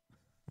you.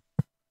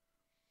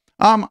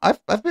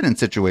 I've been in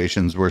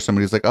situations where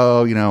somebody's like,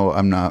 oh, you know,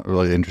 I'm not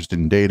really interested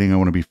in dating. I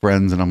want to be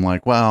friends. And I'm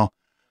like, well,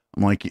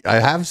 I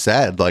have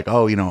said like,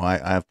 oh, you know, I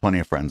have plenty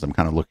of friends. I'm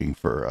kind of looking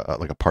for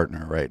like a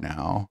partner right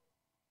now,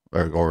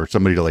 or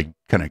somebody to like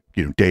kind of,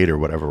 you know, date or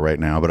whatever right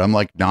now. But I'm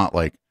like, not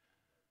like,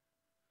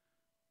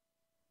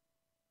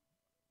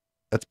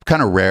 that's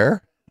kind of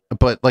rare,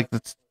 but like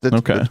that's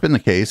Okay. That's been the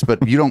case.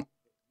 But you don't,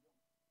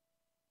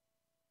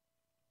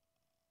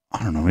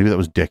 I don't know. Maybe that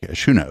was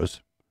dickish. Who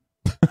knows?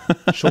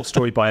 Short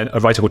story by a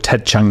writer called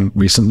Ted Chiang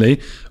recently,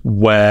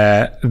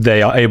 where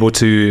they are able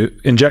to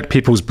inject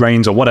people's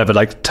brains or whatever,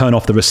 like turn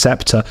off the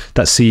receptor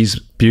that sees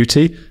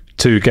beauty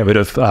to get rid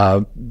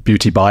of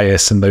beauty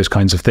bias and those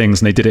kinds of things.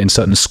 And they did it in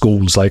certain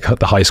schools, like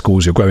the high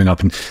schools you're growing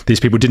up, and these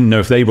people didn't know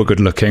if they were good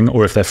looking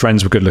or if their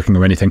friends were good looking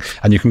or anything.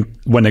 And you can,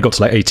 when they got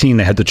to like 18,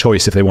 they had the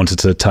choice if they wanted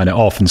to turn it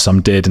off, and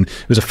some did. And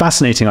it was a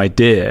fascinating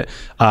idea.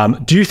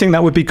 Do you think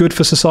that would be good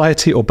for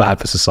society or bad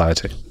for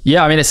society?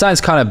 Yeah, I mean, it sounds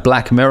kind of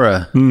Black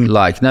Mirror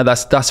like. No,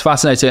 that's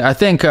fascinating. I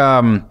think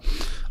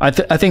I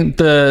think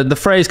the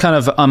phrase kind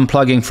of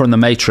unplugging from the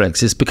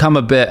Matrix has become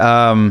a bit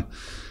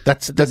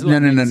That's no.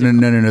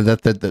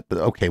 That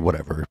okay,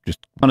 whatever. Just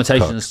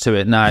connotations to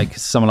it now,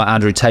 because someone like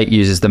Andrew Tate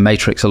uses the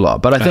Matrix a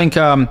lot. But I think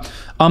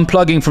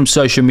unplugging from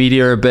social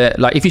media a bit,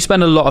 like if you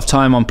spend a lot of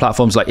time on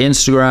platforms like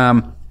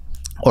Instagram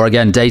or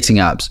again dating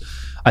apps,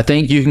 I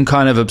think you can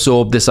kind of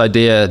absorb this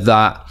idea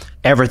that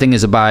everything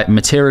is about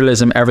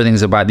materialism, everything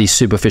is about these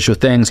superficial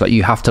things. Like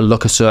you have to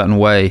look a certain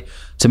way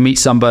to meet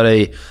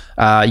somebody.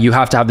 You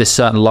have to have this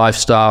certain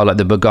lifestyle, like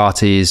the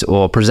Bugattis,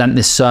 or present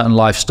this certain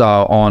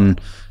lifestyle on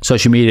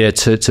social media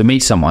to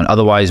meet someone.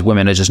 Otherwise,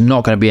 women are just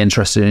not going to be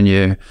interested in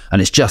you.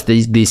 And it's just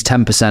these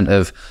 10%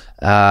 of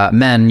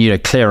men, you know,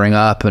 clearing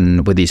up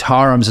and with these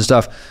harems and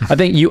stuff. I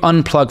think you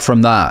unplug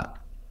from that,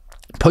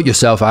 put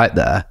yourself out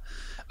there.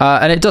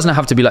 And it doesn't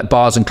have to be like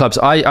bars and clubs.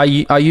 I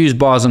use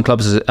bars and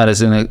clubs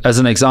as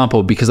an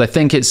example because I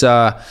think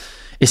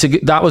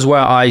that was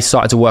where I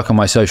started to work on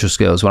my social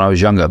skills when I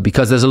was younger,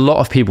 because there's a lot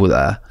of people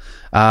there.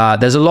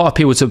 There's a lot of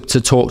people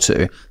to talk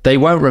to. They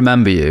won't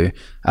remember you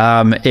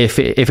if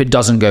it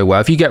doesn't go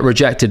well. If you get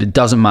rejected, it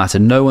doesn't matter.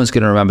 No one's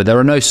going to remember. There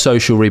are no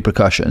social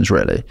repercussions,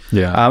 really.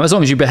 Yeah. As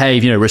long as you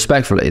behave, you know,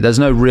 respectfully. There's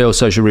no real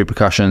social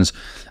repercussions.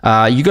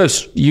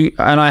 And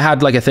I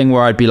had like a thing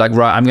where I'd be like,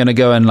 right, I'm going to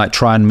go and like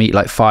try and meet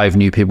like 5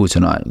 new people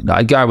tonight.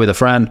 I'd go out with a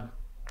friend.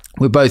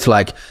 We both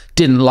I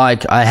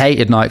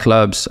hated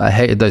nightclubs. I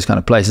hated those kind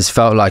of places.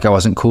 Felt like I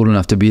wasn't cool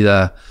enough to be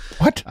there.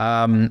 What?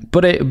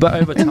 But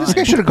over time, this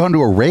guy should have gone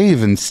to a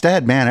rave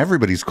instead. Man,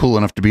 everybody's cool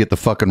enough to be at the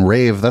fucking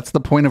rave. That's the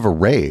point of a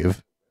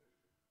rave.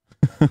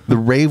 The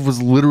rave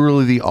was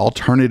literally the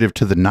alternative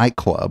to the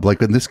nightclub.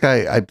 Like, when this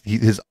guy,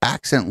 his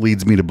accent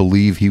leads me to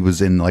believe he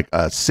was in like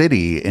a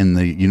city in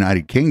the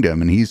United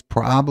Kingdom, and he's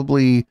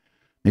probably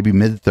maybe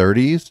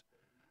mid-30s.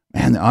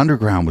 Man, the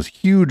underground was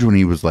huge when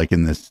he was like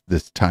in this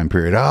time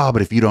period.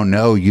 But if you don't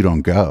know, you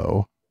don't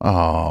go.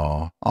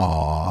 But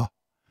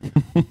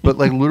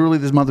like literally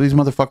these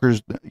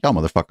motherfuckers, y'all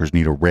motherfuckers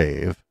need a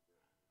rave.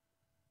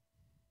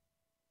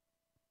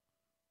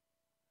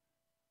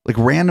 Like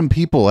random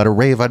people at a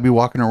rave, I'd be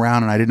walking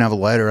around and I didn't have a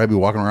lighter. I'd be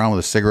walking around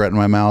with a cigarette in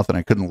my mouth and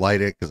I couldn't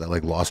light it because I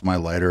like lost my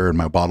lighter and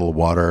my bottle of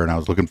water, and I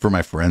was looking for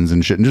my friends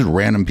and shit. And just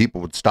random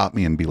people would stop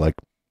me and be like,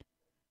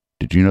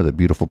 did you know that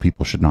beautiful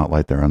people should not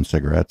light their own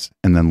cigarettes?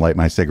 And then light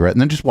my cigarette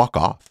and then just walk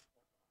off.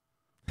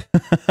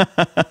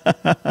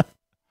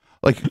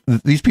 Like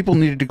these people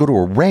needed to go to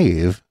a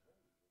rave.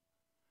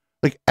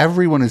 Like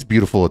everyone is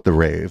beautiful at the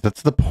rave.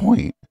 That's the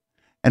point.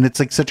 And it's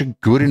like such a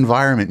good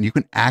environment. And you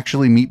can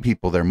actually meet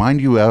people there.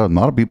 Mind you, a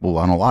lot of people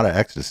on a lot of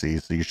ecstasy.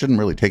 So you shouldn't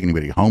really take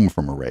anybody home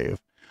from a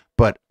rave.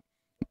 But,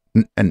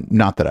 and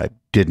not that I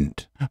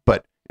didn't,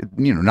 but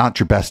you know, not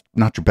your best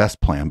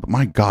plan. But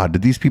my God,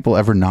 did these people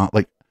ever not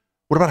like,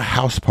 what about a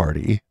house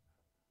party?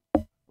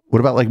 What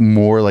about like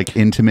more like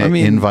intimate,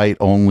 invite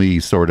only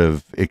sort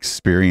of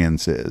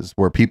experiences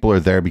where people are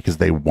there because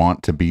they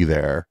want to be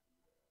there?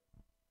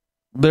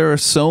 There are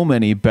so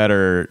many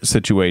better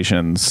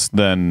situations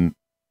than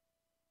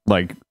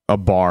like a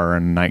bar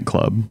and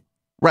nightclub.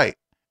 Right.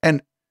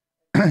 And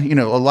you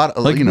know,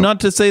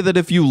 not to say that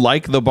if you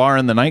like the bar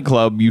and the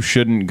nightclub, you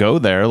shouldn't go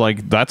there.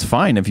 Like that's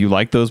fine. If you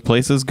like those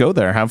places, go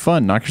there, have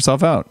fun, knock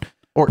yourself out.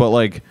 But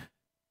like,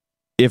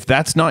 if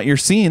that's not your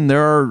scene,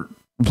 there are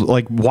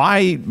like,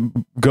 why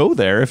go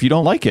there if you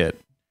don't like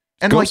it?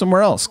 And go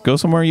somewhere else. Go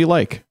somewhere you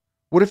like.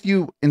 What if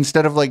you,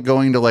 instead of like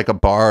going to like a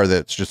bar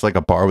that's just like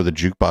a bar with a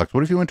jukebox,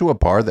 what if you went to a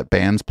bar that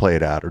bands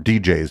played at or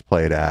DJs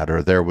played at,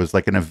 or there was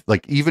like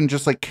even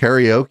just like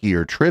karaoke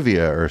or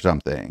trivia or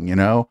something, you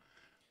know?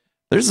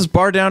 There's this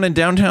bar down in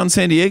downtown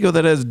San Diego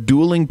that has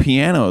dueling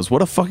pianos.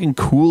 What a fucking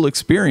cool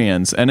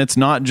experience. And it's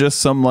not just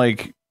some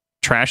like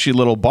trashy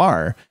little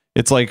bar.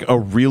 It's like a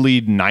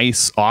really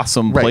nice,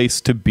 awesome place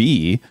to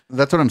be.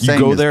 That's what I'm saying.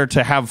 You go there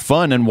to have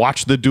fun and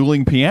watch the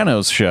Dueling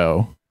Pianos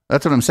show.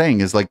 That's what I'm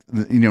saying is like,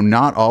 you know,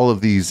 not all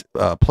of these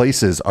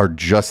places are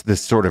just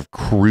this sort of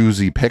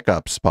cruisy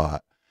pickup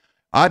spot.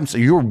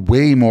 You're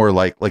way more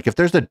like if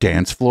there's a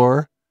dance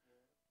floor,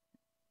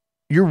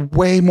 you're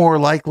way more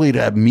likely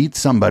to meet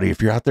somebody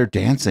if you're out there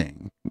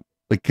dancing.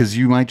 Like, cause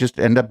you might just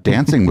end up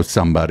dancing with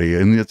somebody.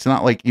 And it's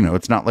not like, you know,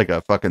 it's not like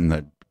the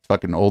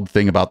fucking old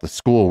thing about the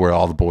school where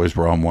all the boys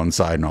were on one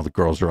side and all the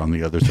girls were on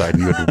the other side,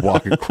 and you had to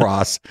walk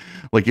across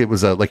like it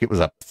was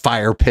a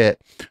fire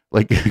pit,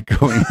 like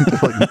going to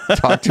like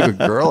talk to a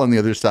girl on the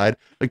other side.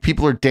 Like,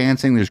 people are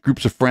dancing, there's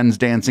groups of friends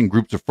dancing,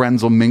 groups of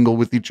friends will mingle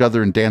with each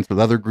other and dance with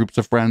other groups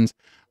of friends.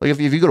 Like,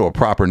 if you go to a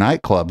proper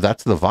nightclub,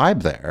 that's the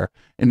vibe there,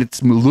 and it's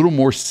a little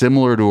more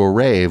similar to a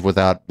rave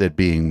without it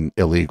being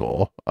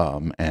illegal,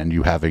 and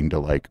you having to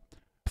like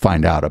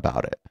find out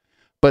about it.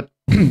 But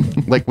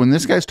like, when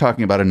this guy's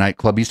talking about a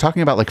nightclub, he's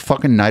talking about like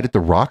fucking Night at the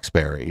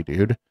Roxbury,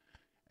 dude.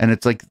 And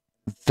it's like,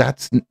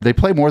 they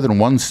play more than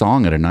one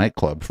song at a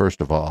nightclub, first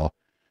of all.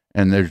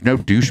 And there's no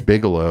douche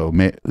Bigelow,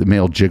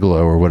 male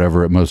gigolo or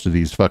whatever at most of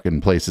these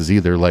fucking places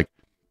either. Like,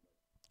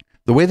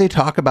 the way they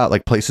talk about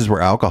like places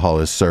where alcohol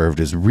is served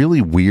is really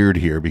weird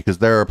here, because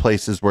there are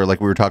places where, like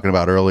we were talking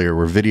about earlier,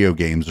 where video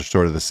games are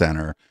sort of the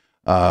center.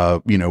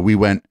 You know,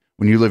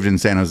 when you lived in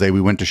San Jose, we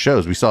went to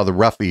shows. We saw the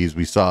Ruffies.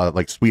 We saw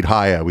like Sweet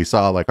Haya. We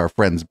saw like our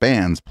friends'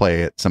 bands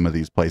play at some of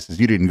these places.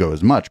 You didn't go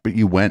as much, but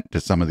you went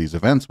to some of these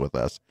events with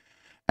us.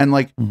 And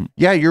like,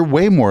 yeah, you're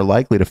way more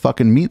likely to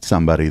fucking meet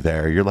somebody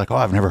there. You're like, oh,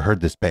 I've never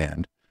heard this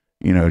band.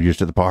 You know, you're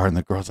just at the bar and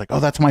the girl's like, oh,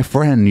 that's my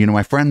friend. You know,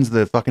 my friend's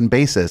the fucking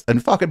bassist.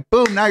 And fucking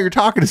boom, now you're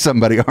talking to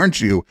somebody, aren't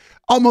you?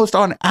 Almost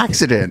on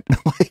accident.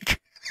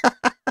 like,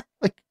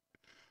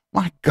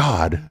 my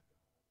God.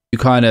 You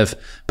kind of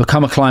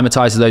become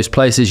acclimatized to those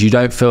places. You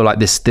don't feel like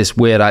this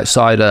weird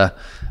outsider,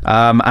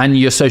 and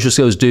your social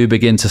skills do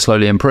begin to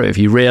slowly improve.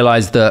 You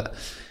realize that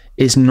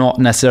it's not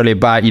necessarily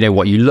about, you know,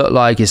 what you look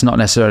like. It's not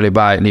necessarily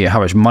about, you know,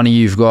 how much money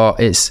you've got.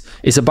 It's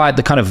about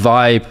the kind of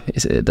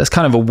vibe. That's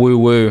kind of a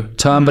woo-woo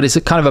term, but it's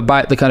kind of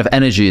about the kind of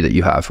energy that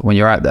you have when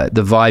you're out there,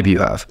 the vibe you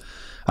have.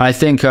 And I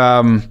think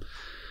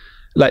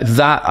like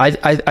that,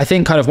 I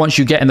think kind of once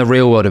you get in the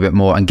real world a bit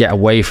more and get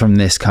away from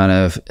this kind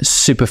of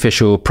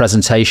superficial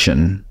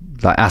presentation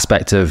like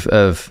aspect of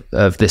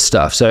this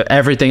stuff. So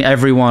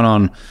everyone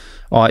on,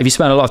 if you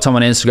spend a lot of time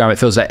on Instagram, it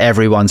feels like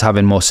everyone's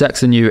having more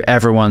sex than you.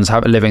 Everyone's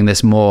living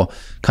this more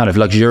kind of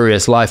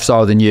luxurious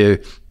lifestyle than you.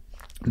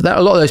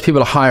 A lot of those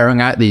people are hiring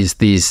out these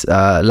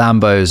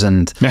Lambos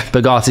and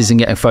Bugattis and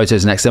getting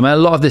photos next to them. And a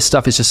lot of this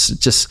stuff is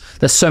just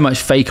there's so much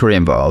fakery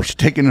involved.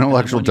 Take an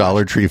intellectual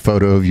Dollar Tree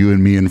photo of you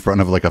and me in front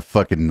of like a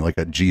fucking like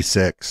a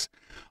G6.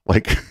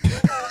 Like,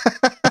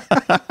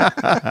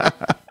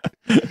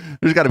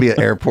 there's got to be an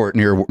airport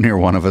near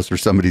one of us, where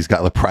somebody's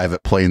got a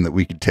private plane that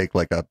we could take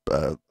like a.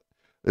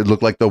 It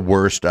looked like the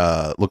worst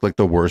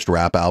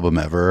rap album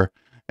ever,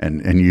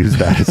 and use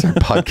that as our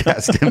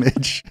podcast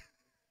image.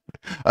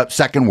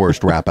 Second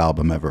worst rap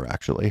album ever,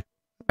 actually.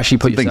 Actually,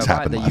 put yourself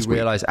out there, you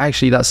realize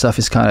actually that stuff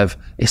is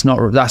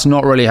that's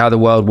not really how the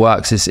world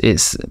works.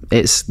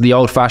 It's the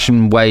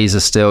old-fashioned ways are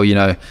still, you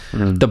know,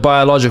 the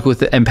biological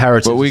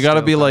imperatives. But we got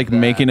to be like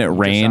making it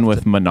rain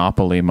with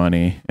Monopoly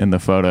money in the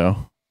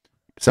photo.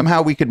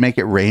 Somehow we could make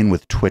it rain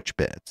with Twitch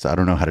bits. I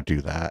don't know how to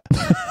do that.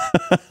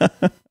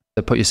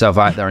 To put yourself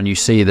out there and you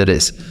see that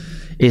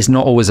it's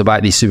not always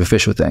about these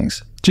superficial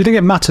things. Do you think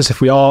it matters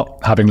if we are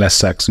having less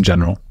sex in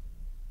general?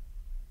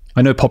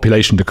 I know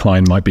population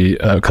decline might be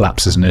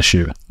collapse is an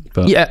issue,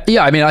 but yeah.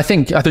 I mean, I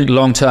think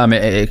long term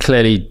it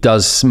clearly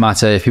does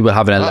matter if people are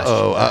having a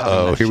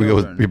less. Here we go.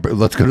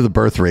 Let's go to the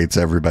birth rates,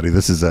 everybody.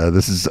 This is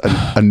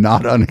a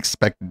not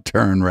unexpected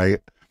turn,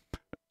 right?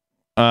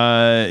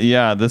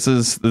 Yeah. This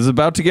is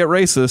about to get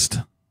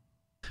racist.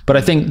 But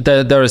I think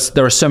there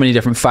are so many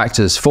different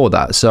factors for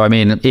that. So I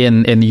mean,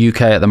 in the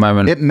UK at the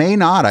moment, it may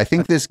not. I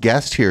think this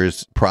guest here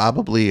is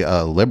probably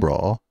a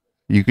liberal.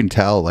 You can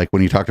tell, like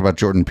when he talked about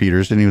Jordan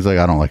Peterson, he was like,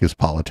 I don't like his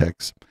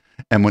politics.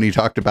 And when he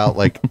talked about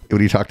like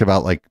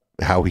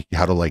how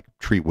to like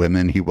treat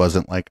women, he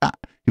wasn't like,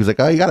 he was like,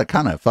 oh, you got to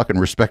kind of fucking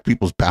respect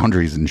people's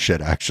boundaries and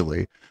shit,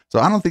 actually. So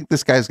I don't think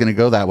this guy's going to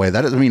go that way.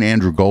 That doesn't mean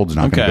Andrew Gold's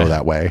not going to go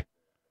that way.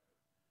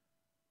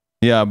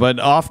 Yeah, but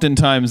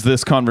oftentimes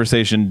this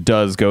conversation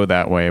does go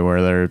that way,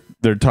 where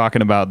they're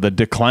talking about the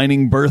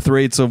declining birth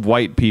rates of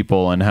white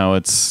people and how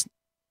it's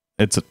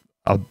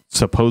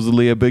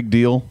supposedly a big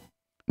deal.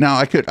 Now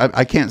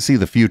I can't see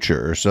the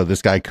future, so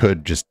this guy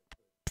could just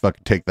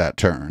fucking take that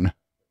turn.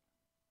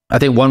 I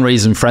think one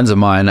reason friends of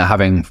mine are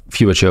having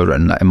fewer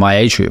children in my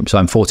age group, so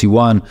I'm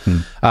 41,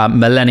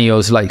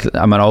 millennials, like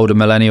I'm an older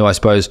millennial, I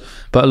suppose,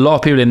 but a lot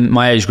of people in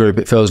my age group,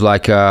 it feels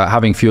like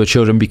having fewer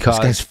children because...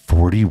 This guy's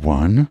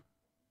 41?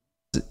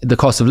 The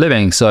cost of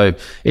living, so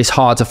it's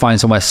hard to find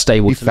somewhere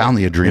stable. He found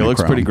the adrenochrome. He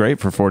looks pretty great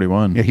for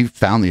 41. Yeah, he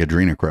found the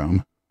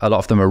adrenochrome. A lot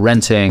of them are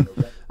renting.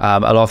 A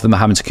lot of them are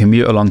having to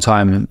commute a long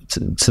time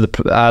to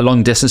the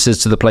long distances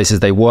to the places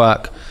they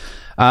work.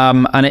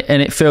 And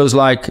it feels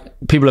like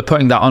people are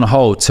putting that on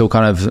hold till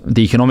kind of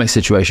the economic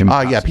situation.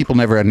 Yeah, people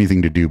never had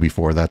anything to do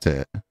before. That's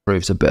it.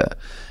 Improves a bit.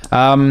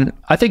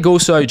 I think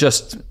also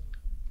just,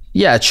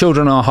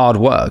 children are hard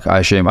work, I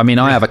assume. I mean,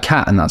 I have a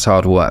cat and that's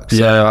hard work.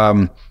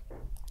 So,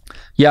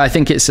 I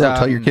think it's...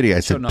 tell your kitty I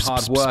said... Children are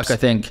hard work, I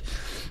think.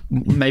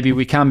 Maybe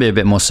we can be a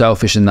bit more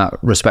selfish in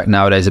that respect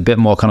nowadays, a bit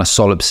more kind of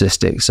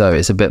solipsistic. So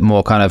it's a bit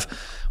more kind of,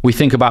 we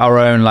think about our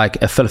own, like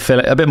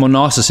a bit more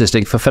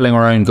narcissistic, fulfilling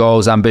our own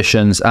goals,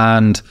 ambitions.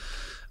 And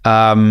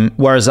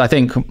whereas I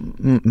think,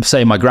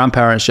 say my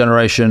grandparents'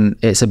 generation,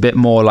 it's a bit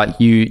more like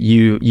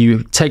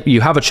you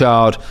have a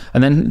child,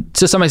 and then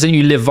to some extent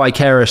you live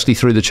vicariously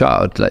through the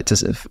child, like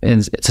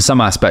to some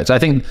aspect. I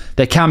think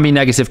there can be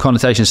negative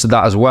connotations to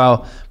that as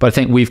well, but I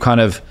think we've kind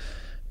of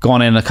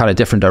gone in a kind of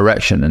different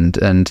direction,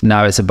 and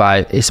now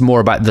it's more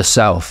about the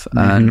self,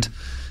 and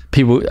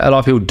a lot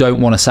of people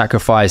don't want to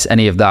sacrifice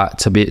any of that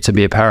to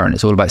be a parent.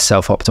 It's all about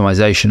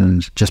self-optimization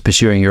and just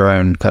pursuing your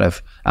own kind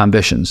of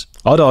ambitions.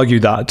 I'd argue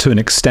that to an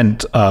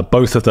extent,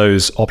 both of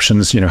those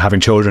options,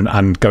 having children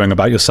and going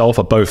about yourself,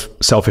 are both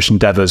selfish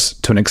endeavors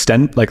to an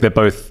extent. Like they're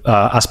both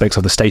aspects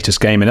of the status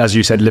game. And as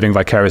you said, living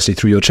vicariously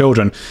through your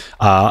children.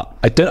 I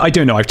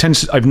don't know.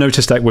 I've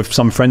noticed that with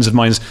some friends of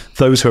mine,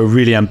 those who are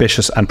really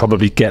ambitious and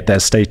probably get their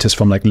status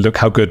from like, look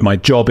how good my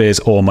job is,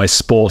 or my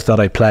sport that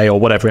I play, or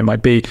whatever it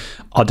might be,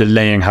 are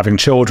delaying having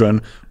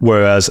children.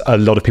 Whereas a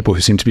lot of people who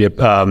seem to be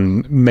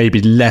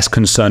maybe less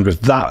concerned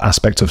with that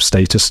aspect of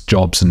status,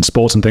 jobs and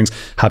sports and things,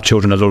 have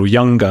children a little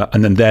younger,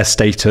 and then their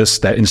status,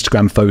 their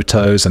Instagram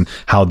photos, and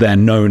how they're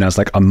known as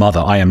like a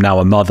mother. I am now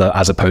a mother,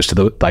 as opposed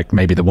to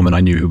maybe the woman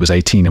I knew who was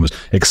 18 and was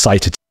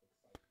excited.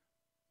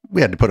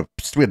 We had to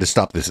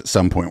stop this at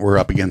some point. We're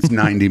up against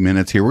 90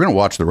 minutes here. We're going to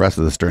watch the rest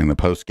of this during the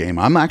post game.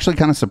 I'm actually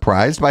kind of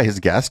surprised by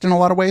his guest in a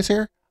lot of ways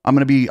here. I'm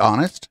going to be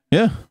honest.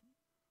 Yeah.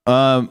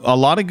 A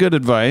lot of good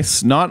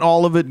advice. Not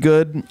all of it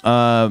good.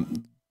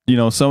 Some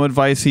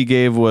advice he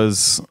gave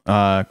was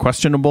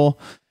questionable.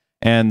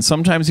 And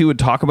sometimes he would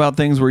talk about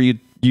things where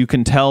you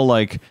can tell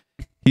like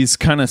he's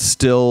kind of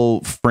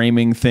still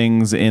framing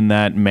things in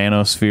that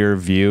manosphere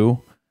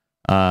view.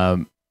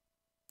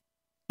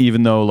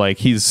 Even though like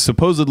he's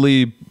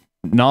supposedly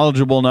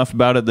knowledgeable enough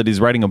about it that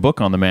he's writing a book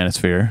on the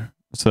manosphere.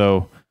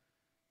 So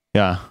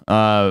yeah.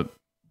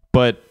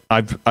 But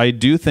I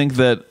do think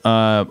that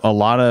a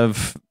lot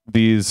of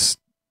these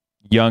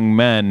young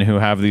men who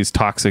have these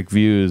toxic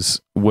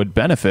views would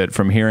benefit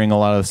from hearing a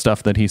lot of the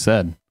stuff that he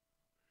said.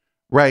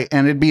 Right.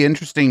 And it'd be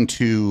interesting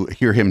to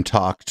hear him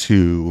talk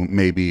to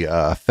maybe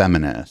a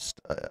feminist.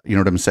 You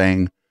know what I'm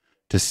saying?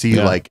 To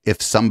see like if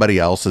somebody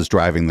else is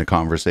driving the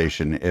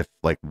conversation, if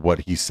like what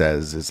he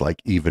says is like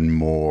even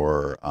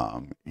more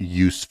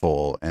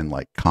useful and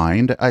like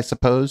kind, I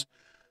suppose.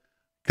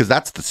 Because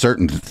that's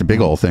the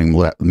big old thing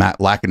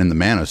lacking in the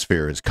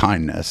manosphere is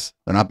kindness.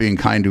 They're not being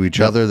kind to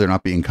each other. They're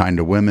not being kind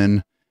to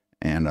women.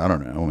 And I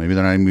don't know, maybe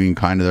they're not even being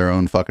kind to their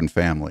own fucking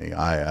family.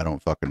 I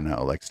don't fucking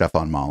know. Like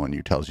Stefan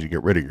Molyneux tells you to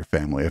get rid of your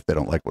family if they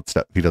don't like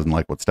if he doesn't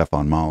like what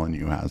Stefan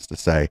Molyneux has to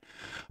say.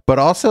 But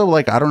also,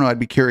 like, I don't know, I'd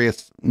be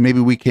curious, maybe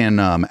we can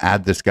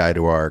add this guy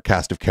to our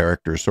cast of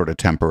characters sort of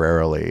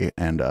temporarily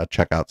and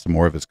check out some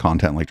more of his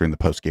content like during the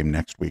post game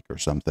next week or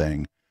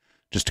something,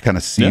 just to kind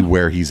of see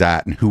where he's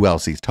at and who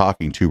else he's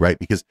talking to, right?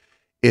 Because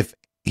if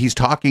he's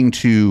talking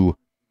to,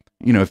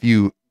 if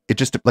you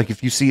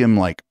see him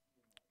like,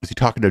 is he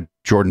talking to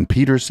Jordan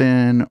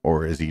Peterson,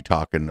 or is he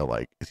talking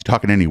to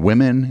any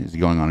women? Is he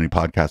going on any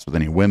podcasts with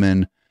any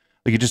women?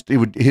 Like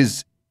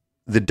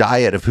the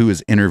diet of who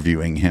is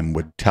interviewing him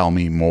would tell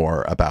me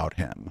more about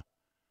him.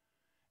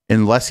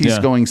 Unless he's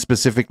going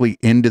specifically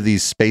into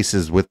these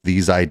spaces with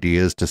these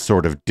ideas to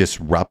sort of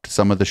disrupt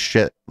some of the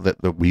shit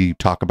that we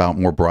talk about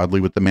more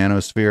broadly with the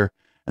manosphere.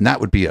 And that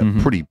would be a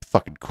pretty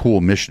fucking cool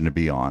mission to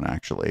be on,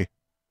 actually.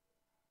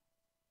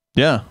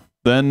 Yeah.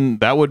 Then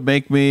that would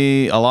make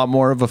me a lot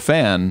more of a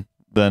fan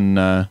than,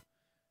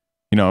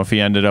 if he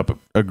ended up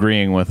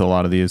agreeing with a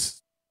lot of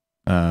these,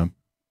 like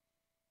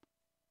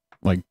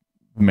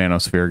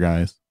manosphere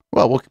guys.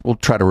 Well, we'll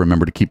try to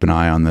remember to keep an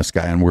eye on this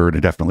guy, and we're going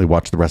to definitely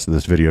watch the rest of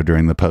this video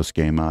during the post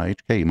game.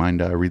 HK, you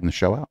mind reading the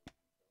show out?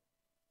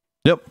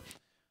 Yep.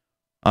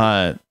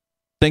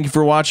 Thank you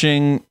for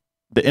watching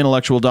the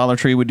Intellectual Dollar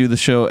Tree. We do the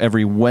show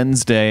every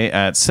Wednesday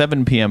at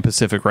 7 p.m.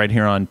 Pacific right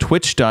here on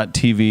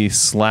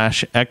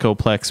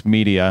twitch.tv/Echoplex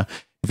Media.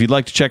 If you'd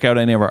like to check out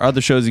any of our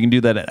other shows, you can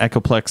do that at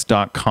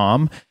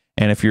echoplex.com.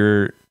 And if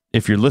you're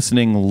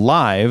listening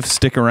live,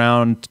 stick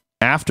around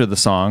after the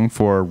song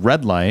for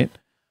Red Light.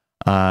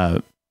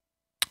 And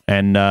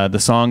the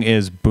song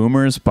is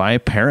Boomers by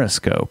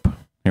Periscope.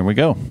 Here we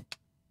go.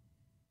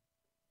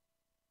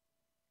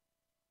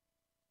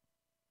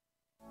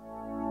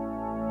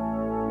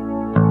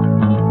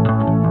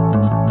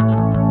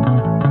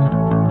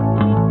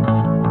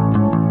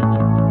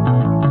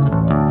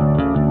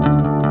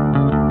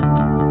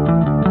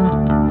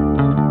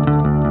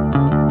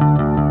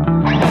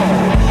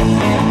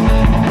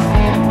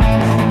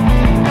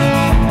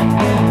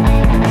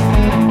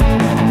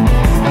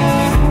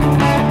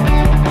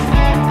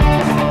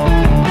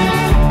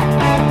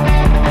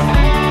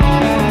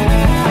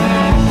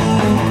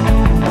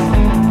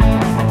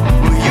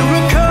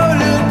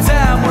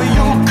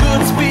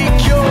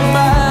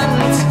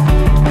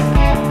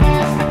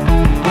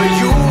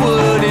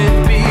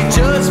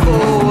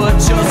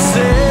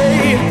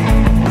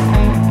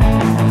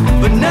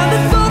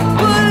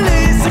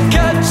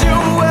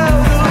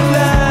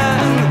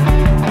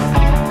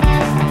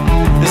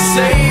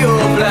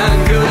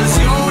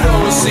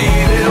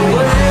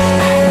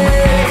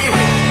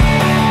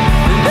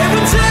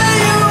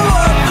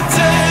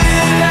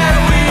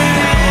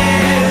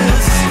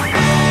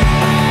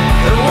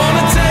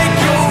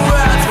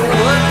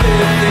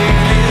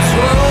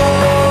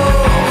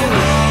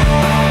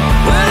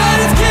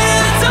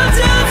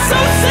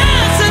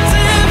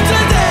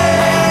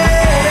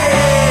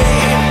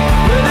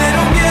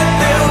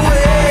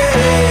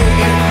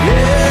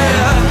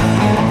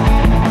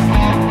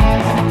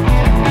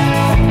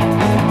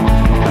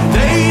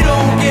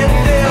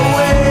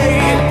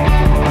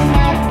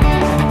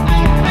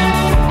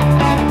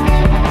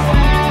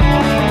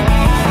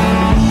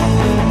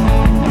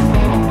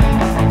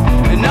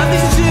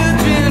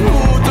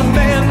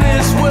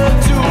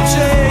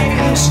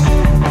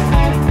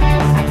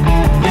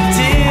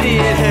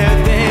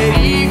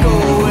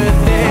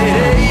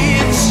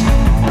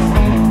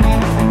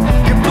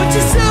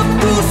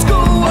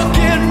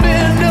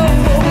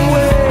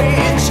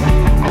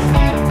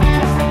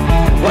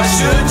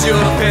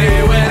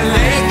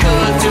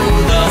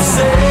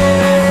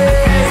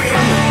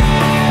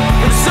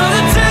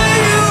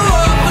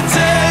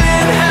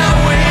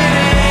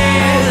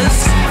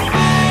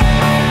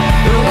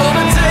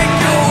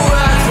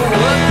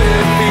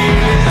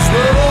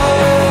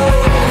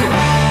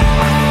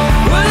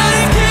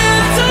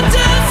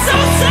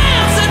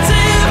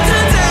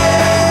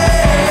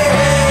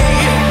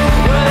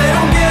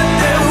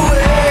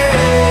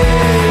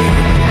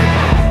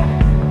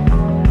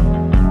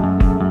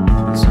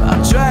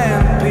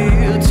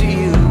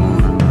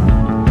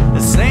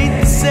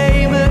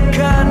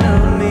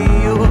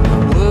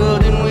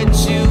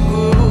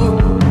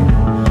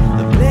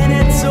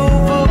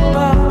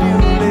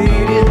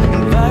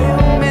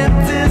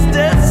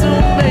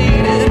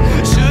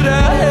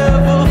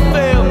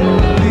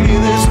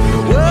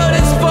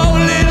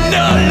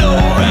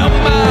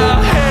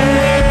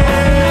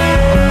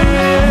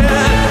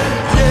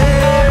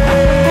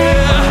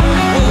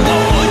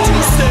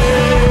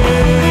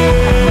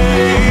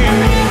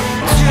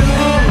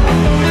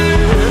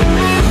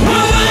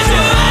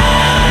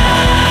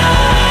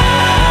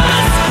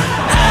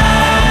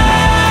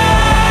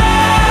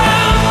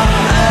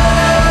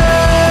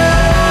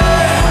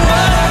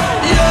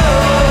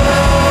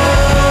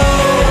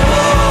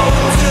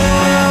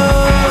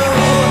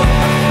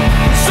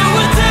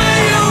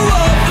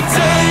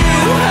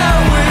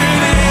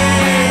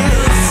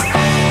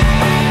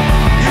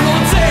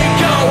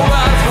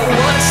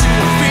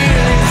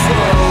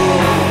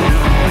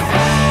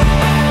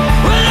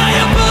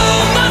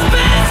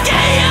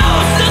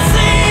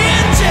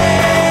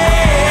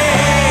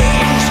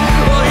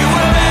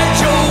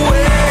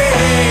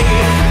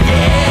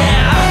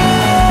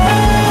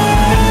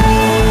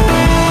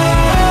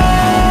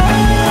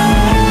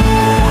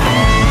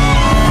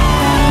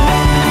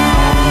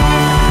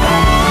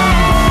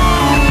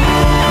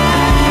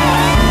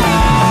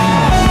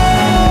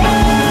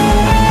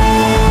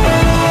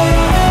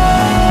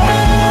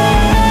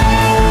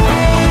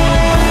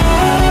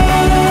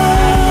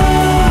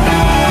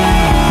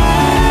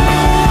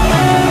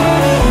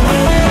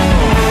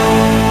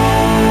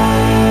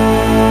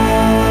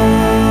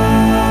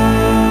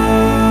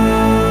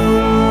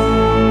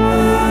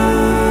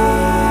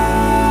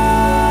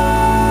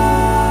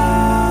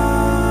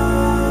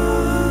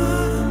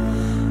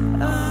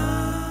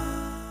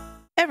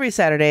 Every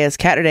Saturday is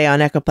Catterday on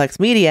Echoplex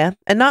Media,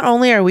 and not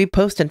only are we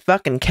posting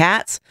fucking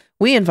cats,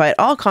 we invite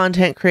all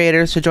content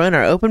creators to join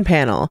our open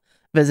panel.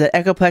 Visit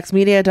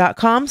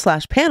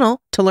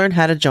echoplexmedia.com/panel to learn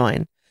how to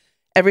join.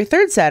 Every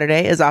third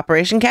Saturday is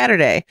Operation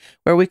Catterday,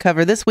 where we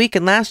cover this week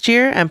and last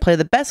year and play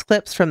the best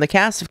clips from the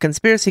cast of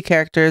conspiracy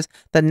characters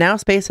that Now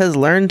Space has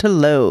learned to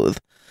loathe.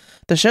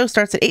 The show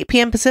starts at 8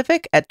 p.m.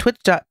 Pacific at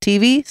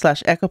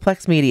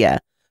twitch.tv/echoplexmedia.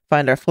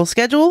 Find our full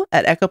schedule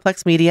at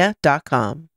echoplexmedia.com.